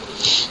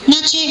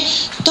 Значи,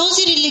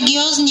 този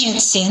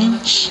религиозният син,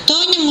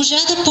 той не можа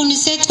да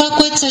понесе това,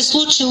 което се е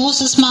случило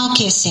с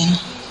малкия син.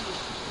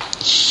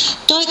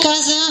 Той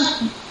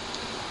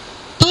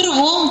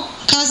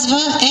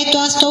казва, ето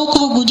аз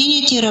толкова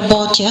години ти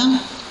работя,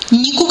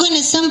 никога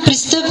не съм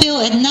пристъпил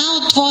една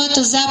от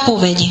твоята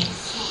заповеди.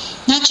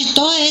 Значи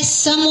той е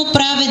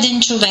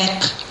самоправеден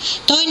човек.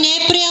 Той не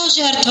е приел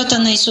жертвата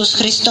на Исус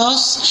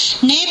Христос,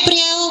 не е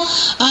приел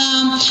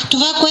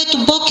това, което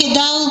Бог е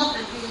дал,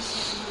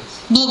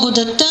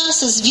 благодата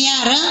с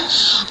вяра,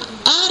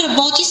 а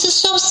работи със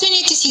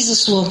собствените си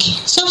заслуги,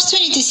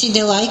 собствените си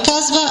дела и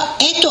казва,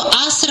 ето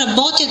аз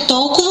работя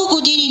толкова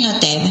години на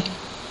тебе.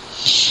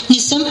 Не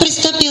съм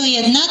пристъпил и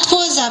една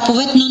твоя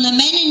заповед, но на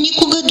мене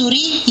никога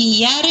дори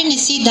и яре не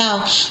си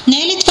дал.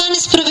 Не е ли това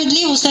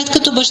несправедливо, след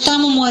като баща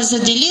му е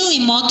заделил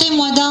имота и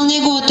му е дал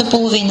неговата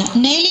половина?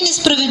 Не е ли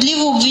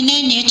несправедливо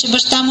обвинение, че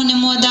баща му не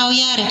му е дал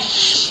яре?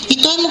 И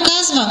той му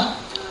казва,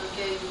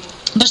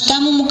 баща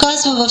му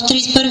казва в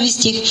 31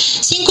 стих,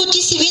 синко,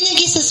 ти си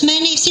винаги с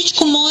мене и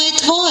всичко мое е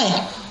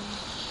твое.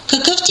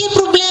 Какъв ти е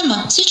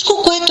проблема?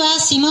 Всичко, което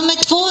аз имам, е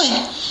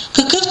твое.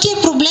 Какъв ти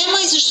е проблема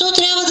и защо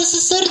трябва да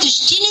се сърдиш?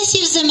 Ти не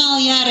си вземал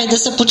яре да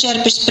се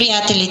почерпиш с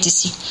приятелите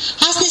си.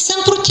 Аз не съм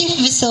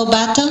против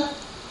веселбата,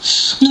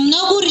 но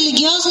много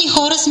религиозни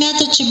хора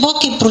смятат, че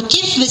Бог е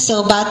против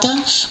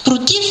веселбата,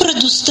 против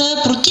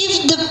радостта,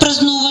 против да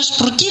празнуваш,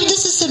 против да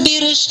се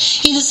събираш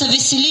и да се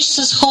веселиш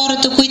с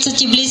хората, които са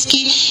ти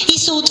близки. И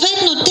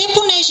съответно те,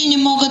 понеже не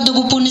могат да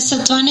го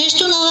понесат това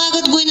нещо,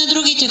 налагат го и на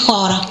другите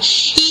хора.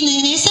 И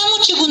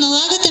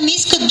хората ми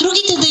искат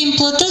другите да им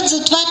платят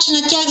за това, че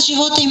на тях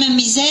живота им е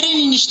мизерен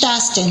и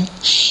нещастен.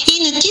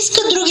 И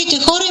натискат другите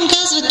хора, им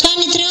казват, това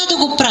не трябва да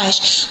го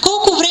правиш.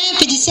 Колко време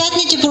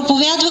петдесятните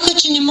проповядваха,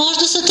 че не може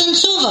да се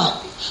танцува.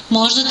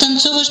 Може да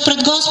танцуваш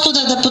пред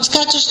Господа, да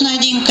подскачаш на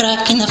един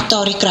крак и на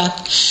втори крак.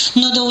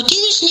 Но да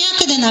отидеш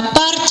някъде на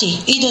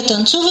парти и да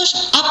танцуваш,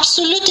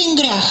 абсолютен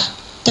грях.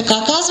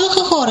 Така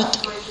казваха хората.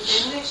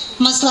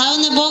 Ма слава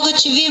на Бога,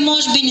 че вие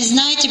може би не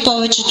знаете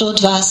повечето от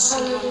вас.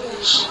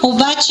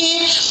 Обаче,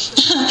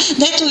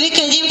 дето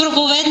вика един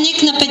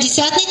проповедник, на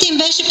 50-ните им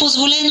беше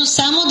позволено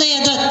само да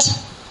ядат.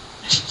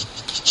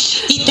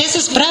 И те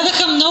се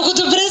справяха много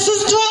добре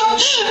с това.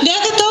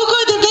 Бяха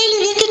толкова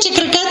дебели, вика, че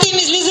краката им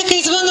излизаха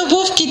извън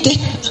обувките.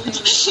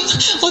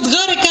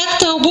 Отгоре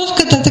както е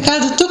обувката, така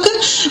до тук,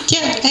 тя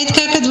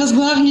така като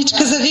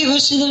възглавничка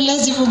завиваш и да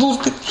влезе в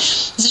обувката.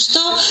 Защо?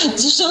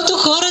 Защото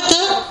хората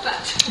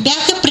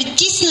бяха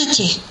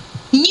притиснати.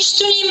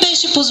 Нищо не им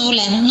беше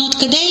позволено. Но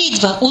откъде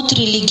идва? От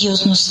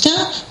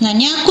религиозността на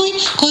някой,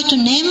 който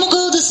не е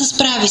могъл да се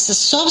справи с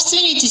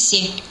собствените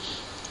си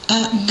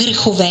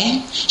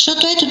грехове,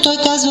 защото ето той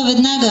казва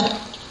веднага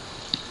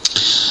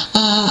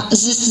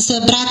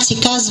за брат си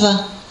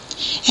казва,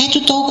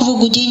 ето толкова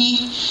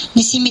години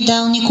не си ми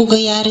дал никога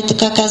яре,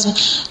 така казва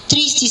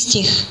 30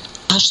 стих,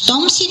 а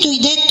щом си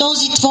дойде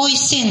този твой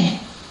син,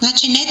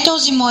 значи не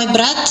този мой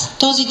брат,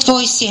 този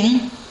твой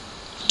син,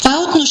 това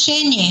е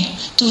отношение.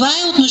 Това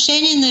е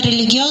отношение на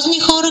религиозни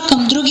хора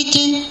към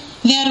другите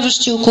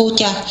вярващи около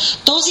тях.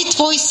 Този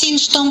твой син,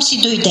 щом си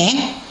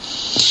дойде,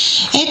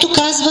 ето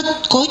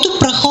казват, който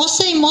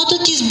прахоса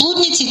имотът и с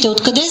блудниците.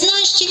 Откъде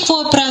знаеш ти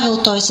какво е правил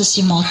той с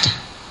имота?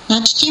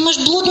 Значи ти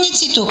имаш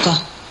блудници тук.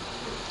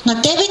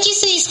 На тебе ти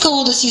се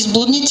искало да си с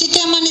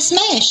блудниците, ама не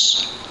смееш.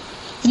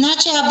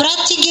 Значи, брат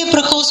ти ги е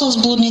прахосал с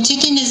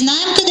блудниците, не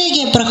знаем къде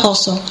ги е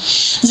прахосал.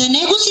 За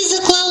него си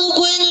заклал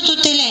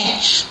угоеното теле.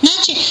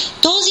 Значи,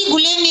 този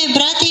големия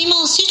брат е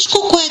имал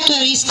всичко, което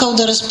е искал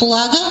да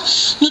разполага,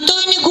 но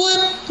той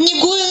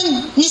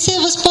не се е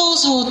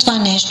възползвал от това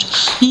нещо.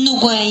 Но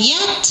го е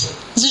яд,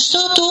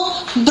 защото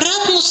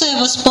брат му се е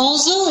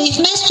възползвал и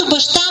вместо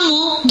баща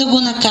му да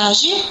го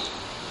накаже,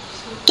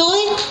 той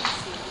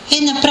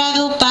е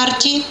направил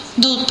парти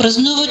да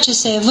отпразнува, че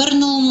се е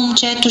върнало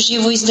момчето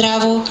живо и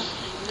здраво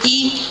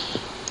и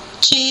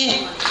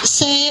че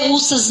се е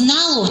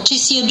осъзнало, че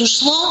си е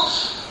дошло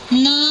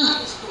на...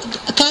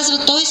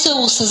 Казва, той се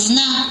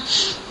осъзна,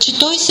 че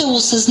той се е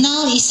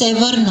осъзнал и се е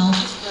върнал.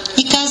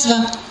 И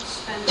казва,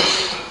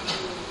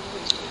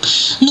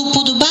 но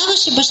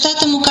подобаваше,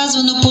 бащата му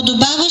казва, но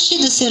подобаваше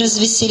да се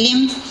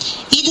развеселим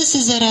и да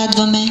се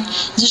зарадваме,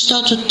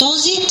 защото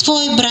този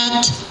твой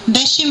брат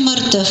беше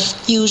мъртъв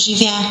и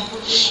оживя,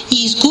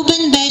 и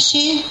изгубен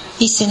беше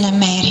и се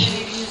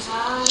намери.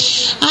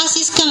 Аз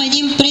искам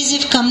един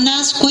призив към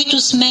нас,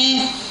 които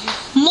сме,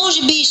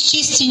 може би,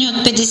 изчистени от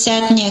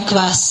 50-ния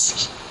клас.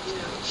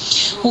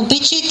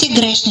 Обичайте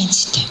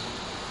грешниците.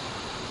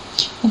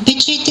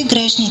 Обичайте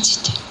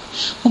грешниците.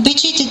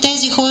 Обичайте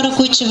тези хора,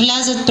 които ще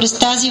влязат през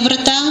тази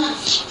врата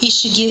и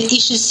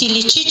ще си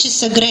личи, че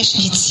са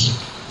грешници.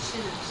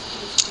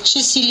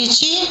 Ще си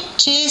личи,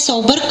 че са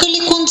объркали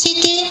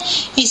конците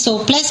и са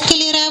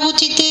оплескали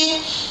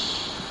работите.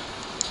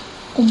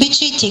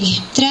 Обичайте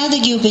ги. Трябва да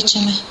ги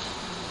обичаме.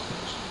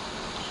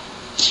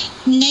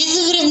 Не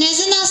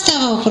за нас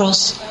става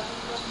въпрос.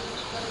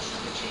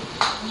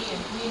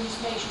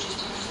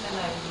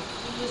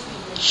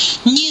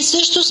 Ние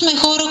също сме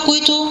хора,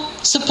 които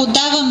се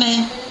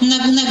поддаваме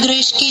на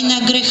грешки и на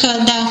греха,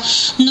 да.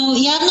 Но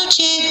явно,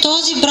 че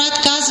този брат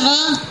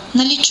казва,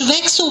 нали,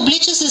 човек се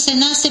облича с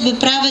една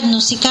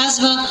себеправедност и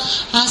казва,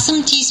 аз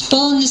съм ти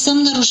изпълнен, не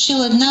съм нарушил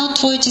една от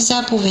твоите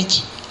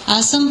заповеди.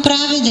 Аз съм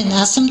праведен,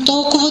 аз съм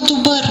толкова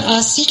добър,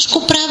 аз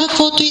всичко правя,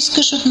 каквото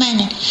искаш от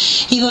мене.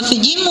 И в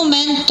един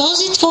момент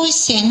този твой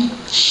син,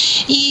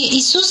 и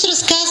Исус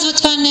разказва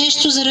това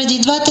нещо заради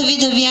двата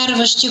вида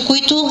вярващи,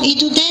 които и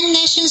до ден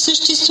днешен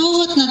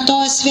съществуват на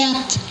този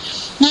свят.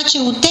 Значи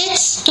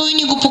Отец, той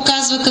ни го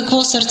показва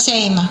какво сърце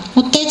има.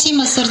 Отец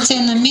има сърце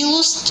на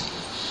милост,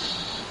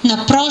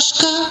 на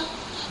прошка,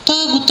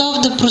 той е готов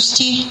да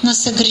прости на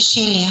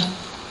съгрешилия.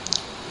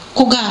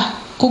 Кога?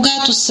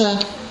 Когато са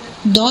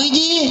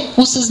дойде,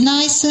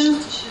 осъзнай се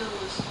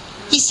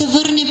и се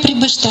върне при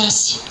баща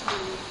си.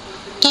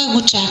 Той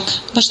го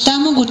чака. Баща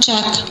му го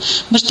чака.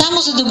 Баща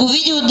му, за да го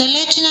види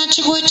отдалеч,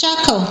 иначе го е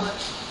чакал.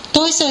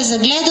 Той се е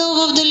загледал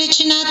в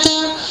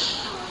далечината.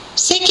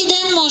 Всеки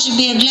ден, може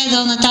би, е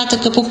гледал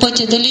нататъка по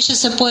пътя, дали ще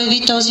се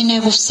появи този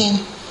негов син.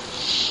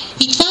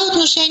 И това е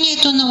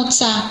отношението на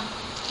отца.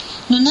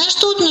 Но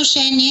нашето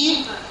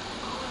отношение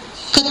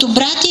като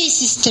братя и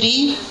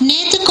сестри не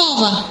е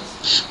такова.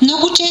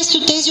 Много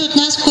често тези от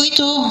нас,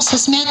 които се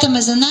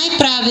смятаме за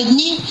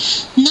най-праведни,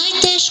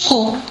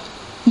 най-тежко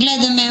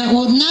гледаме,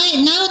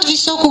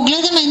 най-отвисоко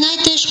гледаме,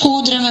 най-тежко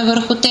удряме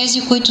върху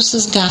тези, които са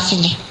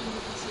сгафили.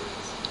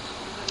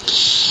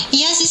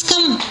 И аз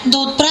искам да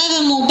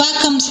отправя молба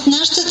към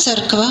нашата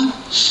църква,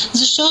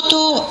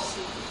 защото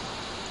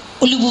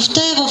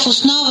любовта е в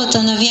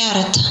основата на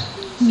вярата.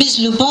 без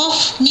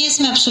любов ние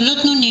сме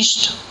абсолютно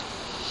нищо.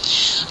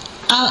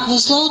 А в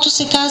Словото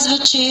се казва,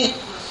 че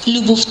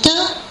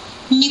любовта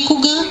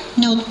никога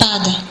не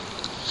отпада.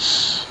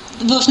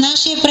 В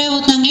нашия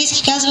превод на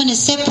английски казва не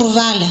се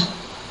проваля.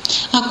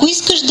 Ако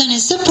искаш да не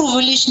се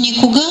провалиш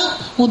никога,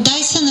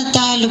 отдай се на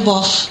тая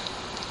любов.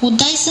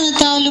 Отдай се на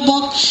тая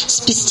любов,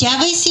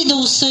 спестявай си да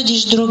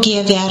осъдиш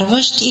другия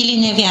вярващ или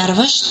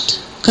невярващ,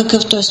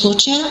 какъвто е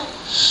случая.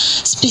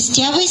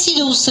 Спестявай си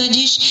да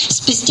осъдиш,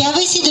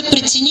 спестявай си да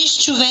прецениш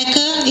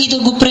човека и да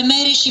го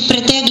премериш и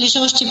претеглиш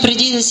още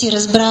преди да си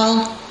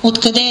разбрал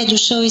откъде е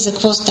дошъл и за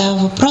какво става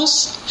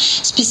въпрос.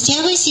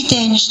 Спестявай си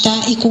тези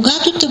неща и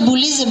когато те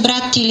боли за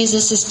брат ти или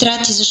за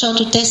сестра ти,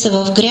 защото те са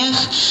в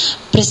грях,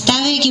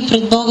 представяй ги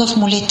пред Бога в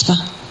молитва.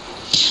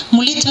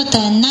 Молитвата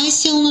е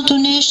най-силното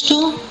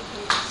нещо,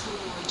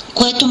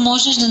 което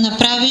можеш да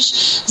направиш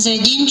за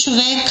един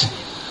човек,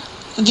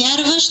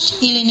 вярващ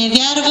или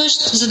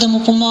невярващ, за да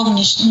му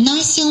помогнеш.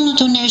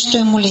 Най-силното нещо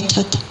е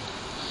молитвата.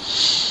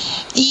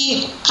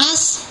 И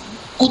аз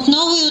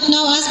отново и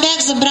отново, аз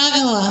бях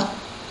забравила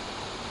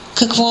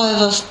какво е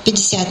в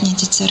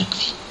 50-ните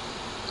църкви.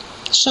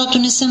 Защото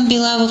не съм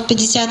била в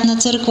 50-на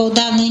църква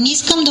отдавна и не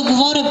искам да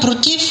говоря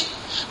против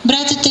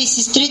братята и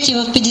сестрите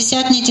в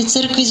 50-ните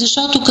църкви,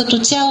 защото като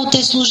цяло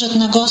те служат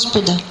на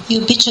Господа и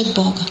обичат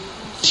Бога.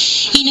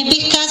 И не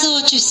бих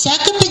казала, че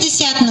всяка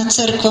 50-на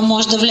църква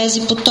може да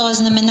влезе под този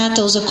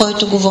знаменател, за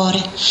който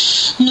говоря.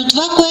 Но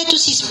това, което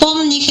си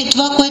спомних, е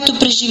това, което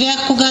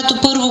преживях, когато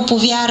първо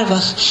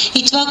повярвах.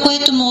 И това,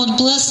 което ме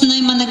отблъсна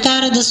и ме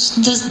накара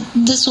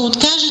да се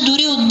откажа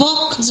дори от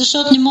Бог,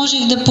 защото не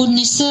можех да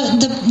понеса,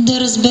 да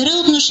разбера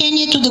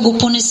отношението, да го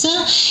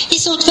понеса и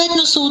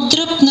съответно се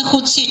отдръпнах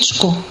от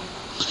всичко.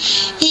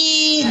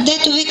 И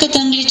дето викат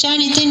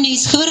англичаните, не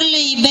изхвърля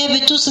и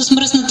бебето с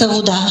мръсната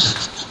вода.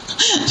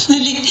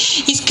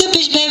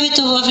 Изкъпиш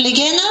бебето в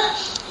легена,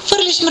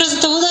 фърлиш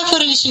мръсната вода,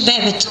 фърлиш и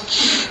бебето.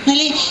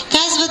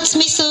 Казват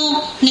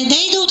смисъл, не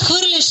дей да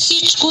отхвърляш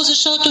всичко,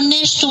 защото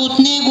нещо от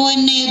него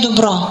не е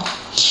добро.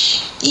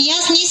 И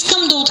аз не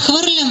искам да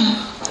отхвърлям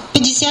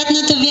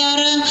 50-ната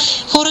вяра,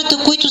 хората,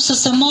 които са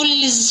се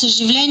молили за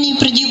съживление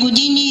преди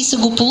години и са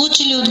го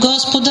получили от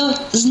Господа,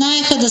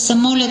 знаеха да се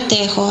молят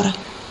тези хора.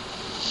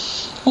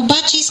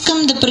 Обаче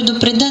искам да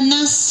предупредя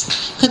нас,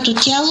 като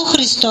тяло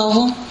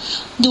Христово,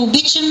 да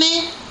обичаме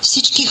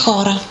всички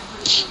хора.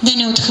 Да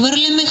не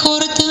отхвърляме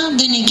хората,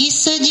 да не ги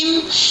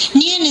съдим.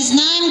 Ние не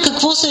знаем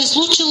какво се е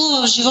случило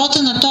в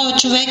живота на този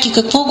човек и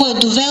какво го е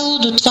довело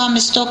до това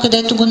место,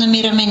 където го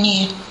намираме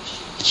ние.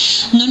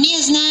 Но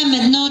ние знаем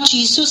едно, че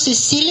Исус е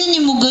силен и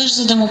могъщ,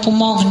 за да му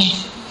помогне.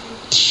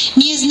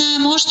 Ние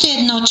знаем още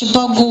едно, че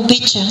Бог го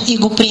обича и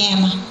го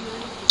приема.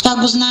 Това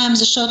го знаем,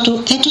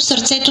 защото ето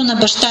сърцето на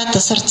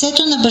бащата.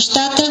 Сърцето на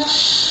бащата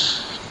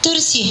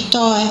търси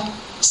този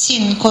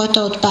син, който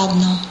е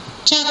отпаднал.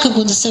 Чака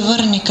го да се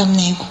върне към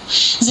него.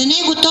 За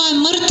него той е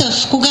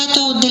мъртъв, когато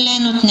е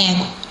отделен от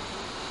него.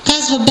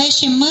 Казва,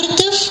 беше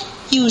мъртъв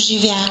и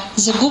оживя.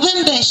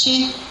 Загубен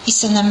беше и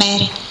се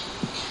намери.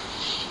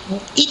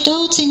 И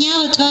той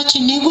оценява това, че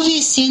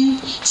неговия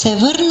син се е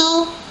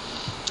върнал,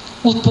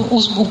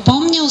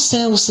 упомнял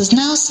се,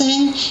 осъзнал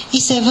се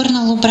и се е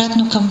върнал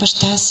обратно към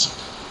баща си.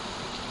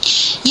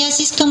 И аз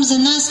искам за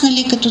нас,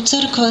 като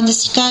църква, да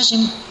си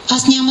кажем,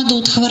 аз няма да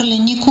отхвърля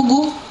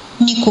никого,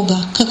 никога,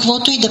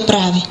 каквото и да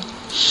прави.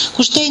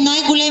 Ако ще и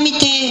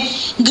най-големите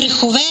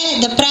грехове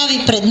да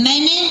прави пред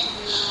мене,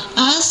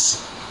 аз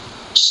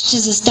ще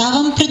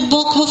заставам пред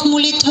Бог в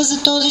молитва за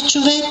този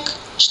човек,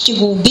 ще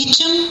го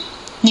обичам.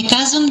 Не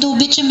казвам да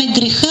обичаме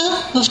греха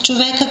в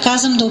човека,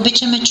 казвам да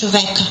обичаме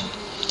човека.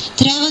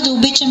 Трябва да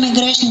обичаме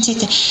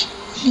грешниците.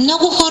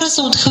 Много хора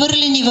са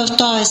отхвърлени в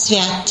този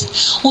свят.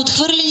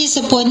 Отхвърлени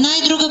са по една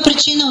и друга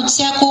причина от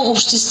всяко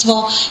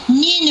общество.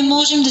 Ние не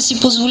можем да си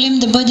позволим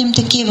да бъдем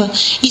такива.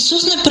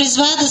 Исус не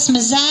призва да сме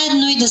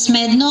заедно и да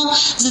сме едно,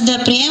 за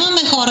да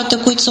приемаме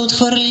хората, които са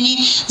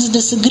отхвърлени, за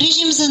да се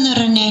грижим за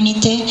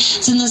наранените,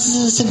 за да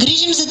се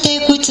грижим за те,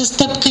 които са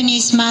стъпкани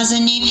и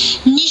смазани,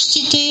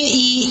 нищите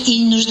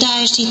и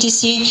нуждаещите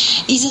си.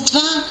 И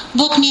затова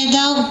Бог ни е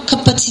дал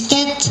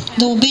капацитет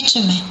да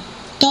обичаме.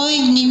 Той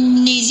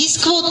не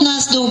изисква от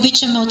нас да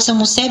обичаме от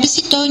само себе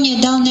си, Той ни е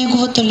дал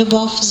Неговата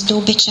любов, за да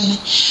обичаме.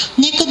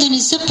 Нека да не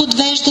се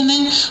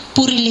подвеждаме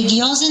по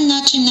религиозен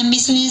начин на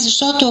мислене,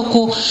 защото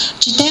ако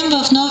четем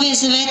в Новия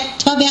Завет,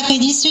 това бяха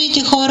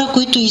единствените хора,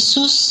 които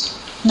Исус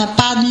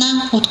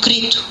нападна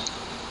открито.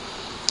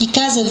 И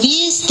каза,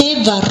 вие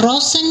сте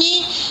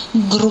варосани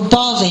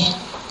гробове.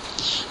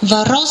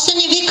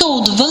 Варосани, вика,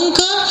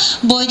 отвънка,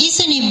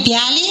 боядисани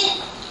бяли,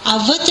 а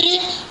вътре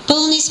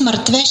пълни с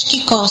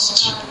мъртвешки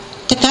кости.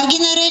 Така ги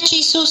нарече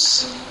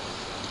Исус.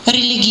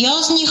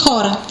 Религиозни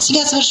хора.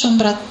 Сега свършвам,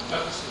 брат.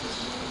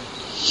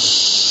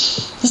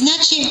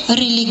 Значи,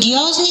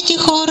 религиозните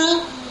хора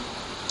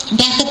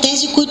бяха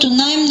тези, които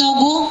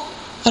най-много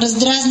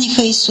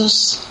раздразниха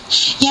Исус.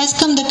 И аз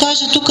искам да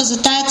кажа тук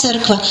за тая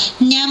църква,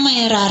 няма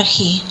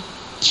иерархии.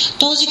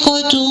 Този,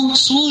 който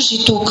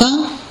служи тук,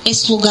 е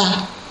слуга.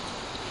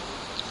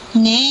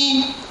 Не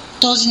е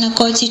този, на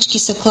който всички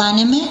се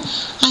кланяме,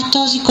 а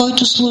този,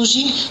 който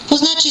служи. Какво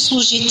значи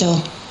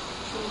служител?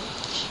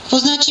 Какво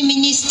значи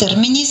министър?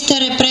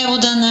 Министър е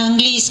превода на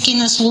английски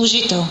на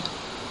служител.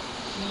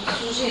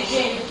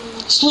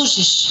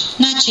 Служиш.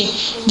 Значи,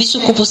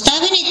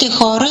 високопоставените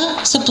хора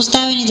са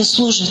поставени да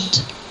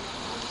служат.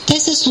 Те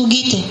са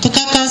слугите.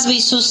 Така казва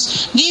Исус.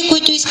 Вие,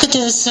 които искате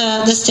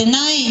да сте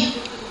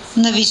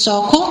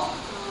най-нависоко,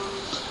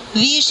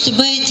 вие ще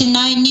бъдете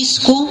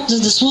най-ниско, за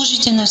да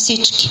служите на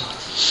всички.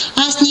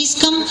 Аз не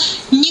искам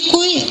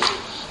никой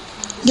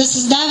да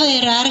създава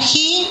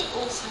иерархии,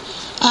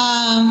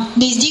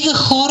 да издига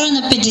хора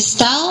на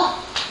педестал.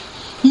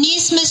 Ние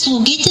сме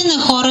слугите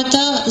на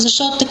хората,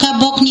 защото така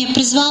Бог ни е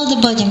призвал да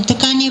бъдем,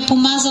 така ни е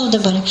помазал да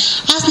бъдем.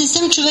 Аз не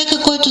съм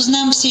човека, който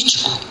знам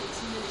всичко.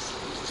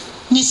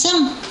 Не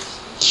съм.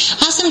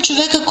 Аз съм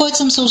човека, който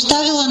съм се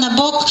оставила на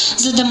Бог,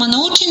 за да ме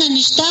научи на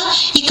неща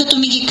и като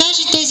ми ги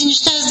каже тези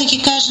неща, аз да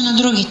ги кажа на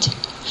другите.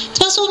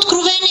 Това са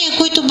откровения,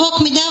 които Бог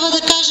ми дава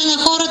да кажа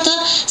на хората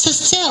с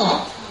цел.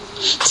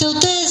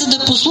 Целта е за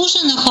да послуша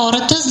на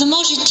хората, за да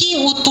може ти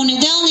от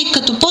понеделник,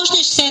 като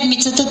почнеш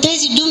седмицата,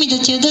 тези думи да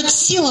ти дадат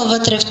сила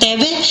вътре в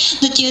тебе,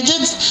 да ти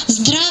дадат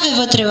здраве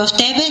вътре в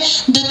тебе,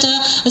 да те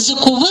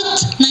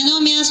заковат на едно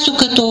място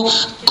като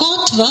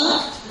котва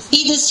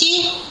и да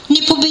си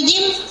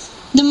непобедим,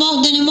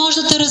 да не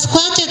може да те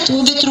разклатят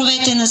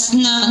ветровете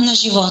на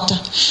живота,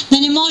 да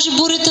не може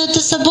бурята да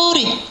те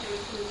събори.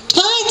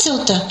 Това е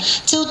целта.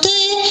 Целта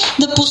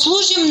е да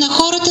послужим на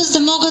хората, за да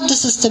могат да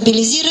се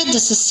стабилизират, да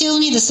са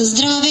силни, да са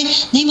здрави,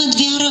 да имат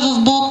вяра в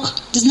Бог,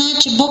 да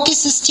знаят, че Бог е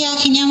с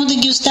тях и няма да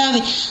ги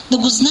остави. Да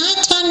го знаят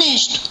това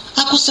нещо.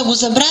 Ако са го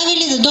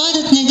забравили, да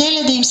дойдат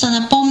неделя да им се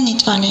напомни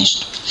това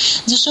нещо.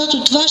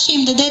 Защото това ще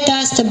им даде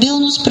тая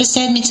стабилност през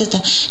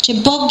седмицата, че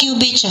Бог ги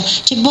обича,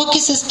 че Бог е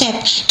с теб,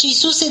 че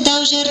Исус е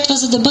дал жертва,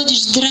 за да бъдеш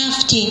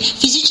здрав ти,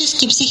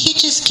 физически,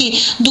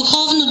 психически,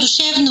 духовно,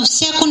 душевно,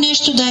 всяко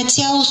нещо да е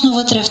цялостно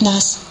вътре в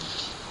нас.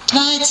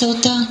 Това е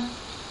целта.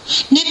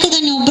 Нека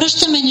да не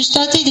обръщаме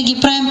нещата и да ги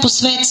правим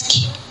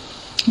по-светски.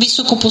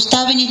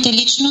 Високопоставените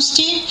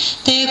личности,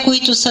 те,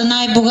 които са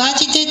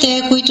най-богатите,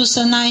 те, които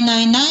са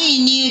най-най-най и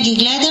ние ги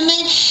гледаме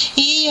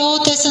и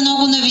те са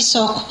много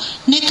нависоко.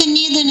 Нека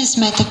ние да не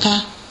сме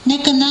така.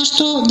 Нека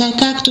нашето да е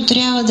както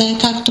трябва, да е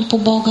както по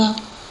Бога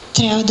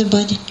трябва да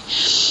бъде.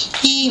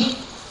 И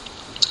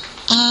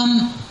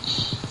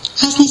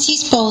аз не си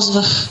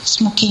използвах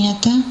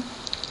смокинята.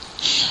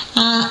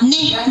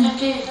 Не.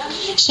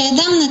 Ще я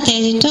дам на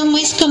Тедито, ама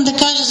искам да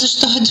кажа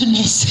защо я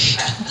донесах.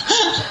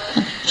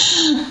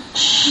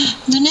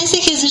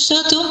 Донесах я,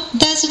 защото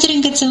тази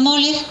сутрин, като се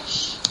молих,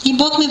 и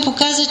Бог ми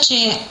показа,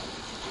 че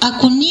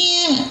ако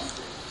ние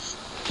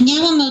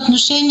нямаме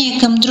отношение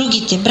към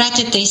другите,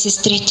 братята и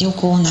сестрите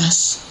около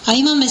нас, а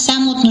имаме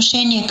само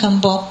отношение към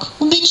Бог,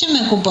 обичаме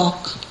го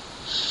Бог,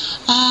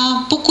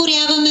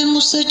 покоряваме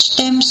му се,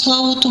 четем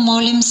Словото,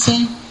 молим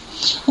се,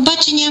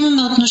 обаче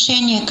нямаме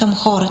отношение към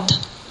хората.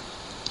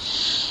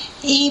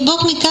 И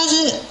Бог ми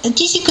каза,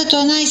 ти си като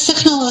една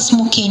изсъхнала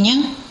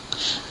смокиня,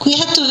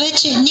 която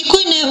вече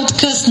никой не е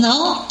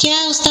откъснал,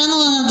 тя е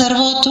останала на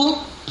дървото,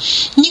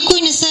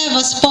 никой не се е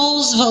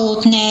възползвал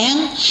от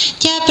нея,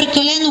 тя е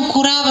прекалено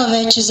корава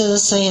вече, за да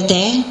се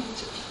яде.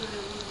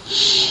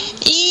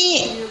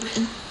 И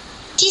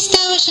ти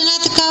ставаш една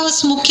такава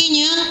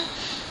смокиня,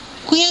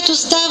 която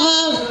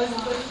става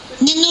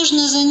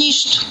ненужна за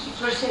нищо.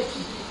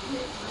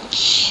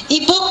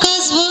 И Бог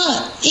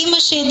казва,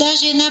 имаше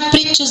даже една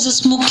притча за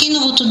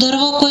смокиновото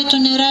дърво, което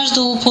не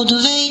раждало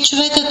плодове и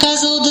човека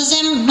казал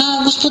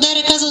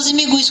господаря казал,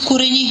 вземи го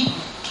изкорени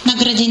на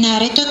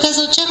градинаря. И той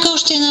казал, чака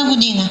още една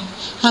година.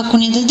 Ако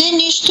не даде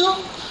нищо,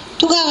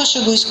 тогава ще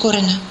го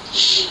изкорена.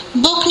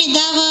 Бог ни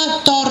дава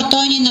тор,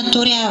 той ни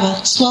наторява.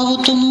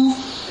 Словото му,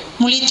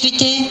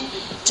 молитвите,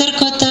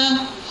 църквата.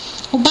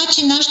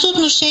 Обаче нашето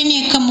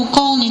отношение към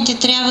околните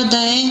трябва да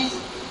е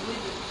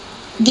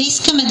да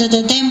искаме да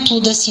дадем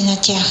плода си на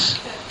тях.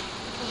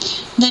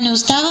 Да не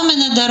оставаме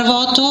на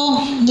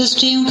дървото, да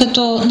стоим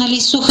като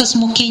суха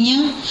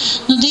смокиня,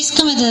 но да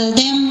искаме да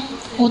дадем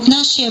от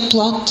нашия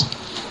плод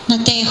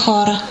на тези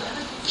хора.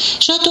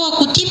 Защото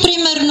ако ти,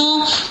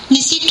 примерно,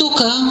 не си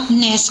тука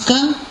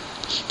днеска,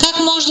 как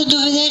можеш да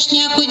доведеш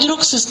някой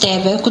друг с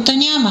тебе, ако те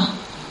няма?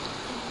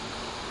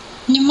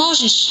 Не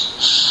можеш.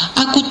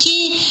 Ако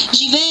ти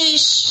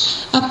живееш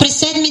през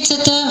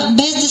седмицата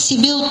без да си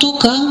бил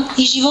тука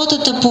и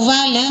живота те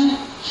поваля,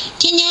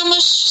 ти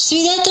нямаш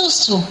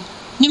свидетелство.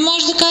 Не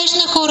можеш да кажеш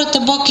на хората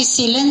Бог е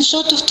силен,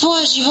 защото в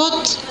твоя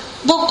живот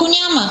Бог го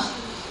няма.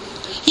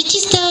 И ти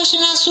ставаш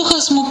една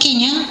суха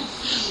смокиня,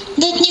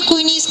 дет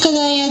никой не иска да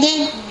я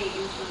яде.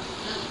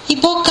 И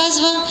Бог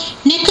казва,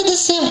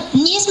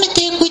 ние сме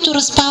те, които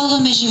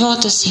разпалваме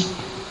живота си.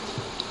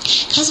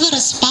 Казва,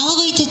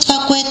 разпалвайте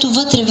това, което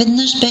вътре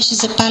веднъж беше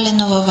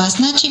запалено във вас.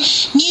 Значи,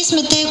 ние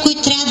сме те,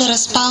 които трябва да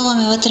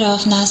разпалваме вътре в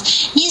нас.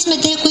 Ние сме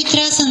те, които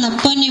трябва да се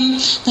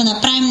напънем, да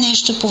направим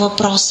нещо по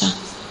въпроса.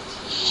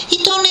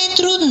 И то не е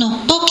трудно.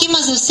 Бог има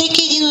за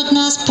всеки един от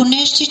нас по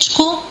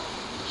нещичко,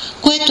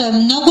 което е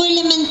много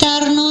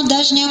елементарно, даже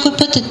даже някой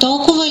път е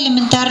толкова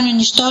елементарно и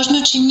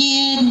нищожно, че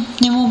ние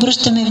не му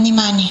обръщаме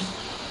внимание.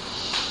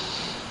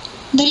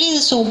 Дали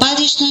да се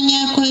обадиш на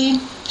някой,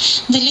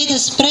 дали да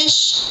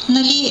спреш,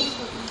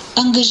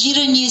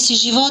 ангажирания си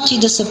живот и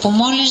да се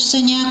помолиш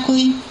за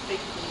някой,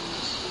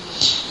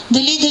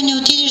 дали да не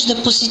отидеш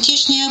да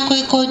посетиш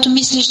някой, който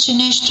мислиш, че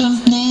нещо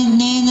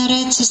не е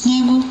наред с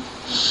него.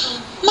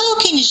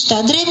 Малки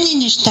неща, дребни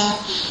неща.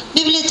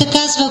 Библията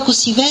казва, ако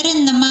си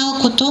верен на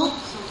малкото,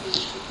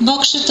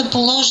 Бог ще те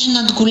положи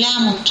над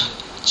голямото.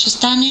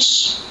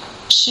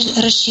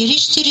 Ще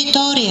разшириш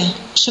територия,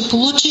 ще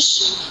получиш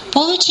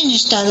повече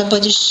неща да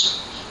бъдеш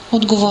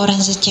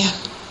отговорен за тях.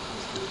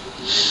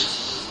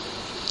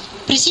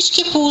 При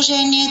всички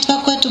положения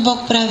това, което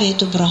Бог прави, е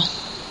добро.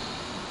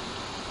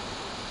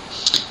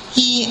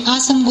 И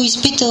аз съм го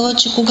изпитала,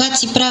 че когато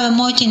си правя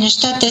моите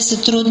неща, те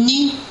са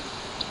трудни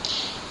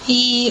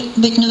и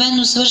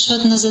обикновено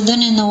свършват на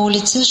задънена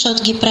улица,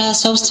 защото ги правя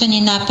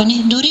собствени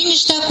напъни. Дори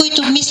неща,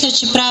 които мисля,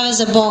 че правя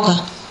за Бога.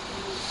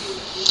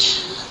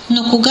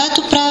 Но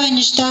когато правя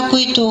неща,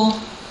 които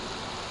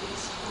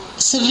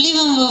се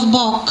вливам в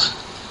Бог,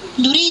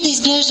 дори и да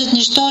изглеждат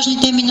нищожни,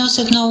 те ми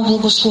носят много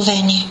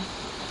благословение.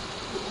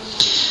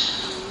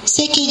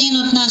 Всеки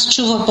един от нас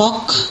чува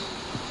Бог.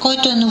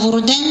 Който е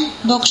новороден,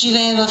 Бог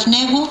живее в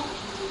него.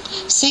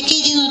 Всеки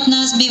един от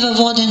нас бива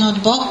воден от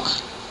Бог.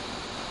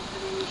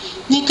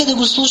 Нека да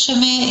го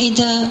слушаме и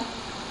да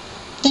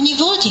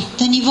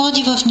ни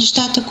води в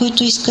нещата,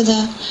 които иска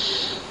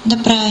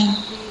да правим.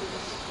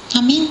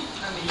 Амин.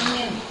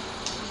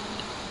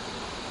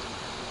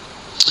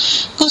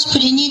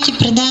 Господи, ние ти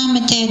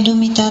предаваме тези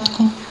думи,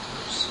 Татко.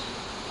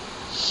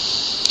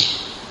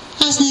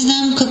 Аз не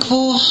знам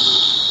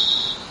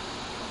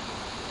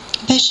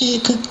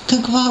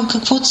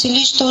какво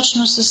целиш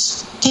точно с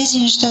тези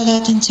неща,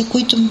 татенце,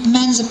 които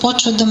мен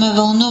започват да ме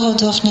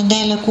вълнуват в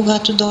неделя,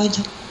 когато дойда.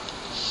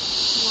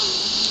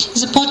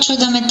 Започва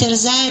да ме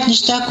тързаят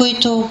неща,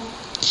 които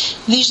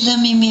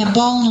виждам и ми е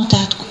болно,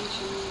 Татко.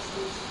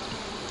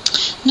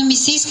 Но ми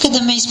се иска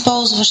да ме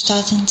използваш,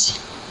 татенце.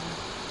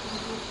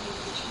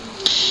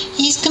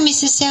 И иска ми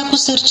се всяко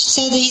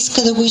сърчице да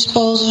иска да го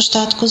използваш,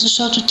 Татко,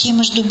 защото ти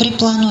имаш добри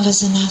планове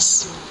за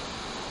нас.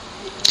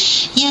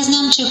 И аз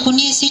знам, че ако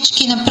ние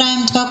всички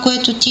направим това,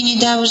 което ти ни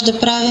даваш да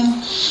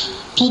правим,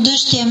 плодът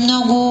ще е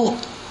много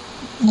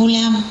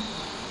голям.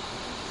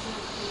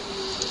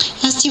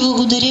 Аз ти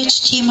благодаря,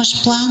 че ти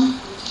имаш план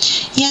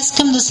и аз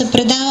искам да се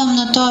предавам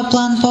на този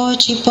план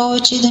повече и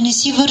повече и да не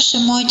си върша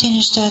моите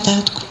неща,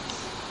 Татко.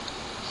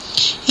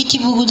 И ти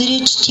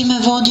благодаря, че ти ме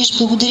водиш,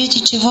 благодаря ти,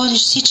 че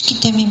водиш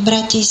всичките ми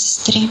брати и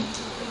сестри.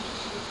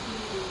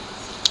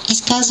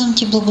 Изказвам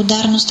ти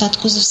благодарност,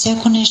 Татко, за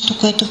всяко нещо,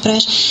 което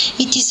правиш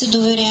и ти се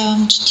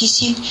доверявам, че ти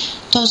си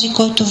този,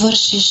 който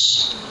вършиш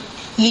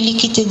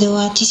великите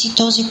дела. Ти си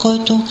този,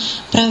 който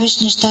правиш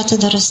нещата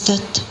да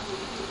растат.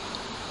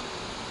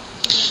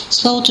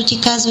 Словото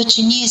ти казва,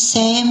 че ние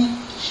сеем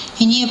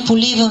и ние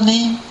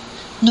поливаме,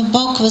 но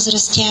Бог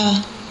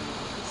възрастява.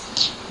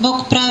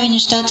 Бог прави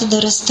нещата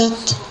да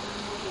растат.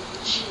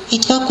 И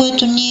това,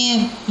 което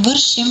ние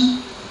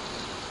вършим,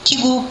 ти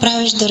го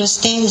правиш да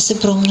расте и да се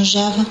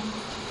промножава.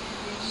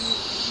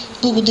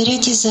 Благодаря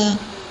ти за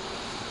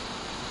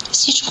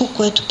всичко,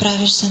 което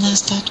правиш за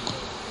нас, Татко.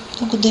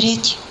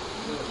 Благодаря ти.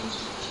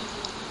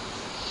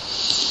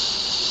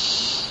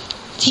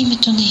 В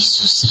името на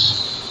Исуса.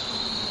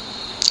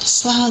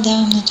 Слава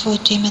давам на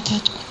Твоето име,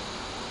 Татко.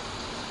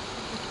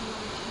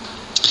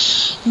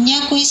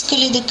 Някой иска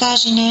ли да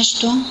каже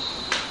нещо?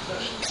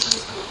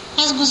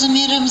 Аз го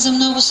замирам за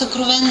много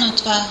съкровенно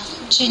това,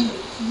 че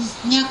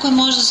някой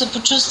може да се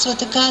почувства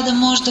така, да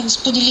може да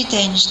сподели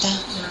тези неща.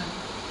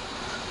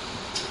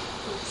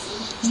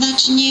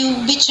 Значи ние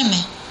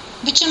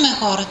обичаме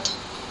хората.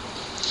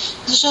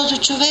 Защото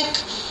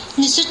човек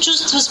не се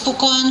чувства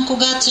спокоен,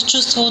 когато се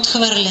чувства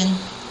отхвърлен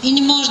и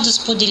не може да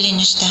сподели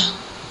неща.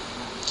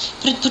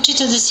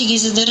 Предпочита да си ги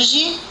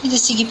задържи и да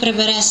си ги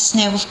пребере с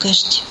него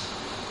вкъщи.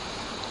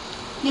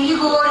 Нали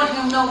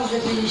говорихме много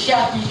за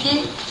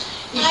белишатници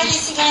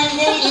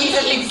и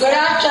за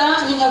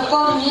брата ни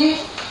напомни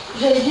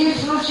за един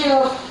случай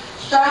в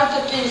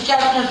старата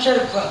Пелишатна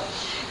църква,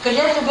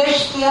 където беше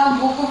Стоян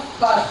Бухов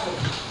пастор.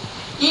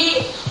 И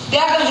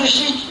бяха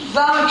дошли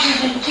двама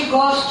чужденци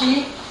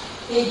гости,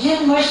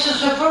 един мъж със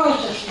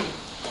съпругата си.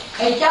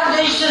 И тя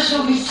беше с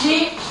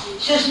обици,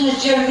 с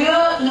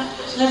начервила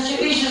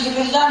и с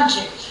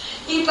гръзданче.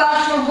 И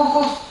пастор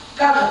Бухов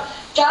каза,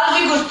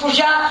 тази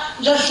госпожа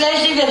да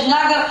слезе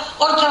веднага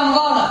от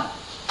амвона.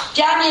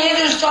 Тя не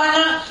е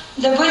достойна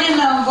да бъде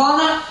на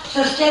амвона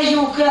с тези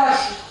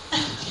украси.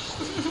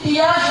 И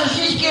аз с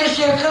всичкия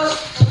съркъл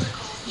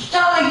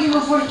стана ги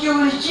му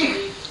противоречих.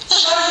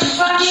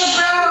 Това не е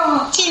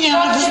правилно. Ти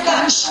няма да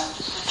станеш.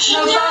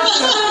 И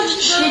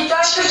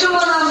той като му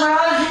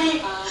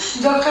намрази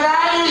до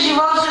края на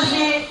живота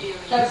си,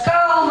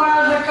 такава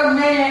омраза към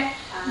мене,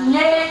 не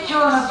е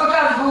чувана. Пък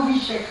аз го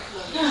обичах.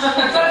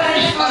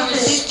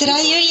 Сестра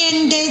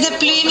Юлия, дай да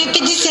плюеме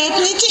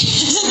 50-ните.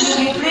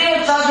 Не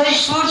плюе, това да е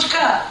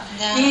случка.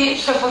 Да. И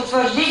ще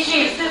потвърди,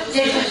 че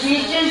те са си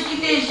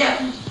истинските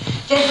десятници.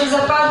 Те са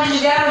запазили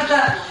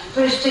вярата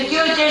през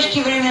такива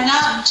тежки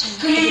времена.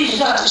 Книги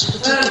са,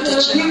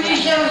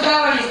 Библии са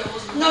раздавали.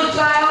 Но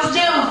това е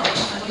отделно.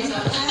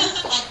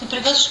 Не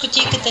превършиш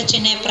кутийката, че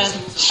не е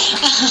празна.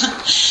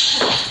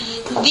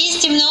 Вие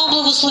сте много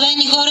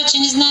благословени хора, че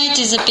не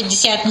знаете за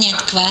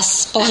 50-ният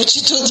квас.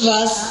 Повечето от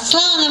вас.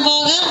 Слава на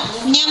Бога,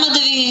 няма да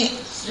ви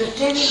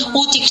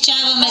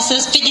утихчаваме с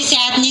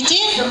 50-ните,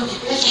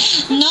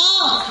 но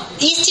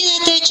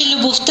истината е, че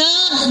любовта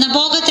на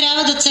Бога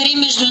трябва да цари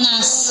между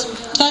нас.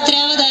 Това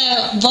трябва да е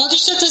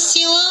водещата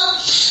сила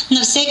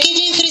на всеки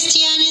един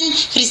християнин.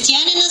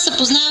 Християнина се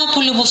познава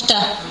по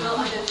любовта.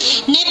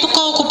 Не по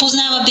колко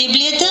познава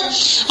Библията.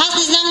 Аз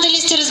не знам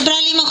дали сте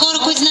разбрали, има хора,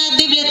 които знаят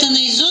Библията на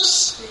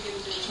Исус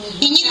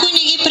и никой не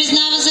ги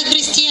признава за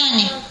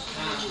християни.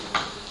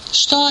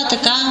 Що е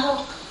така?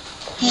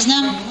 Не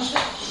знам.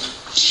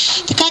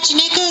 Така че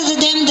нека да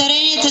дадем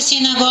даренията си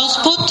на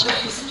Господ.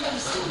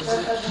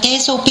 Те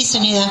са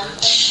описани, да.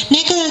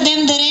 Нека да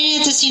дадем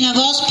даренията си на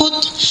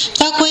Господ,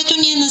 това, което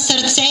ни е на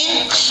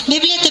сърце.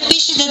 Библията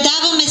пише да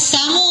даваме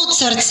само от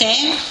сърце,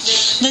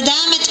 да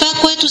даваме това,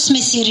 което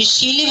сме си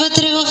решили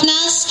вътре в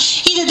нас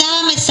и да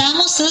даваме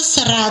само с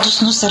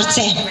радостно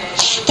сърце.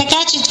 Така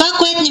че това,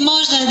 което не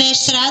можеш да дадеш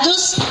с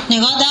радост, не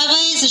го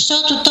давай,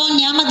 защото то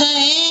няма да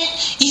е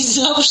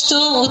изобщо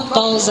от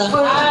полза.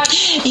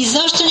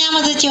 Изобщо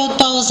няма да ти е от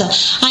полза.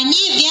 А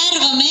ние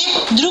вярваме,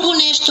 друго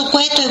нещо,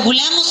 което е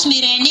голямо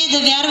смирение, да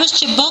вярваш,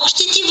 че Бог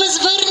ще ти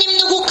възвърне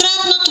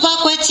многократно това,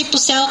 което си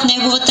посял в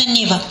неговата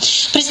нива.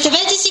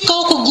 Представете си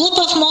колко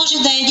глупав може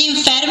да е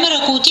един фермер,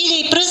 ако отиде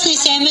и пръсне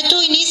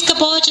семето и не иска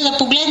повече да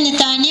погледне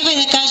тая нива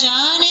и да каже: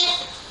 не,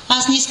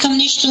 аз не искам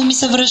нищо да ми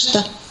се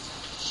връща.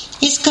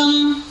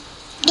 Искам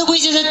да го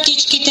изядат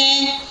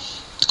птичките,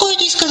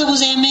 който иска да го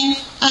вземе,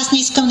 аз не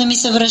искам да ми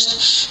се връща.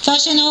 Това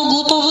ще е много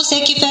глупаво.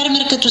 Всеки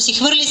фермер, като си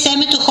хвърли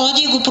семето,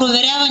 ходи и го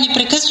проверява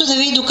непрекъснато да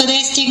види докъде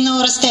е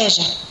стигнал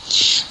растежа.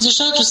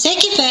 Защото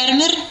всеки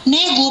фермер не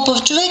е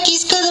глупав човек и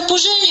иска да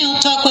пожъни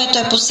от това, което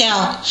е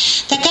посял.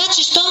 Така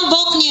че, щом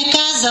Бог ни е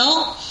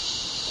казал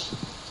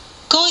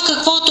кой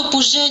каквото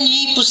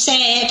пожъни и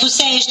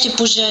посее ще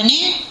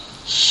пожъни,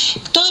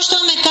 той що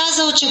ме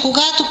казал, че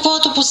когато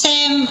каквото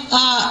посеем,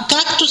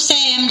 както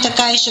сеем,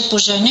 така и ще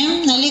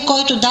пожънем, нали?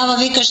 Който дава,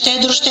 вика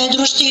щедро,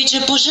 щедро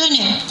ще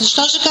пожънем.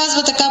 Защо ще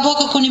казва така Бог,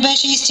 ако не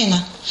беше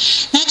истина?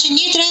 Значи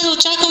ние трябва да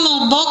очакваме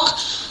от Бог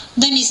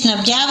да ни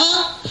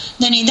снабдява,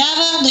 да ни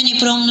дава, да ни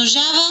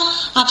преумножава.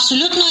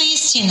 Абсолютно е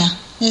истина.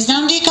 Не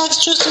знам вие как се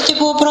чувствате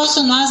по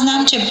въпроса, но аз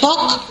знам, че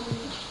Бог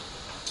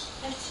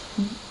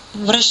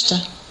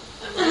връща.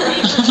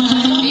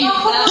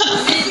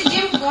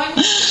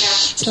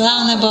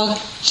 Слава на Бога.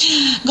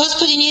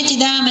 Господи, ние ти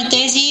даваме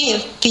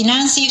тези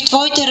финанси в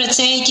Твоите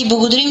ръце и ти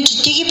благодарим,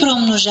 че ти ги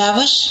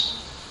преумножаваш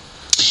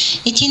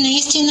и ти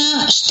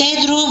наистина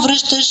щедро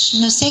връщаш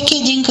на всеки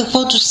един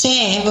каквото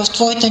сее в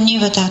Твоята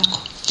нива, Татко.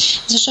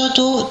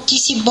 Защото ти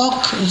си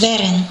Бог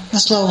верен на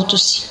Словото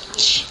си.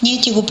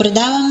 Ние ти го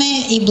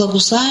предаваме и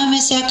благославяме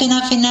всяка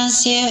една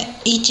финансия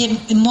и те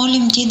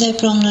молим ти да я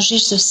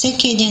преумножиш за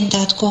всеки един,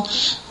 Татко,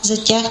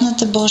 за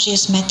тяхната Божия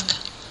сметка.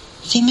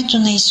 В името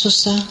на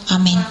Исуса.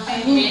 Амин.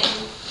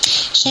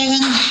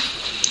 Shagan,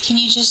 can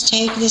you just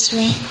take this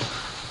way?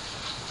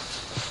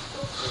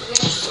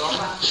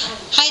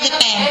 Хайде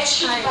пеем.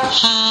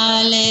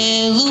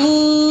 Халелуя.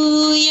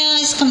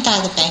 Искам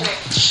тази да пеем.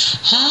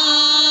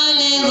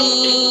 Халелуя.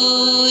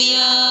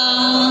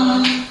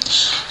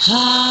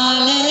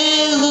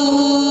 Халелуя.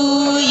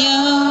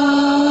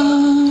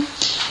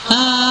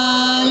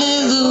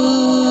 Халелуя.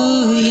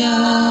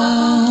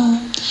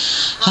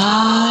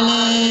 Халелуя.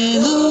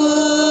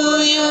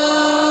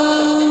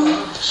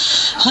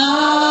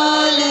 Халелуя.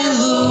 Халелуя.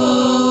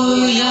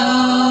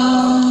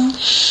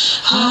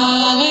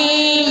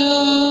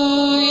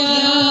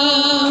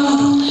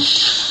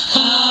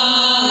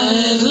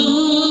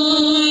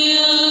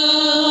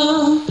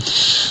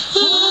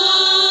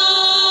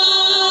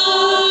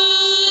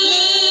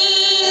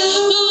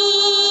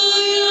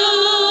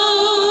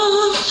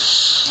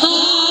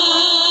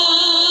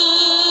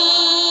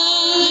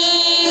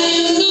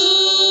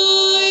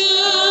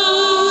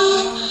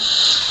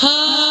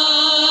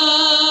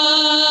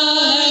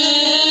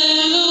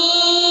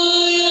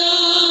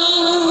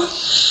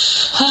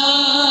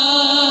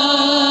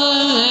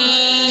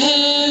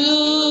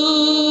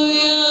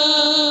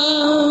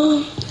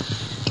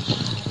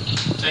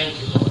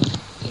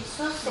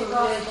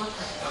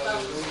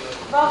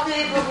 Бог да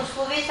ви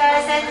благослови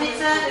тази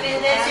седмица, да ви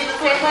даде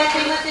всичко, което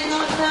имате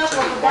нужда,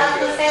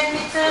 благодатна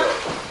седмица,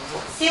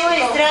 сила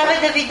и здраве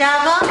да ви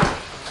дава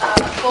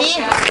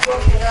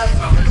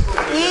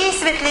и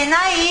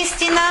светлина и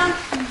истина,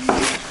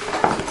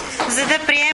 за да приемете